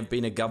thought it may have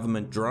been a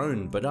government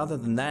drone, but other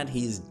than that,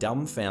 he is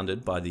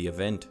dumbfounded by the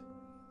event.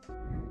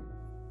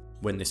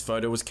 When this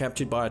photo was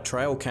captured by a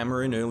trail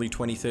camera in early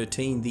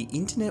 2013, the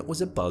internet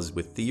was abuzz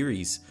with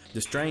theories.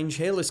 The strange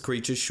hairless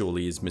creature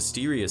surely is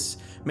mysterious.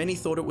 Many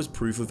thought it was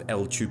proof of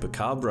El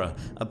Chupacabra,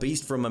 a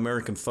beast from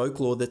American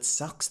folklore that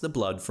sucks the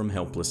blood from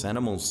helpless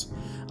animals.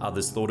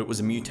 Others thought it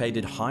was a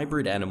mutated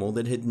hybrid animal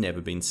that had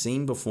never been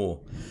seen before.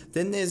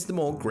 Then there's the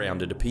more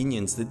grounded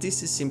opinions that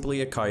this is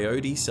simply a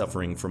coyote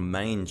suffering from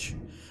mange.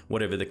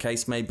 Whatever the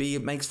case may be,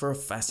 it makes for a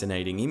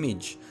fascinating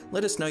image.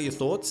 Let us know your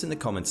thoughts in the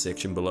comments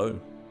section below.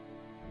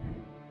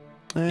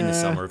 In the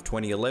summer of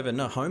 2011,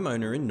 a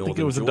homeowner in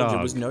northern Georgia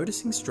was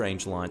noticing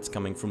strange lights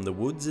coming from the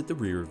woods at the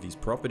rear of his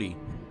property.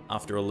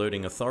 After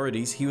alerting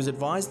authorities, he was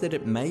advised that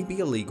it may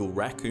be illegal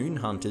raccoon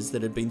hunters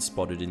that had been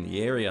spotted in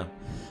the area.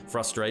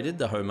 Frustrated,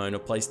 the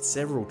homeowner placed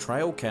several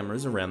trail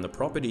cameras around the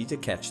property to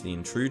catch the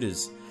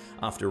intruders.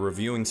 After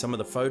reviewing some of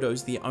the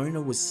photos, the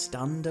owner was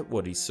stunned at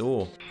what he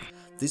saw.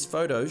 This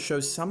photo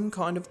shows some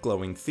kind of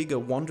glowing figure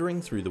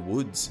wandering through the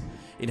woods.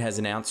 It has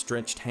an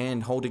outstretched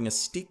hand holding a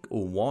stick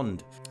or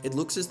wand. It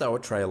looks as though a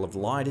trail of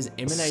light is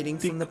emanating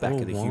from the back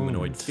of the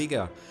humanoid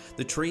figure.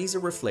 The trees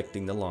are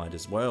reflecting the light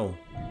as well.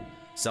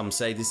 Some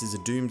say this is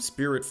a doomed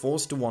spirit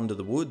forced to wander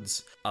the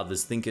woods.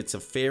 Others think it's a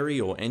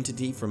fairy or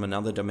entity from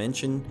another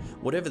dimension.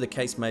 Whatever the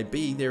case may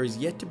be, there is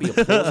yet to be a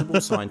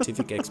plausible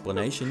scientific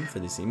explanation for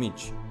this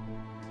image.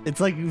 It's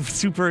like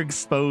super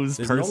exposed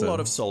There's not a lot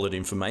of solid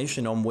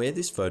information on where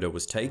this photo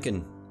was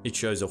taken. It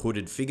shows a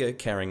hooded figure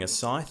carrying a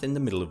scythe in the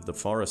middle of the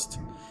forest.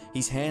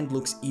 His hand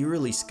looks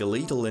eerily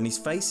skeletal and his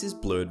face is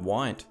blurred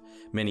white.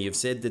 Many have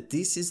said that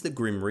this is the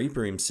Grim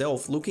Reaper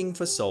himself looking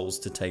for souls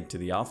to take to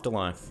the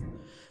afterlife.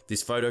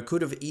 This photo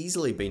could have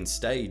easily been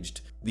staged.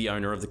 The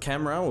owner of the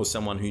camera or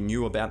someone who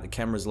knew about the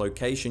camera's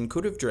location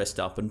could have dressed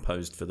up and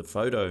posed for the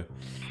photo.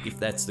 If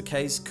that's the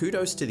case,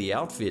 kudos to the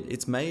outfit,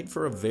 it's made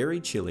for a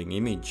very chilling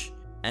image.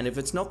 And if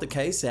it's not the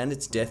case and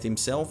it's Death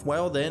himself,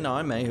 well then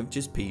I may have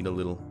just peed a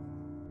little.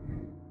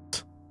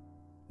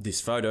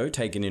 This photo,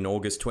 taken in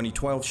August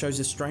 2012, shows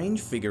a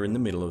strange figure in the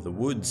middle of the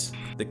woods.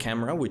 The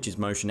camera, which is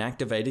motion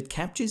activated,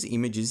 captures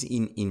images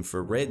in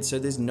infrared, so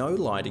there's no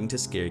lighting to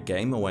scare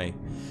game away.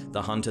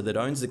 The hunter that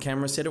owns the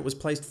camera said it was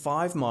placed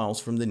 5 miles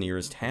from the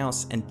nearest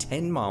house and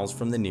 10 miles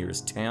from the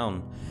nearest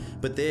town.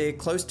 But there,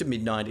 close to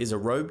midnight, is a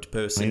robed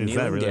person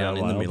kneeling down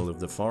in the middle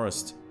of the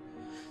forest.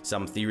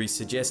 Some theories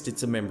suggest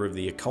it's a member of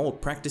the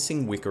occult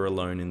practicing Wicca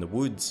alone in the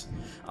woods.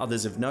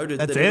 Others have noted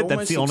that it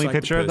almost looks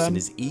like the person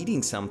is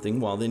eating something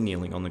while they're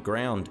kneeling on the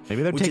ground,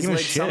 which has led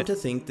some to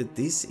think that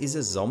this is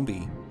a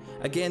zombie.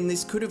 Again,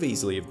 this could have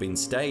easily have been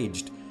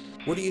staged.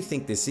 What do you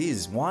think this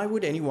is? Why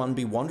would anyone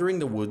be wandering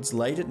the woods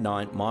late at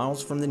night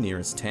miles from the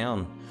nearest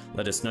town?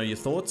 Let us know your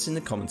thoughts in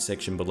the comment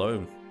section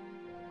below.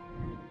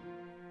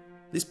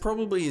 This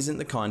probably isn't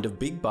the kind of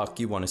big buck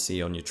you want to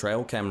see on your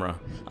trail camera.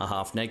 A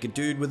half-naked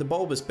dude with a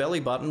bulbous belly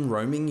button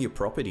roaming your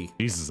property.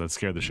 Jesus, that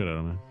scared the shit out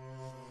of me.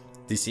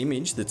 This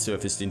image that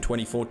surfaced in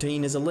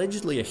 2014 is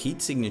allegedly a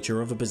heat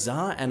signature of a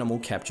bizarre animal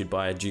captured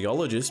by a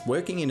geologist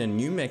working in a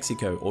New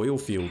Mexico oil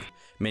field.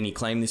 Many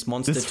claim this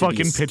monster This to be a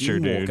fucking picture,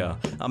 dude.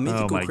 skinwalker, a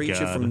mythical my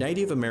creature God. from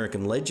Native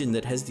American legend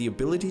that has the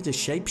ability to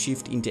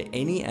shapeshift into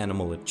any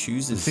animal it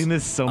chooses. I've seen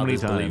this so many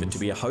Others believe it times. to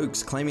be a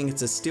hoax, claiming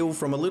it's a still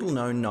from a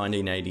little-known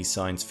 1980s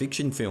science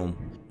fiction film.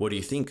 What do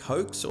you think,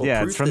 hoax or Yeah,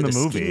 proof it's from that the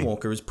a movie.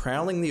 skinwalker is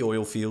prowling the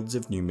oil fields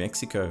of New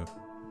Mexico?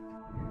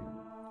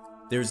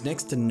 There is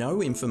next to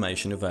no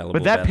information available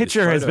But that about this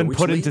picture has photo, been which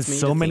put leads into me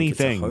so to many think it's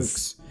a things.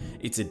 hoax.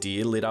 It's a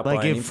deer lit up Like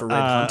by an if, infrared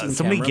hunting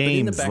so many camera, but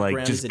in the games, like,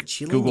 background just is a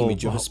chilling Google,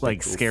 image of a like,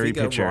 spectral scary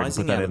figure picture and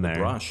rising put that out in of the there.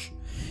 brush.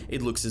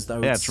 It looks as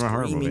though Yeah, it's it's from a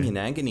horror screaming movie. in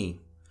agony.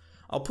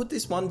 I'll put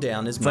this one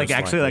down as It's, most like,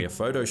 actually, likely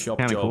like, a Photoshop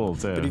kinda job, cool,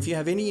 too. but if you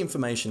have any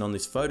information on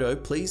this photo,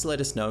 please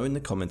let us know in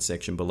the comment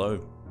section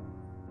below.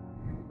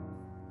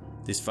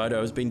 This photo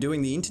has been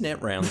doing the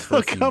internet rounds for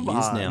a few years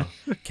now.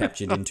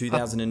 Captured in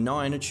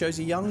 2009, it shows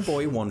a young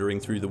boy wandering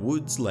through the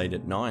woods late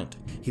at night.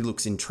 He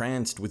looks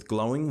entranced with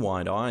glowing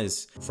white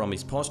eyes. From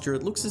his posture,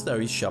 it looks as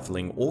though he's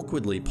shuffling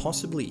awkwardly,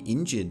 possibly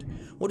injured.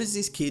 What is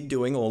this kid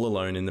doing all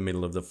alone in the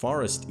middle of the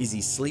forest? Is he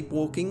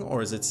sleepwalking,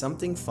 or is it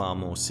something far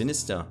more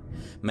sinister?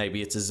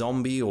 Maybe it's a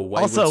zombie or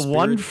wayward Also, spirit.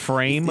 one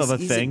frame If of a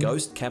this thing, is a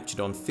ghost captured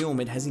on film,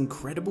 it has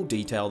incredible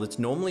detail that's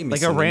normally like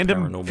missing a in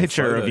random paranormal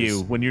picture of photos.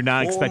 you when you're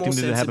not Or expecting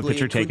more to have a sensibly,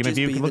 picture it could taken of just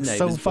you. be It the looks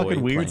so neighbor's fucking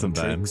boy weird playing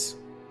sometimes. tricks.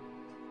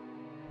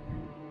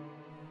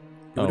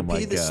 It would Oh my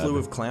appear the slew God.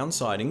 of clown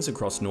sightings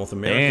across North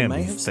America Damn,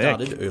 may have thick.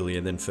 started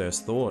earlier than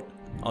first thought.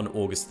 On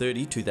August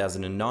 30,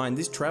 2009,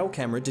 this trail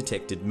camera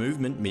detected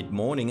movement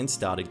mid-morning and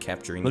started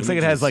capturing Looks like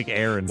it images. has like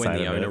air inside When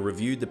the of owner it.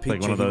 reviewed the Like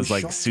picture, one of he those, was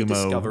like, shocked to sumo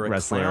discover a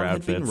wrestler clown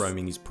had been outfits.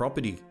 roaming his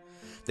property.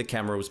 The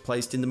camera was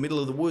placed in the middle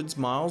of the woods,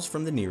 miles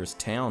from the nearest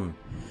town.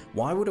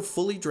 Why would a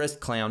fully dressed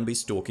clown be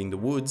stalking the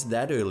woods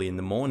that early in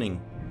the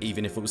morning?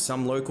 Even if it was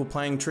some local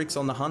playing tricks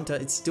on the hunter,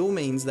 it still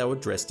means they were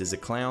dressed as a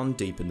clown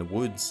deep in the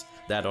woods.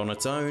 That on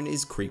its own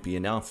is creepy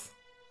enough.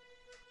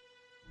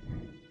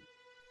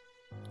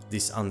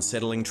 This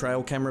unsettling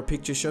trail camera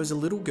picture shows a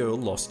little girl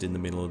lost in the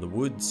middle of the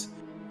woods.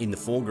 In the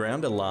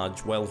foreground, a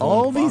large, well-horned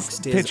All buck these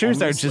stares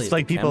pictures are ominously just at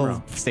like the people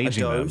camera.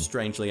 staging A doe, them.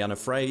 strangely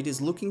unafraid, is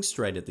looking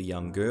straight at the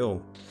young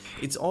girl.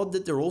 It's odd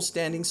that they're all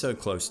standing so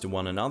close to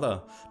one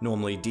another.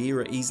 Normally,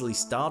 deer are easily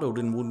startled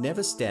and will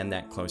never stand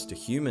that close to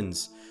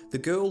humans. The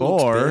girl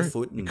looks Or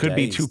barefoot and it could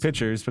be two dazed.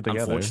 pictures put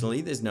together.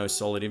 Unfortunately, there's no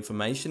solid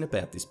information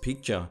about this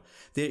picture.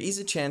 There is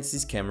a chance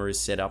this camera is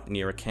set up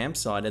near a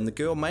campsite and the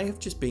girl may have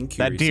just been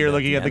curious That deer about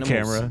looking at the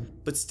animals. camera.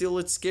 But still,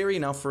 it's scary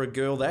enough for a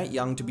girl that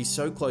young to be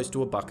so close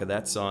to a buck of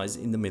that size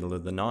in the middle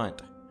of the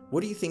night.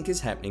 What do you think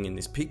is happening in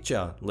this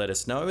picture? Let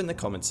us know in the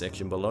comment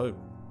section below.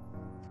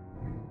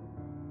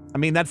 I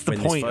mean, that's the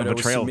When point this of photo a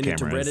trail was submitted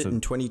camera. to is Reddit to in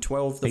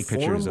 2012, the take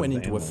pictures forum of went the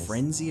into a animals.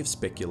 frenzy of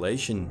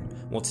speculation.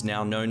 What's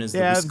now known as the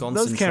Yeah, Wisconsin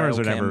those cameras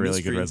Trail are never Cam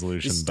really good mystery,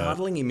 resolution, this but-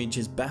 startling image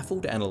has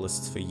baffled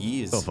analysts for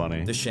years. So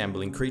funny. The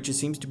shambling creature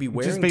seems to be Just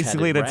wearing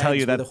basically tattered to tell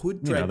you rags that, with a hood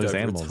you know, dragged there's over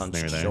its animals near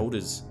hunched there.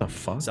 shoulders. The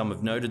fuck? Some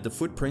have noted the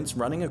footprints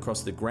running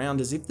across the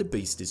ground as if the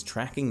beast is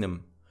tracking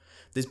them.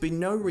 There's been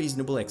no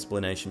reasonable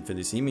explanation for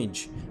this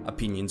image.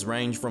 Opinions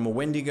range from a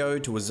Wendigo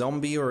to a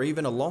zombie or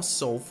even a lost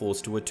soul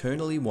forced to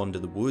eternally wander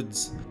the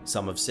woods.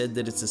 Some have said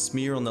that it's a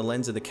smear on the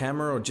lens of the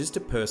camera or just a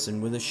person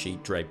with a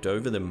sheet draped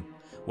over them.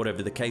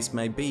 Whatever the case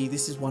may be,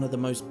 this is one of the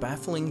most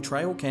baffling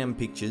trail cam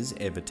pictures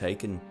ever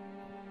taken.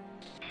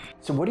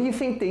 So what do you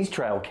think these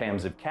trail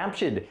cams have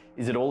captured?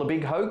 Is it all a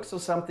big hoax or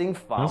something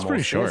far That's more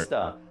pretty short.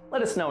 sinister?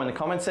 Let us know in the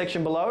comment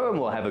section below and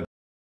we'll have a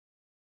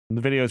The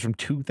video is from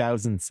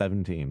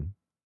 2017.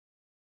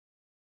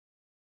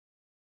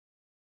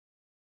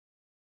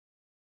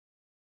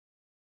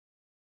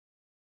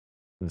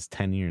 It was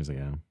 10 years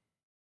ago.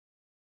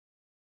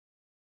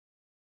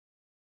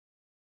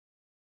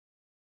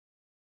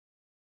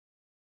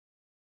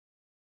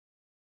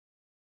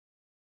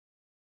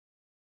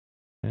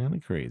 Kinda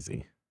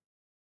crazy.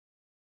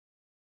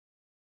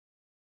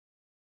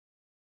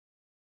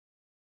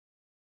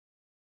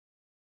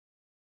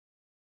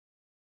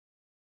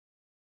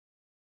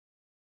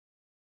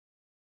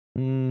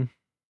 Hmm.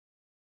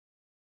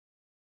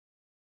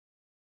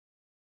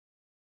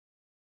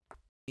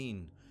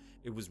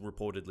 It was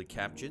reportedly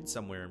captured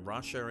somewhere in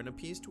Russia and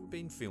appears to have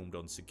been filmed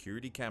on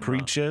security camera.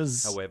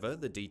 Preachers. However,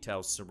 the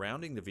details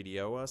surrounding the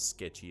video are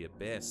sketchy at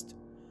best.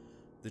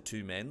 The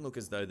two men look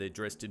as though they're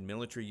dressed in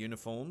military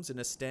uniforms and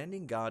are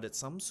standing guard at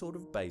some sort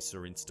of base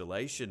or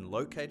installation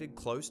located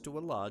close to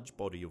a large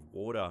body of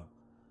water.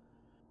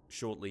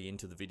 Shortly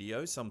into the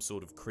video, some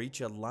sort of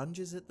creature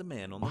lunges at the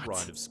man on the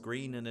right of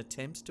screen and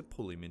attempts to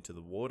pull him into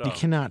the water. You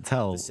cannot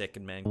tell The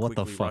second man what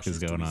the quickly fuck is rushes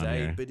to going his on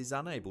aid, here. but is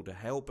unable to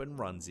help and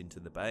runs into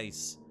the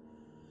base.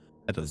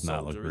 That does The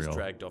not look soldier is real.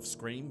 dragged off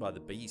screen by the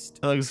beast.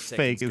 That looks Seconds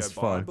fake as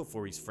go by fuck.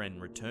 before his friend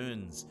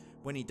returns.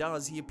 When he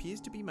does, he appears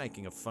to be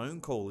making a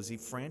phone call as he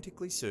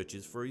frantically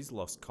searches for his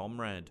lost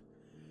comrade.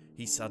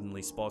 He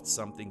suddenly spots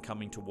something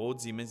coming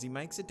towards him as he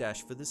makes a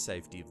dash for the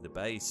safety of the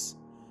base.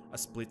 A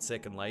split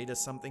second later,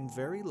 something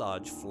very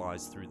large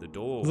flies through the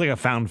door. It's like a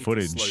found If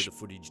you slow footage the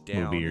footage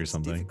down, movie or it's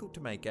something. difficult to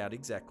make out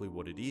exactly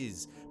what it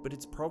is, but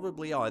it's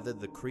probably either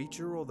the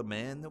creature or the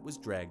man that was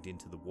dragged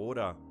into the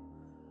water.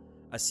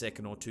 A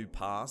second or two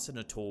pass and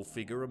a tall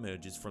figure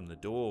emerges from the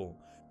door.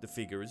 The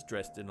figure is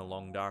dressed in a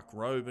long dark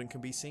robe and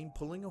can be seen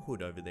pulling a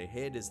hood over their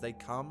head as they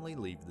calmly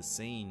leave the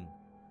scene.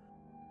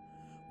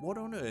 What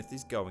on earth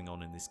is going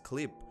on in this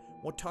clip?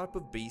 What type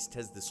of beast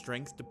has the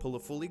strength to pull a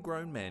fully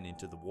grown man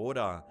into the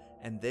water?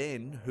 And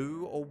then,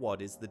 who or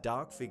what is the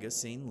dark figure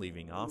seen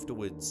leaving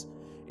afterwards?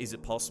 Is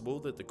it possible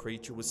that the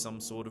creature was some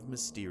sort of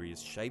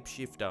mysterious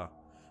shapeshifter?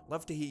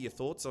 Love to hear your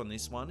thoughts on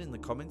this one in the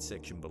comments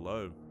section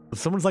below.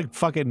 Someone's like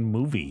fucking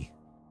movie.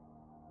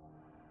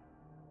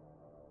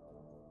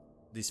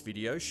 This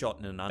video, shot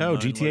in an unknown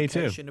GTA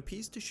location,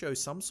 appears to show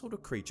some sort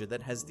of creature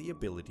that has the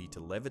ability to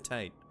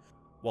levitate.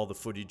 While the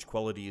footage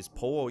quality is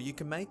poor, you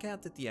can make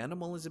out that the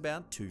animal is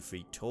about 2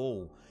 feet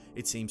tall.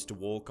 It seems to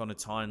walk on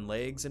its hind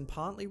legs and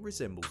partly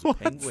resembles a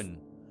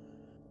penguin.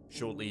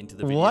 Shortly into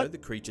the video, the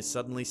creature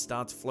suddenly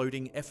starts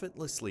floating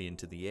effortlessly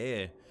into the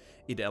air.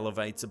 It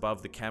elevates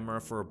above the camera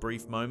for a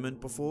brief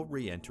moment before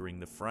re-entering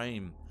the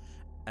frame.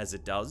 As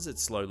it does, it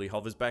slowly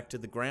hovers back to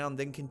the ground,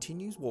 then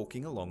continues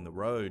walking along the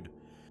road.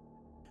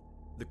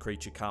 The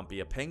creature can't be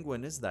a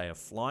penguin as they are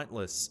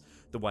flightless.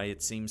 The way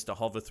it seems to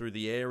hover through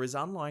the air is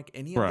unlike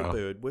any other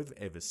bird we've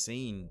ever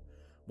seen.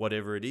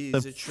 Whatever it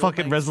is, the it sure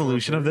fucking makes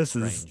resolution for a of very this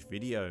is strange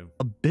video.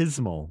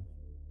 Abysmal.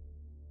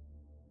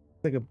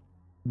 It's like a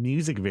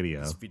music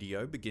video. This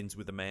video begins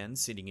with a man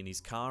sitting in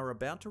his car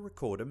about to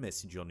record a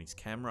message on his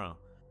camera.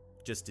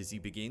 Just as he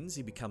begins,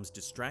 he becomes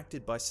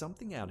distracted by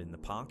something out in the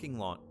parking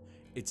lot.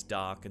 It's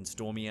dark and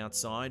stormy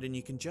outside, and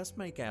you can just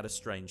make out a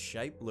strange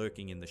shape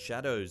lurking in the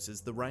shadows as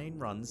the rain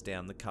runs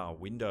down the car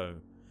window.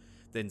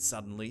 Then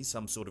suddenly,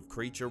 some sort of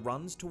creature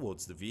runs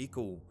towards the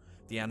vehicle.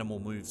 The animal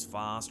moves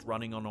fast,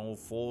 running on all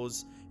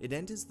fours. It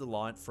enters the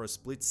light for a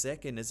split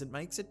second as it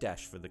makes a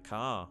dash for the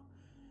car.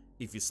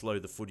 If you slow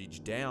the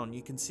footage down,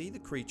 you can see the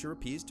creature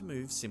appears to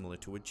move similar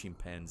to a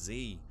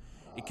chimpanzee.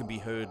 It can be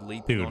heard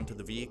leaping onto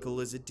the vehicle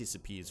as it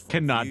disappears from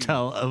Cannot view,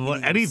 tell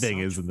what anything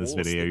is in this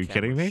video. Are you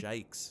kidding me?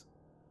 Shakes.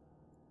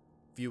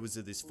 Viewers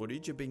of this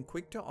footage have been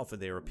quick to offer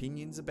their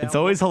opinions about. It's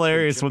always what the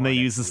hilarious creature when they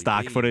might use the actually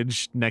stock be.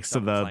 footage next to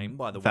Some the claim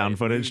by way found it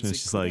footage, and moves,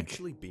 it's just it could like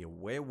actually be a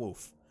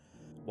werewolf.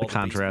 While the the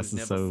beast contrast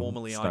was is never so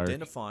formally stark.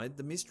 identified,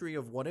 the mystery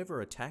of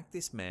whatever attacked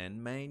this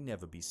man may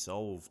never be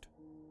solved.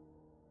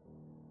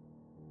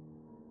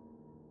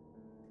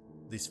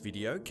 This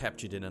video,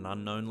 captured in an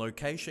unknown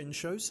location,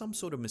 shows some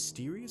sort of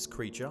mysterious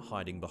creature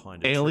hiding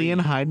behind a alien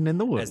tree. hiding in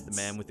the woods. As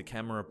the man with the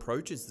camera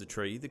approaches the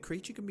tree, the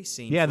creature can be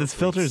seen. Yeah, for a this brief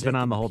filter's been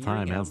on second the whole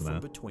peering time, out hasn't from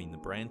it? between the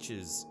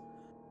branches.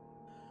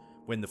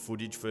 When the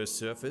footage first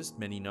surfaced,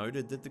 many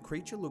noted that the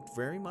creature looked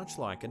very much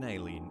like an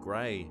alien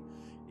grey.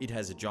 It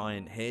has a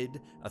giant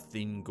head, a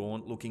thin,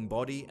 gaunt-looking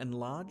body, and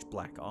large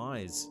black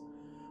eyes.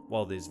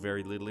 While there's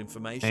very little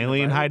information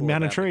Alien hiding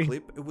behind a about the tree.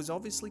 clip, it was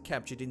obviously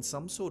captured in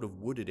some sort of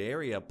wooded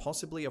area,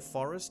 possibly a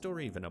forest or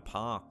even a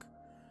park.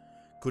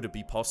 Could it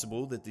be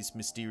possible that this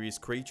mysterious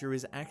creature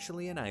is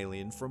actually an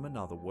alien from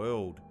another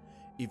world?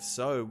 If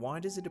so, why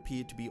does it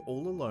appear to be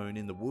all alone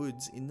in the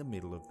woods in the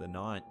middle of the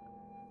night?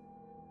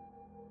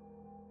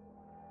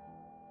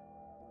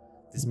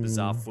 This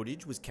bizarre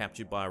footage was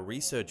captured by a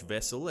research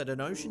vessel at an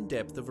ocean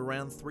depth of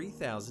around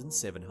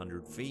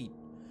 3,700 feet.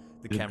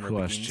 The camera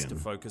begins to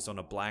focus on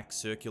a black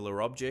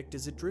circular object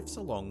as it drifts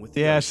along with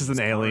the Yeah, it's just ocean's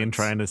an alien currents.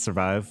 trying to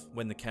survive.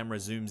 When the camera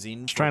zooms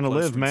in for trying a to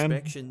live, closer man.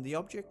 inspection, the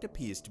object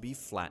appears to be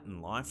flat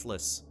and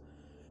lifeless.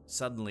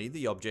 Suddenly,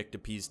 the object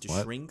appears to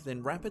shrink,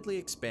 then rapidly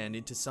expand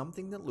into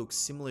something that looks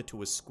similar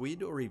to a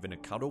squid or even a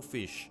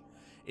cuttlefish.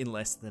 In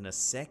less than a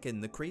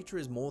second, the creature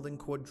is more than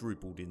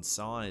quadrupled in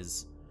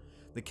size.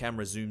 The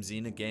camera zooms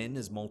in again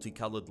as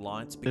multicolored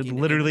lights begin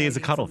literally is a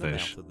emanating from the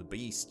cuttlefish. mouth of the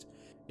beast.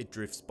 It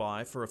drifts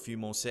by for a few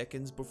more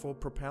seconds before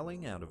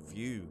propelling out of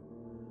view.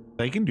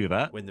 They can do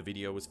that. When the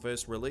video was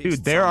first released,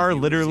 Dude, there some are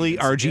viewers literally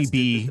even suggested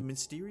RGB, that the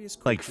mysterious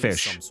like, creature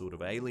is fish some sort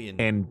of alien.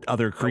 And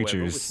other However,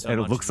 creatures, with so and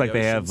it much looks of like the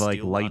they have ocean like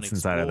still lights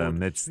inside of them.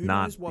 unexplored, It's who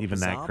not knows what even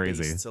that bizarre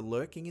crazy. beasts are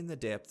lurking in the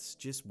depths,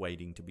 just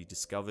waiting to be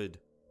discovered.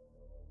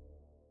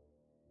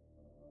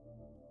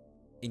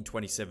 In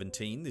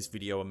 2017, this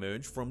video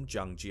emerged from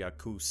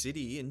Zhangjiakou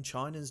City in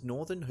China's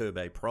northern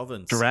Hebei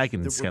province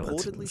Dragon that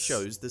skeletons. reportedly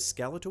shows the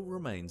skeletal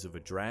remains of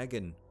a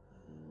dragon.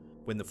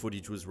 When the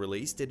footage was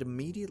released, it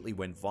immediately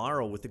went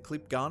viral, with the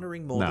clip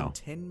garnering more than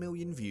 10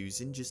 million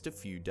views in just a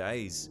few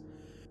days.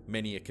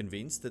 Many are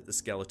convinced that the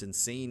skeleton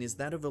seen is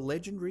that of a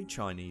legendary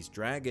Chinese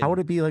dragon. How would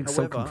it be like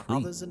so However, complete?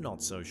 others are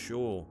not so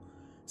sure.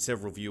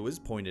 Several viewers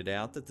pointed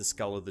out that the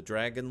skull of the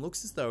dragon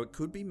looks as though it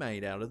could be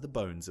made out of the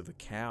bones of a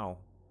cow.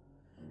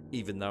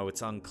 Even though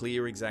it's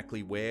unclear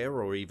exactly where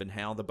or even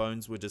how the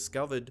bones were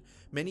discovered,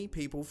 many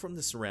people from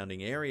the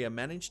surrounding area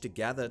managed to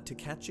gather to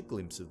catch a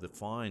glimpse of the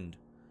find.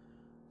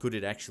 Could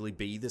it actually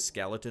be the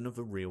skeleton of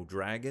a real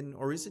dragon,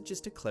 or is it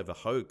just a clever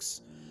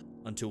hoax?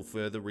 Until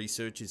further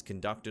research is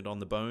conducted on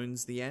the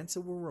bones, the answer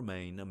will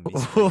remain a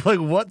mystery. Like,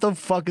 what the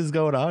fuck is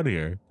going on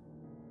here?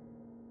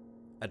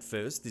 At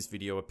first, this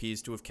video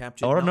appears to have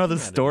captured I want to know the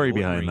nothing out of story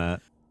ordinary. behind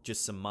that.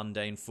 just some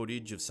mundane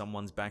footage of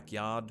someone's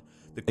backyard.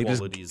 The They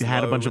quality just is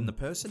had a low, bunch and of the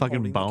person fucking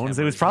holding the bones. It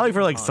camera was is probably having for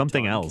a like hard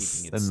something time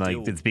else, keeping it and like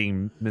still. it's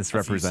being A few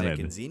misrepresented,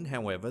 seconds in,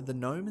 however, the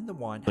gnome in the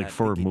white like hat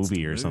for a begins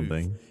movie to or move.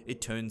 something.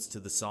 It turns to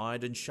the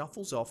side and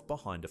shuffles off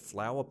behind a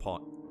flower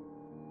pot.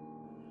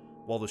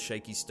 While the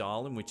shaky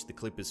style in which the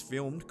clip is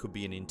filmed could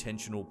be an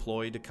intentional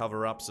ploy to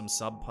cover up some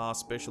subpar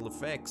special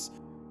effects,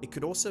 it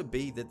could also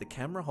be that the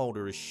camera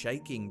holder is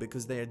shaking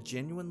because they are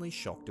genuinely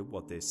shocked at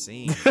what they're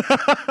seeing.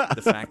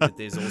 The fact that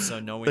there's also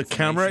no The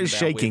camera is information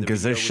about where shaking the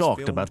 'cause they're video was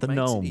shocked about filmed the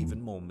makes gnome. it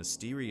even more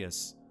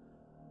mysterious.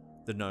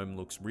 The gnome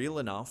looks real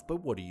enough,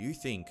 but what do you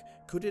think?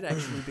 Could it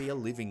actually be a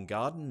living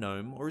garden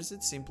gnome, or is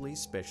it simply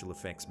special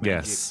effects magic?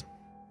 Yes.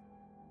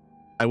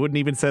 I wouldn't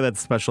even say that's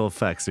special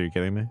effects. Are you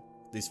kidding me?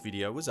 This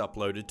video was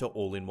uploaded to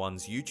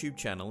All-in-One's YouTube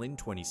channel in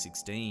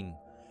 2016.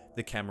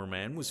 The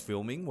cameraman was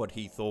filming what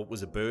he thought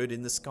was a bird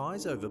in the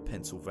skies over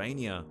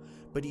Pennsylvania,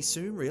 but he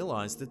soon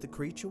realized that the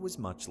creature was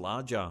much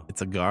larger.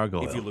 It's a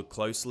gargoyle. If you look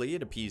closely,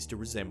 it appears to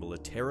resemble a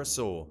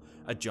pterosaur,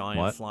 a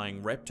giant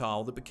flying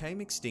reptile that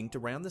became extinct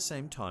around the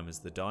same time as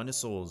the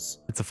dinosaurs.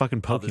 It's a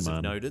fucking Others have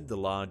Pokemon. noted the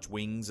large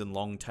wings and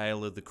long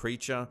tail of the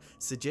creature,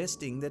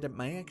 suggesting that it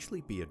may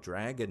actually be a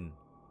dragon.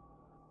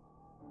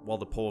 While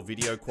the poor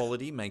video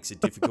quality makes it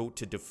difficult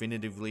to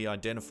definitively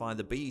identify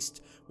the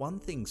beast, one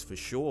thing's for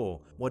sure,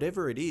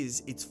 whatever it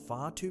is, it's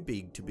far too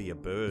big to be a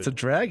bird. It's a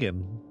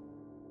dragon.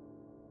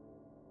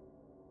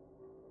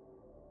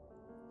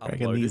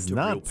 Dragon Uploaded these to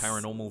nuts. Real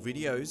Paranormal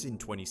Videos in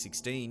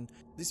 2016,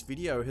 this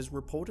video has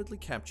reportedly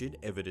captured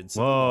evidence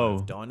of a Whoa.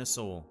 live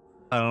dinosaur.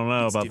 I don't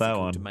know It's about that difficult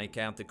one. to make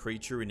out the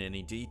creature in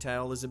any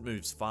detail as it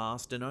moves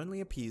fast and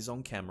only appears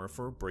on camera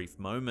for a brief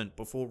moment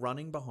before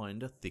running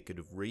behind a thicket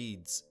of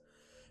reeds.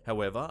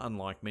 However,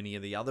 unlike many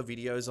of the other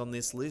videos on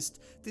this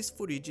list, this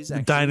footage is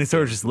actually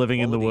Dinosaur fairly just good living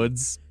in the quality.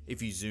 woods.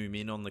 If you zoom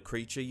in on the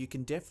creature, you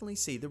can definitely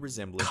see the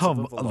resemblance Come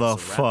of a the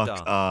velociraptor,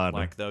 fuck on.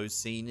 like those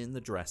seen in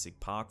the Jurassic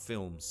Park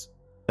films.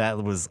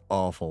 That was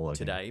awful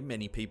looking. Today,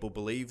 many people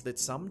believe that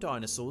some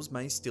dinosaurs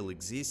may still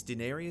exist in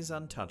areas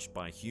untouched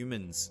by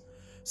humans.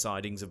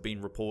 Sightings have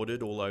been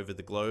reported all over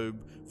the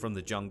globe, from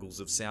the jungles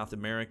of South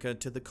America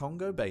to the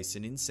Congo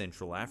Basin in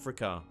Central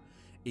Africa.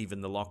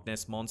 Even the Loch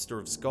Ness Monster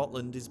of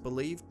Scotland is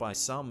believed by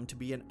some to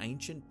be an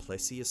ancient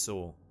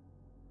plesiosaur.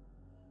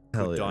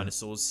 Hell Could yeah.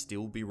 dinosaurs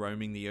still be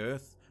roaming the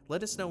earth?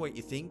 Let us know what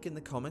you think in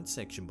the comments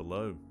section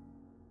below.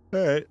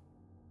 Alright.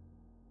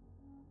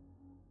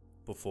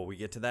 Before we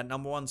get to that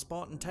number one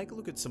spot and take a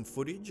look at some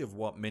footage of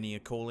what many are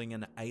calling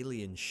an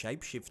alien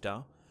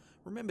shapeshifter,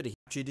 remember to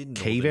captured in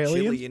Cave northern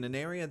alien? Chile in an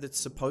area that's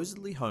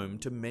supposedly home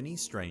to many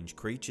strange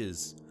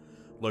creatures.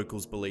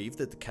 Locals believe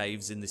that the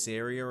caves in this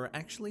area are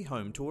actually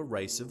home to a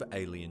race of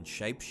alien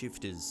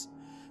shapeshifters.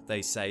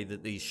 They say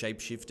that these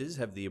shapeshifters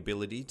have the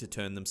ability to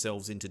turn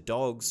themselves into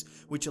dogs,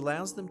 which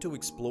allows them to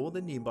explore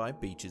the nearby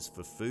beaches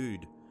for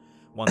food.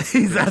 Once the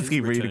He's creatures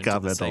asking me to return the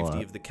comment a safety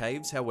lot. of the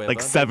caves, however, Like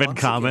they 7 once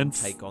again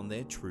comments? take on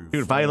their true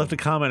Dude, if I left a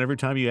form. comment every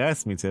time you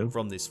asked me to.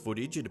 From this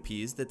footage, it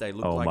appears that they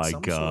look Oh like my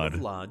some God. sort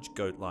of large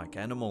goat-like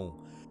animal.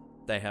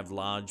 They have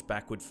large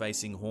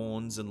backward-facing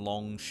horns and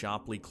long,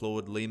 sharply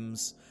clawed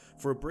limbs.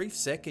 For a brief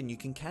second, you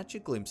can catch a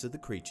glimpse of the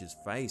creature's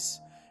face.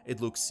 It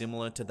looks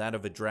similar to that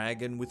of a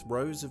dragon with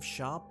rows of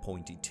sharp,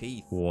 pointy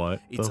teeth. What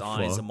Its the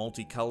eyes fuck? are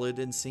multicolored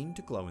and seem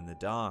to glow in the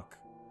dark.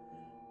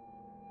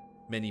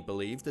 Many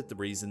believe that the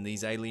reason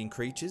these alien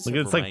creatures Look,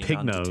 have it's like remained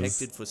pig nose.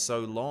 undetected for so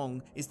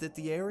long is that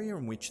the area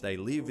in which they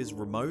live is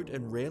remote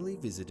and rarely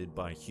visited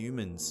by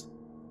humans.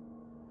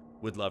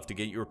 Would love to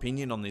get your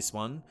opinion on this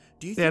one.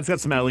 Do you think it's got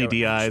this some video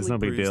LED eyes, actually no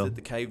big proves deal. that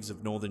the caves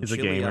of northern He's a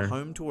Chile are gamer.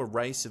 home to a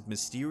race of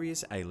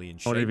mysterious alien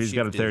I wonder if he's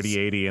got a shapeshifters,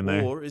 3080 in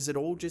there. or is it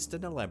all just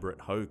an elaborate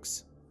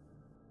hoax?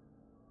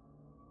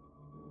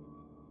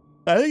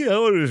 I think that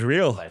one was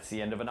real. That's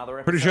the end of another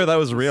episode. Pretty sure that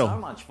was Thank you real. so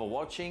much for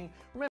watching.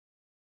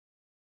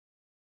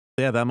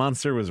 Yeah, that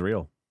monster was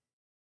real.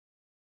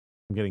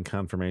 I'm getting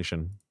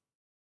confirmation.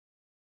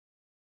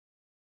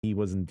 He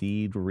was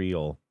indeed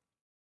real.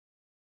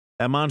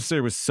 That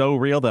monster was so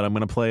real that I'm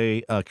going to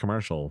play a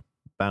commercial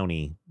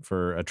bounty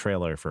for a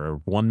trailer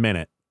for 1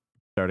 minute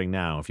starting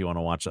now. If you want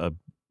to watch a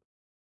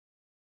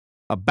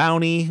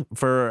bounty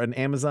for an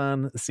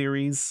Amazon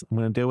series, I'm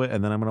going to do it.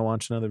 And then I'm going to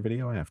watch another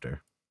video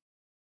after.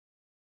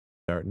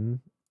 Starting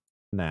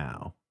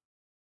now.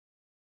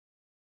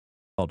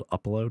 Called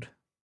Upload.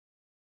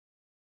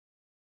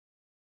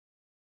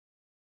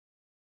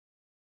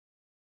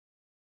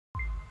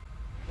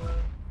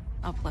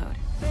 Upload.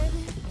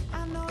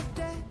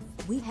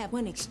 We have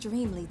one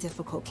extremely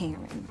difficult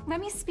Karen. Let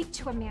me speak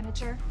to a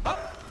manager.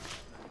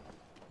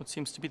 What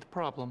seems to be the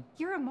problem?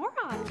 You're a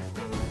moron.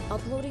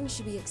 Uploading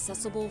should be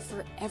accessible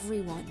for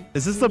everyone.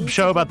 Is this We the need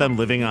show to about them hold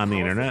living on the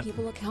powerful internet?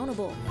 People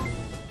accountable.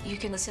 You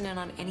can listen in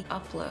on any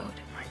upload.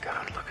 My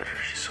God, look at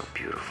her. She's so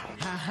beautiful.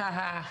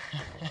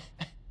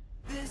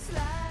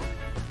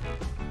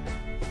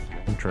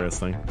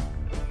 Interesting.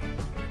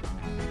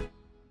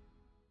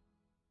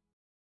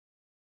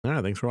 All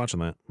right, thanks for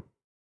watching that.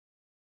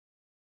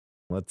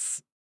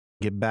 Let's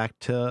get back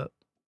to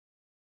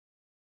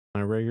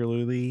My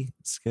regularly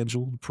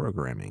scheduled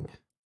programming.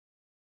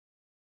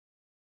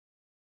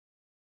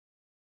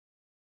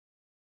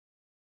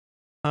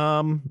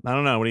 I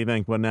don't know. What do you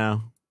think? What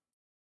now?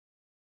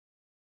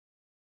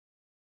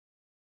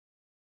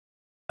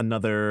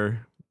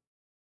 Another.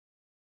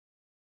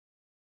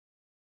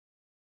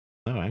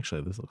 Oh,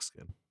 actually, this looks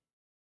good.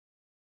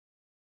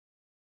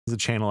 This is a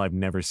channel I've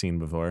never seen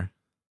before.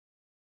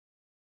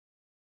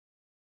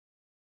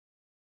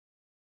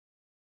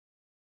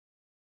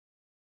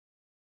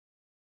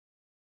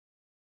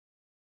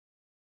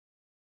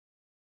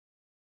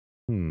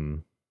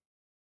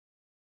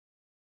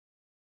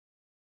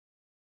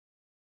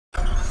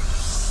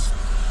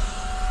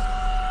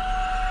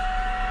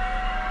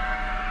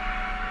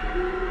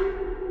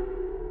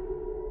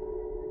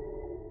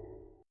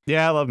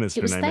 Yeah, I love Mr.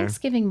 It was Nightmare.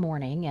 Thanksgiving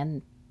morning,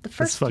 and the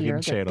first year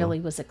that channel. Billy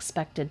was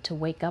expected to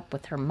wake up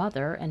with her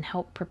mother and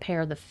help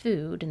prepare the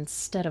food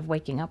instead of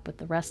waking up with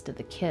the rest of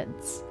the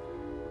kids.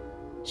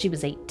 She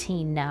was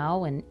 18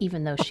 now, and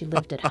even though she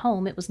lived at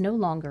home, it was no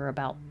longer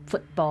about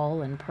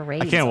football and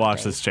parades. I can't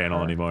watch day this channel for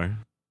her. anymore.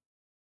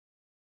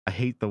 I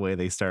hate the way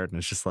they start, and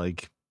it's just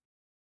like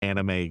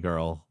anime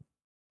girl,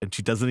 and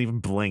she doesn't even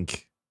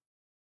blink.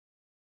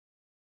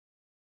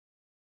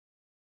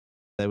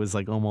 That was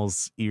like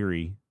almost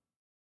eerie.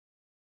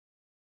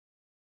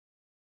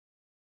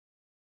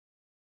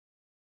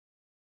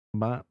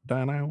 But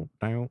down.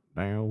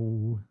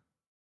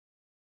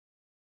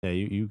 Yeah,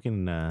 you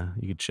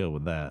can chill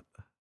with that.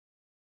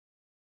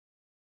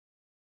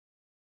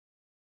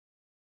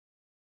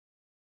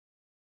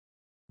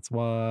 Let's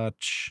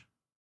watch.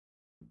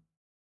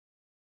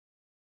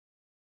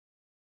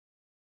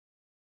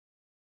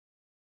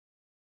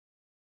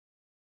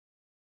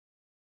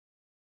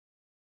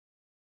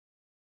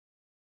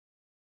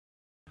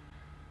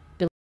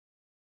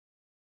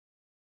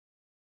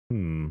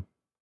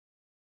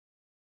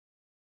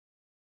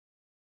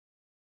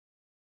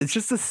 It's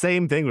just the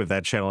same thing with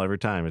that channel every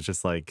time. It's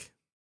just like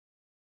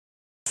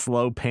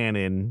slow pan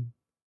in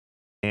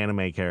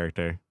anime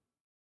character.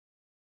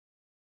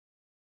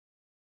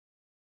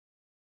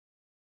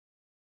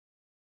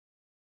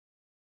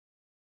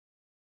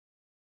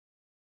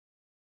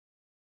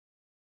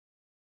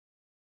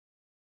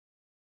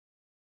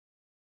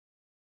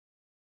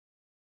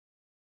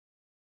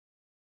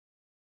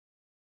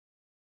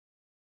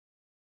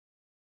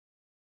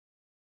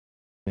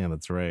 Yeah,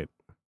 that's right.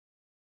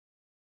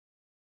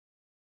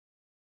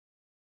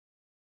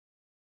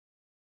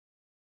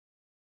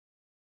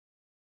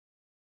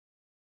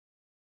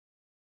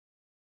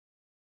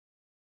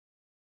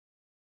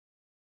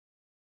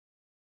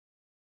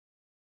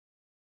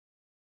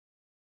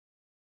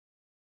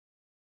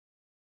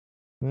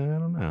 I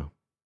don't know.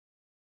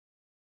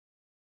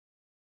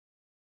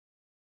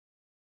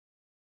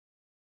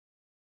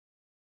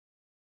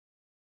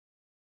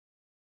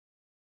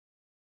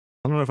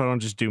 I don't know if I don't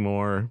just do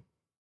more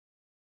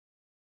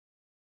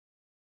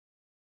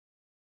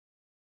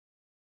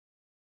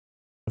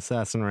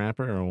assassin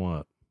rapper or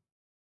what.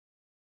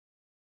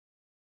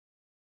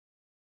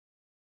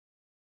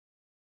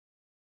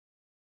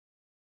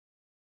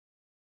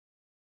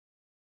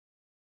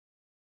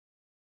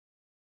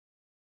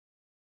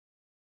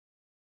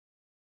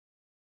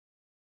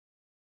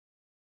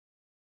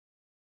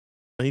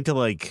 I need to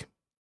like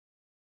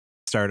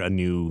start a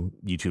new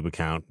YouTube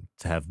account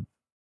to have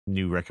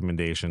new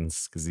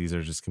recommendations because these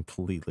are just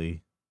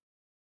completely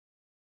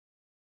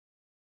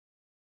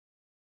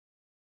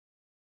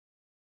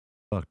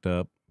fucked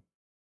up.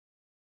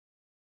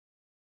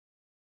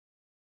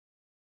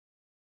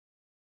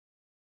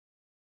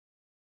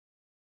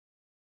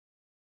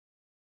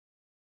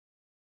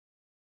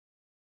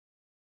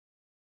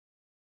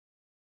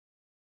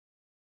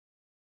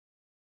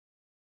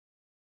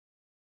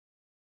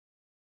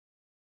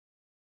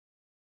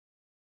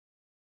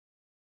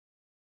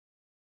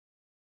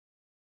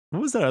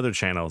 What was that other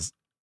channel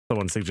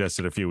someone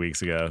suggested a few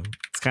weeks ago?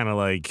 It's kind of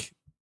like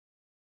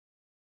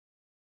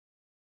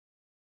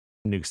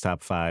Nuke's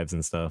Top Fives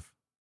and stuff.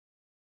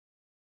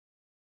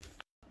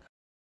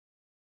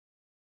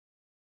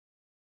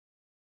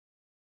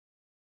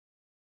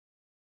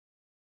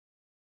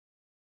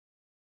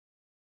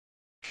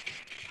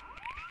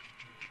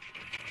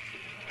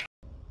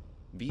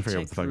 I forget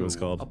what the fuck it was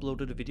called.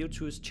 Uploaded a video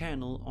to his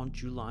channel on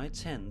July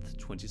 10th,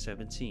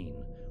 2017.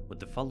 With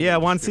the following Yeah,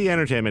 1C description.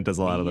 Entertainment does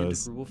a lot of Me and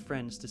those. a group of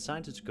friends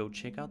decided to go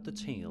check out the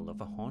tale of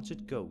a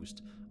haunted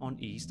ghost on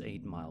East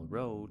 8 Mile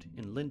Road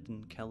in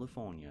Linden,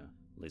 California.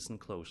 Listen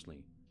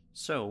closely.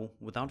 So,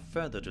 without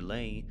further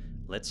delay,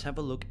 let's have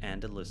a look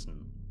and a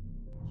listen.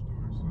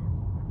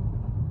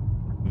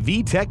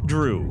 VTech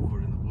Drew.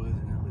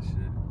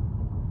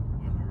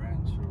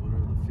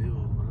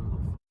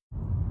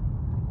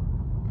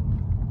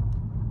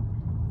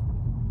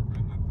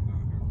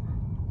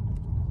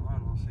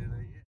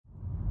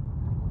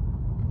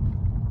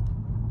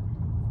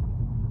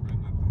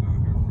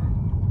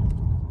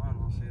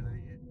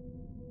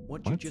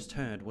 What you just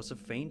heard was a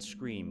faint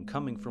scream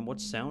coming from what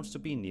sounds to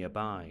be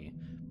nearby,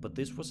 but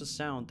this was a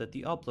sound that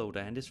the uploader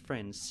and his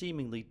friends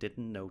seemingly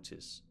didn't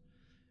notice.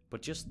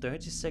 But just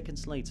 30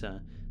 seconds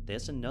later,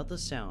 there's another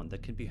sound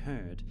that can be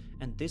heard,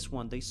 and this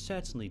one they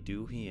certainly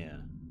do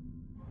hear.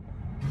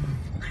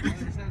 You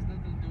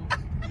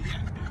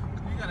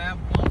gotta have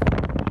both.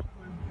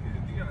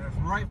 You gotta have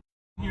right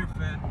here,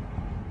 Fed.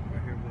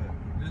 Right here, what?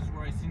 This is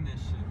where I seen this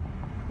shit.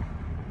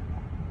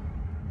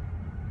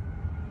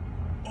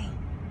 Oh,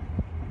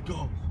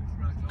 go,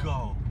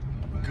 go.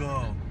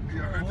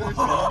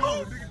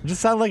 You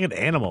just sound like an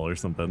animal or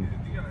something.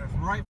 You gotta have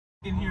right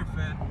in here,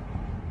 Fed.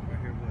 Right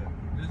here, what?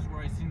 This is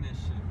where I seen this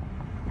shit.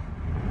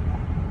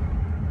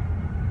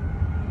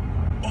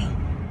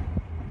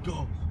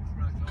 Go,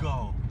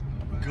 go,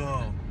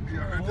 go.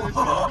 This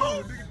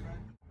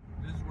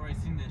is where I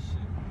seen this shit.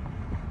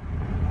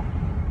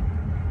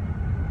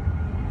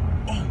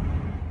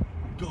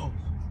 Go,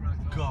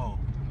 go,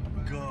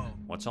 go.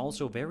 What's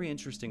also very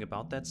interesting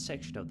about that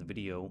section of the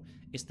video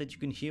is that you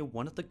can hear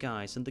one of the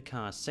guys in the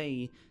car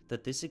say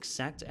that this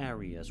exact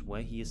area is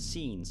where he has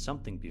seen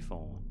something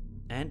before.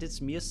 And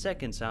it's mere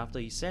seconds after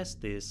he says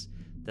this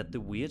that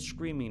the weird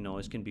screaming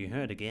noise can be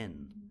heard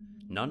again.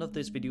 None of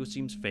this video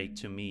seems fake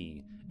to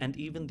me, and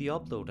even the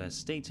uploader has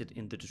stated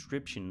in the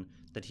description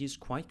that he is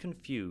quite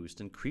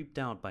confused and creeped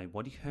out by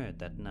what he heard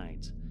that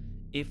night.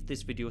 If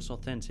this video is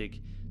authentic,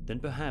 then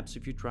perhaps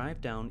if you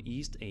drive down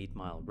East 8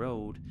 Mile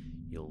Road,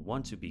 you'll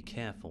want to be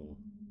careful.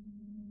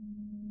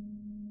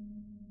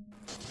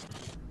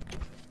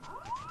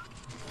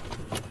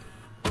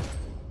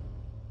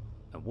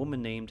 A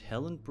woman named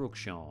Helen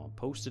Brookshaw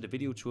posted a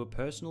video to her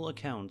personal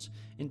account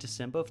in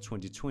December of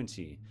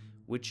 2020,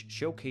 which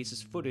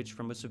showcases footage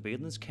from a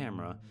surveillance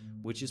camera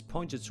which is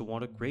pointed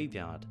toward a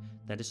graveyard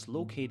that is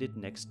located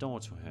next door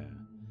to her.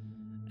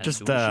 As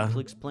soon as she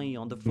clicks play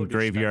on the footage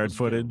graveyard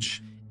footage.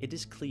 Filmed, it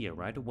is clear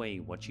right away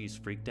what she is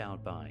freaked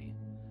out by.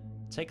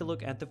 Take a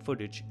look at the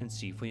footage and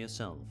see for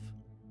yourself.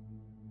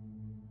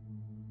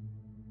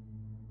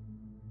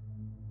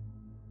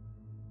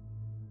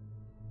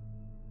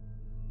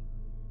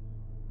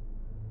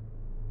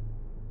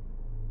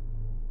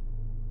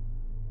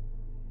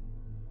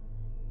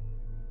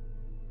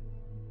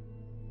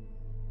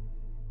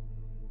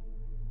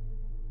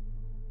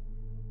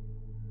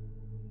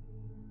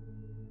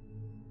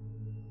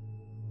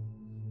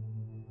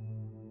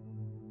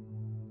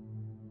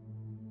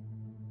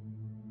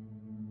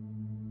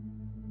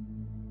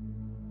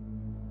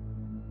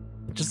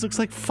 It just looks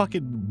like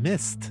fucking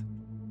mist.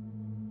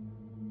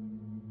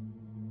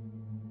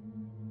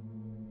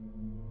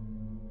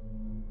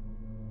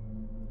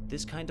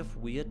 This kind of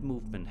weird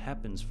movement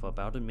happens for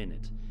about a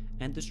minute,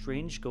 and the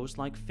strange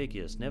ghost-like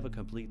figures never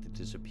completely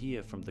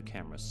disappear from the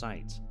camera's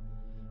sight.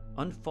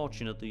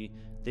 Unfortunately,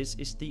 this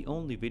is the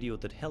only video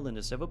that Helen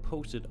has ever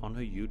posted on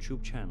her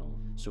YouTube channel,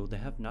 so there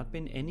have not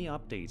been any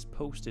updates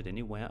posted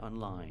anywhere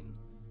online.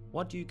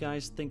 What do you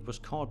guys think was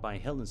caught by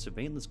Helen's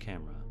surveillance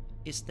camera?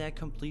 Is there a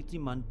completely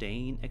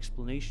mundane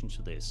explanation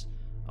to this,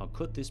 or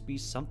could this be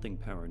something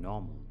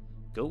paranormal?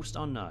 Ghost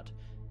or not,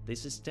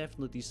 this is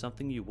definitely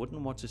something you wouldn't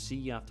want to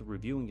see after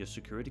reviewing your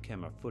security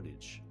camera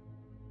footage.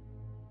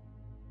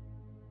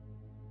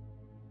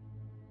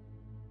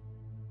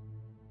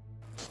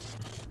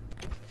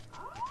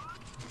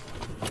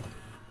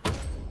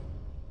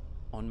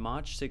 On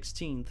March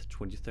 16th,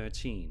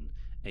 2013,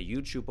 a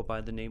YouTuber by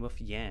the name of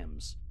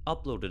Yams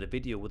uploaded a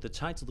video with a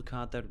title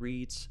card that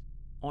reads,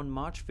 "On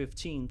March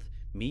 15th,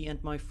 me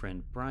and my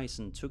friend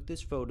Bryson took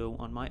this photo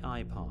on my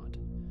iPod.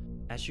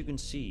 As you can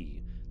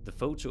see, the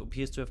photo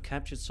appears to have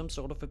captured some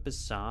sort of a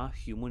bizarre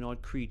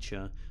humanoid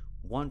creature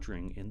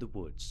wandering in the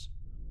woods."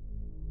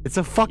 It's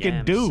a fucking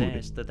Yams dude.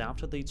 says that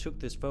after they took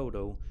this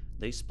photo,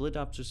 they split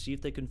up to see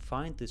if they can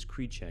find this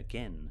creature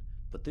again,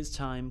 but this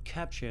time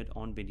captured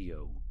on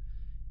video.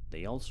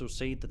 They also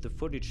say that the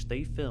footage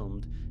they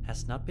filmed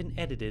has not been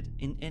edited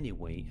in any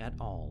way at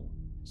all.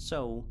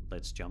 So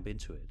let's jump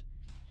into it.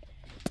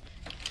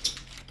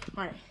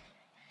 Alright,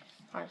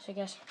 so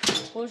guys,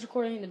 we was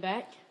recording in the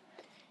back,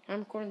 and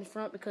I'm recording in the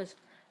front because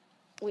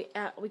we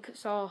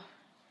saw a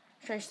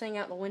strange thing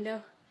out the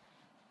window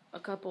a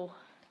couple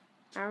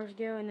hours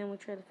ago, and then we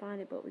tried to find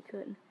it, but we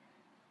couldn't.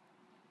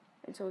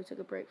 And so we took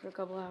a break for a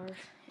couple hours,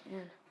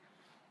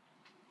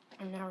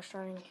 and now we're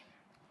starting.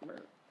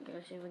 We're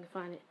gonna see if we can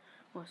find it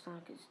one last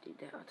time, because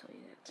dude, I'll tell you,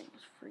 that thing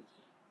was freaky.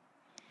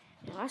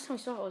 And last time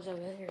we saw it was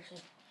over there, so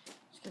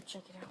let's go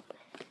check it out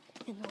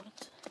in the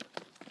woods.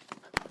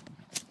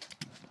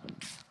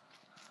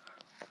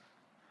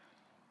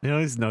 I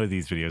always know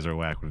these videos are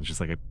whack when it's just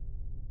like a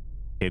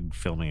kid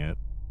filming it.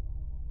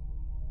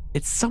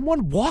 It's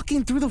someone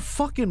walking through the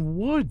fucking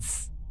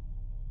woods.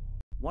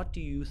 What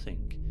do you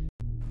think?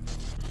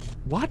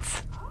 What?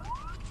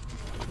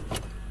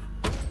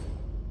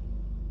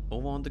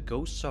 Over on the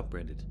Ghost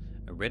subreddit,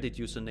 a Reddit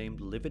user named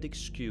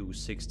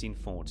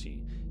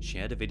LividExcuse1640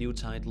 shared a video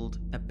titled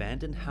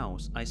 "Abandoned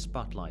House I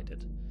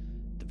Spotlighted."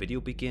 The video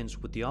begins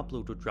with the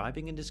uploader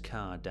driving in his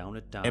car down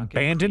a dark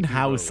Abandoned and creepy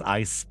house road I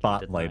late at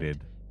spotlighted.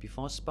 night,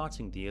 before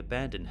spotting the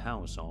abandoned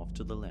house off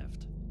to the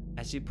left.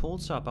 As he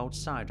pulls up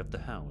outside of the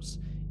house,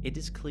 it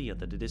is clear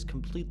that it is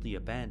completely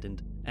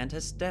abandoned and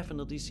has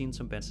definitely seen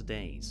some better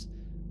days.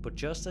 But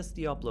just as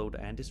the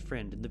uploader and his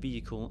friend in the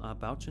vehicle are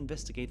about to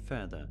investigate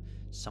further,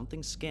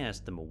 something scares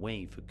them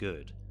away for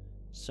good.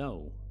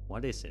 So,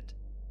 what is it?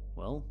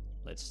 Well,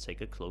 let's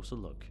take a closer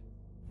look.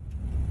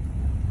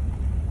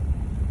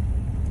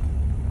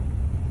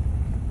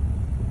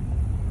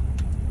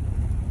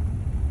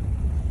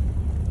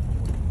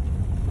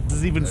 This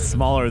is even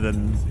smaller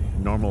than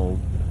normal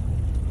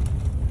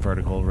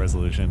vertical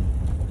resolution.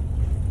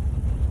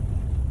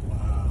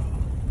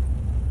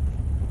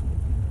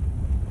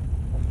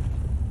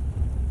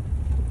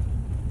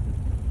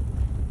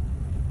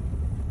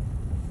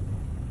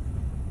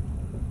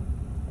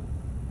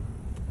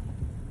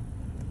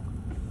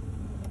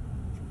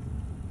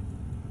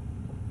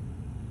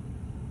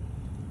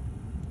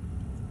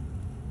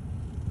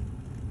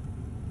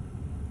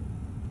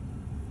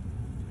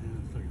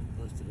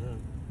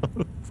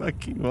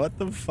 Fucking what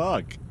the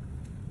fuck?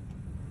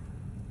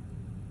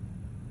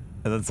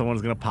 And then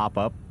someone's gonna pop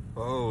up.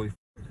 Holy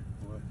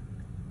what?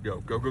 Yo,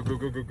 go. It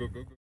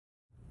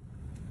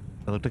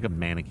looked like a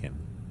mannequin.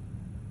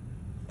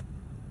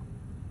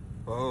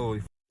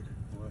 Holy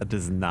that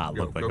does not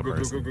look like a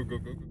person. Go.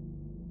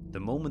 The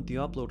moment the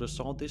uploader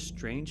saw this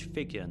strange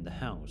figure in the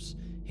house,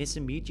 his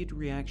immediate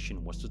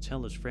reaction was to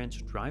tell his friend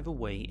to drive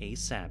away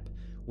ASAP,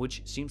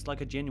 which seems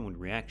like a genuine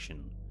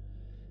reaction.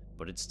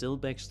 But it still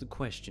begs the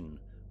question,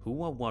 who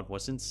or what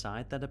was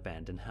inside that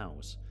abandoned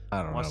house?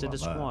 I don't know Was it a about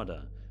that.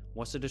 squatter?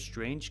 Was it a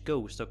strange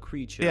ghost or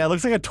creature? Yeah, it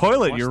looks like a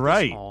toilet. Was You're this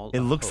right. all It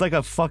a looks hoax? like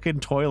a fucking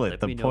toilet. Let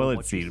The me know toilet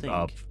what you seat think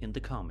up. in the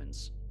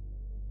comments.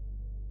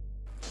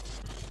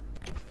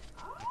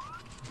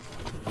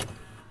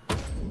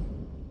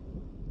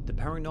 The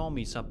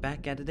Paranormies are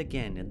back at it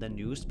again in their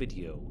newest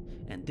video,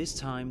 and this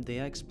time they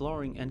are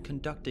exploring and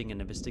conducting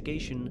an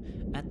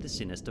investigation at the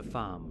Sinister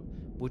Farm,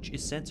 which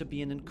is said to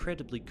be an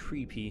incredibly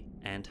creepy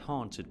and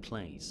haunted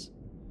place.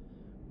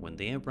 When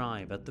they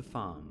arrive at the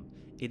farm,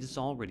 it is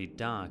already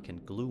dark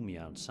and gloomy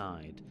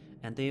outside,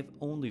 and they have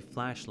only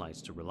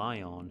flashlights to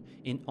rely on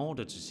in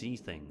order to see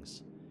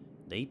things.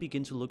 They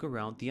begin to look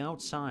around the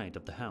outside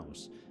of the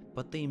house,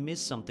 but they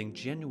miss something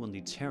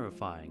genuinely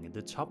terrifying in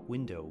the top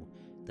window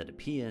that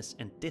appears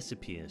and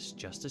disappears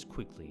just as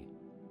quickly.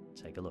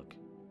 Take a look.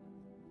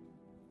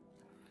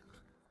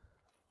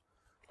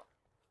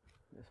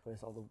 This place,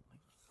 all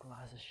the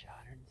glass is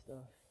shattered and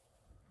stuff.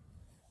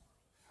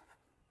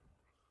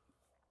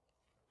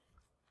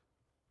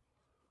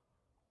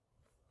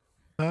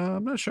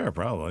 I'm not sure,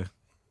 probably.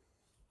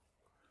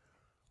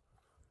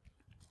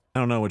 I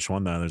don't know which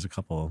one though. There's a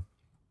couple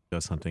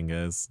ghost hunting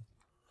guys.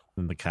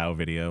 And the cow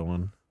video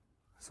one.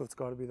 So it's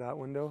got to be that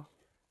window.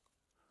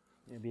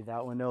 It'd be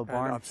that window, And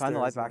barn. Shine the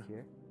light upstairs, back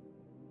here.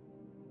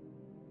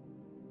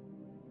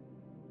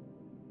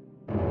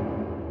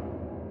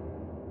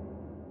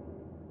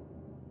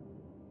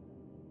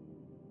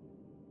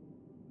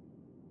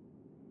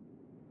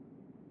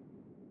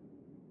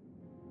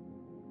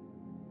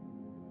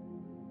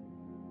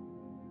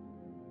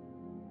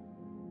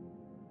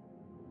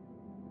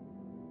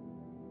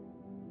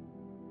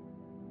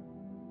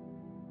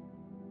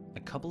 A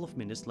couple of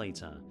minutes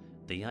later,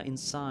 they are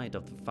inside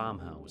of the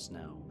farmhouse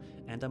now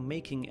and are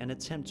making an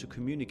attempt to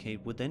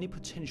communicate with any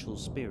potential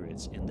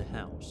spirits in the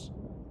house.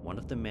 One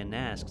of the men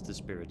asks the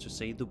spirit to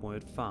say the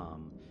word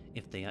farm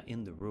if they are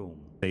in the room.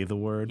 Say the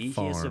word He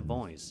farm. hears a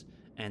voice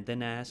and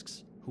then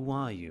asks, "Who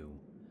are you?"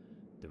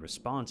 The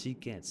response he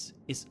gets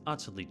is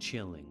utterly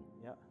chilling.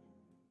 Yeah.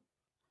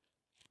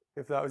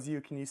 If that was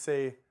you, can you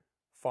say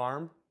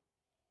farm?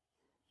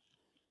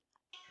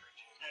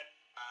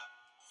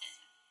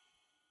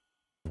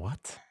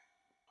 What?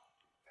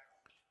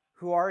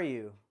 Who are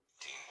you?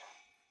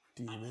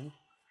 Demon?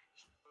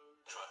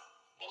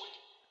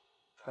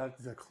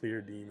 That's a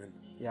clear demon.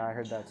 Yeah, I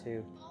heard that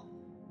too.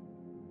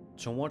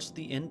 Towards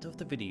the end of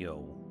the video,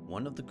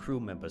 one of the crew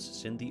members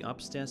is in the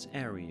upstairs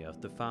area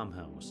of the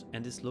farmhouse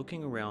and is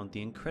looking around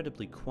the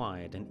incredibly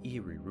quiet and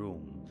eerie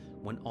room,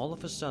 when all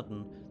of a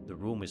sudden, the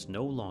room is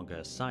no longer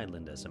as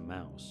silent as a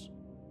mouse.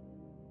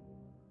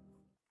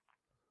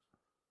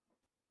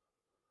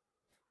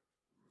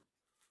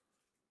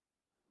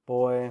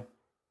 Boy.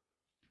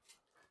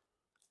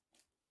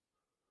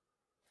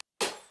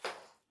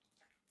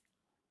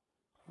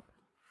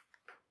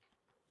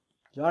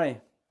 Johnny.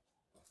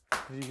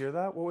 Did you hear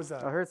that? What was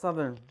that? I heard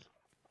something.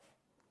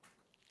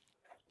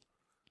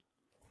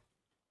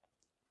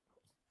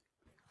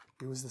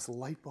 It was this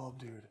light bulb,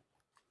 dude.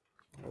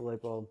 A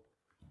light bulb.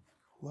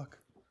 Look.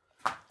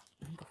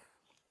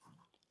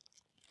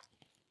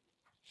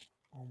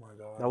 Oh my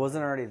god. That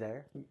wasn't already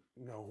there?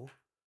 No.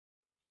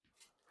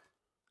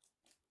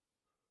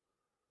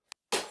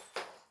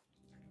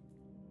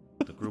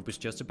 The group is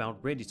just about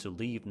ready to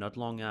leave not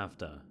long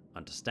after,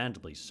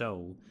 understandably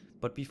so,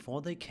 but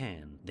before they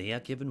can, they are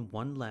given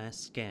one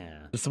last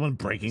scare. Is someone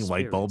breaking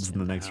light bulbs in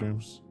the next room?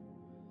 house.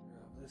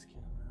 Grab this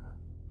camera.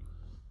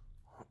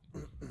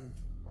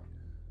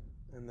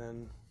 And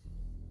then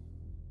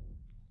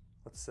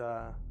let's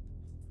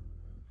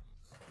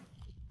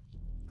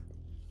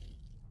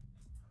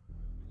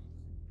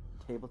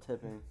Table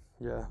tipping.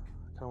 yeah,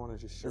 I kinda wanna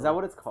just show Is that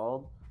what it's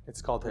called?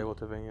 It's called table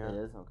tipping, yeah. It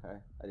is? Okay.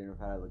 I didn't know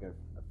if it had like an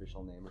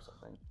official name or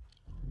something.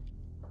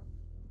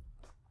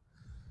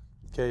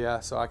 Okay,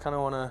 yeah, so I kind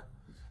of want to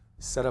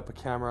set up a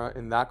camera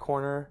in that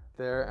corner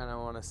there, and I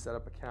want to set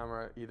up a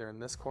camera either in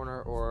this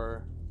corner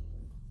or...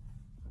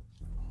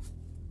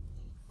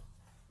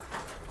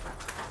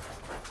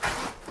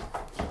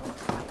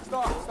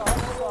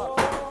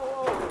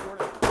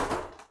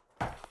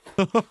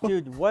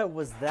 Dude, what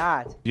was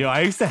that? Yo,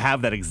 I used to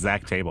have that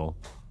exact table.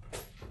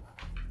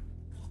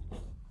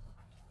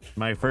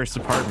 My first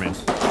apartment.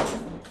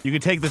 You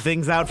could take the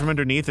things out from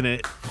underneath and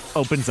it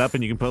opens up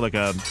and you can put like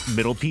a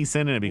middle piece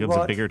in and it becomes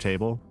a bigger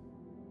table.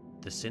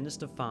 The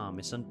Sinister Farm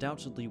is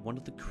undoubtedly one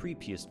of the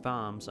creepiest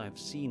farms I've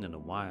seen in a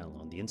while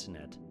on the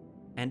internet.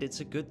 And it's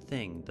a good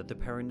thing that the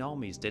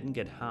Paranormies didn't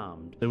get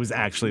harmed. It was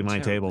actually my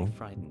table.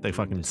 They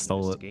fucking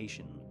stole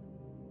it.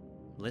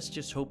 Let's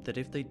just hope that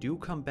if they do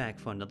come back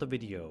for another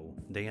video,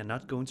 they are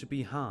not going to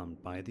be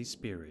harmed by these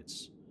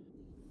spirits.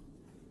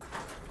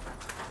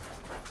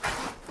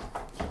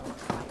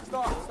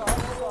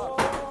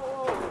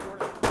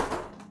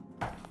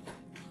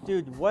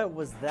 Dude, what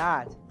was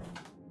that?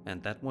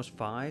 And that was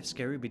 5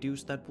 scary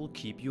videos that will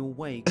keep you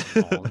awake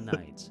all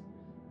night.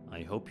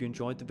 I hope you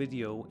enjoyed the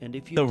video, and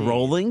if you The did,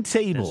 rolling then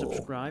table.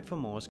 subscribe for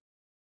more.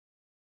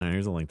 Alright,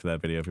 here's a link to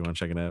that video if you want to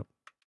check it out.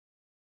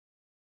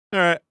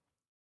 Alright,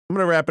 I'm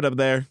going to wrap it up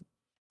there.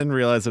 Didn't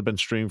realize I'd been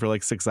streaming for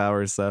like 6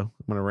 hours, so I'm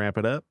going to wrap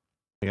it up.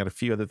 I got a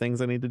few other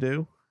things I need to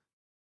do.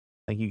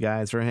 Thank you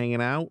guys for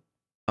hanging out.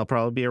 I'll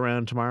probably be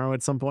around tomorrow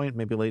at some point,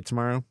 maybe late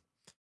tomorrow.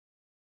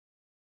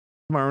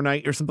 Tomorrow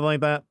night or something like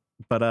that.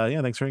 But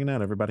yeah, thanks for hanging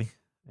out, everybody.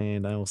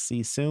 And I will see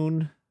you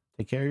soon.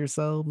 Take care of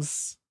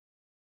yourselves.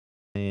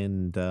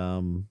 And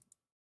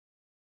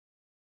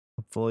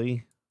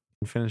hopefully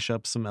finish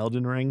up some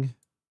Elden Ring.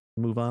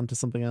 Move on to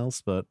something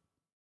else, but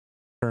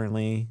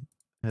currently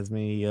has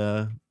me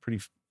pretty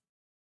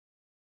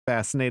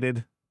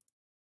fascinated.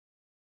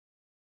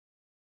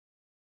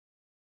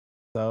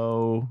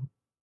 So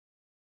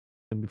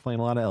gonna be playing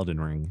a lot of Elden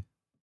Ring.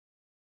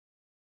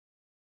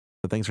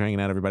 So thanks for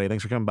hanging out, everybody.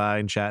 Thanks for coming by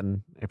and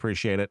chatting. I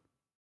appreciate it.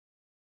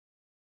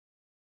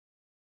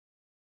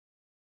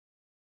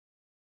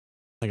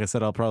 Like I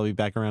said, I'll probably be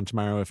back around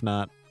tomorrow. If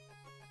not,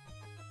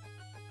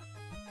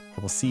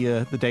 we'll see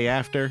you the day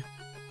after.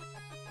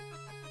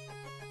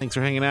 Thanks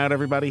for hanging out,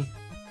 everybody.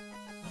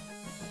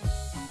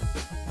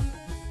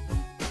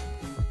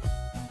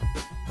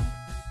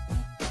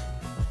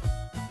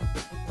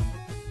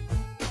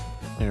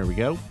 There we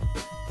go.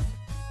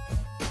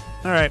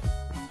 All right.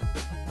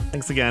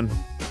 Thanks again.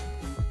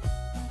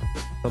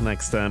 Till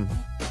next time.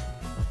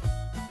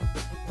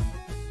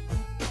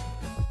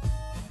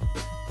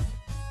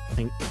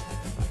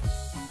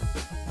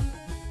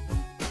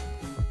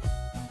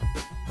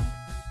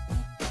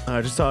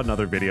 I just saw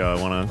another video I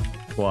want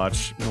to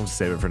watch. I'll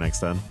save it for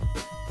next time.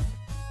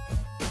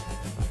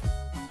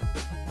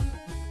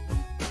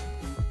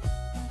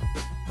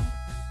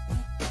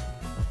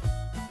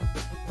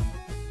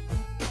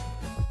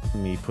 Let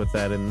me put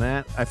that in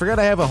that. I forgot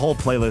I have a whole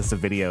playlist of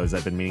videos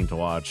I've been meaning to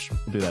watch.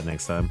 I'll do that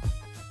next time.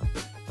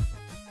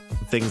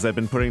 Things I've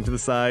been putting to the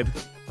side.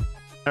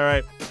 All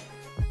right.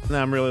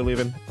 Now I'm really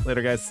leaving.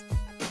 Later, guys.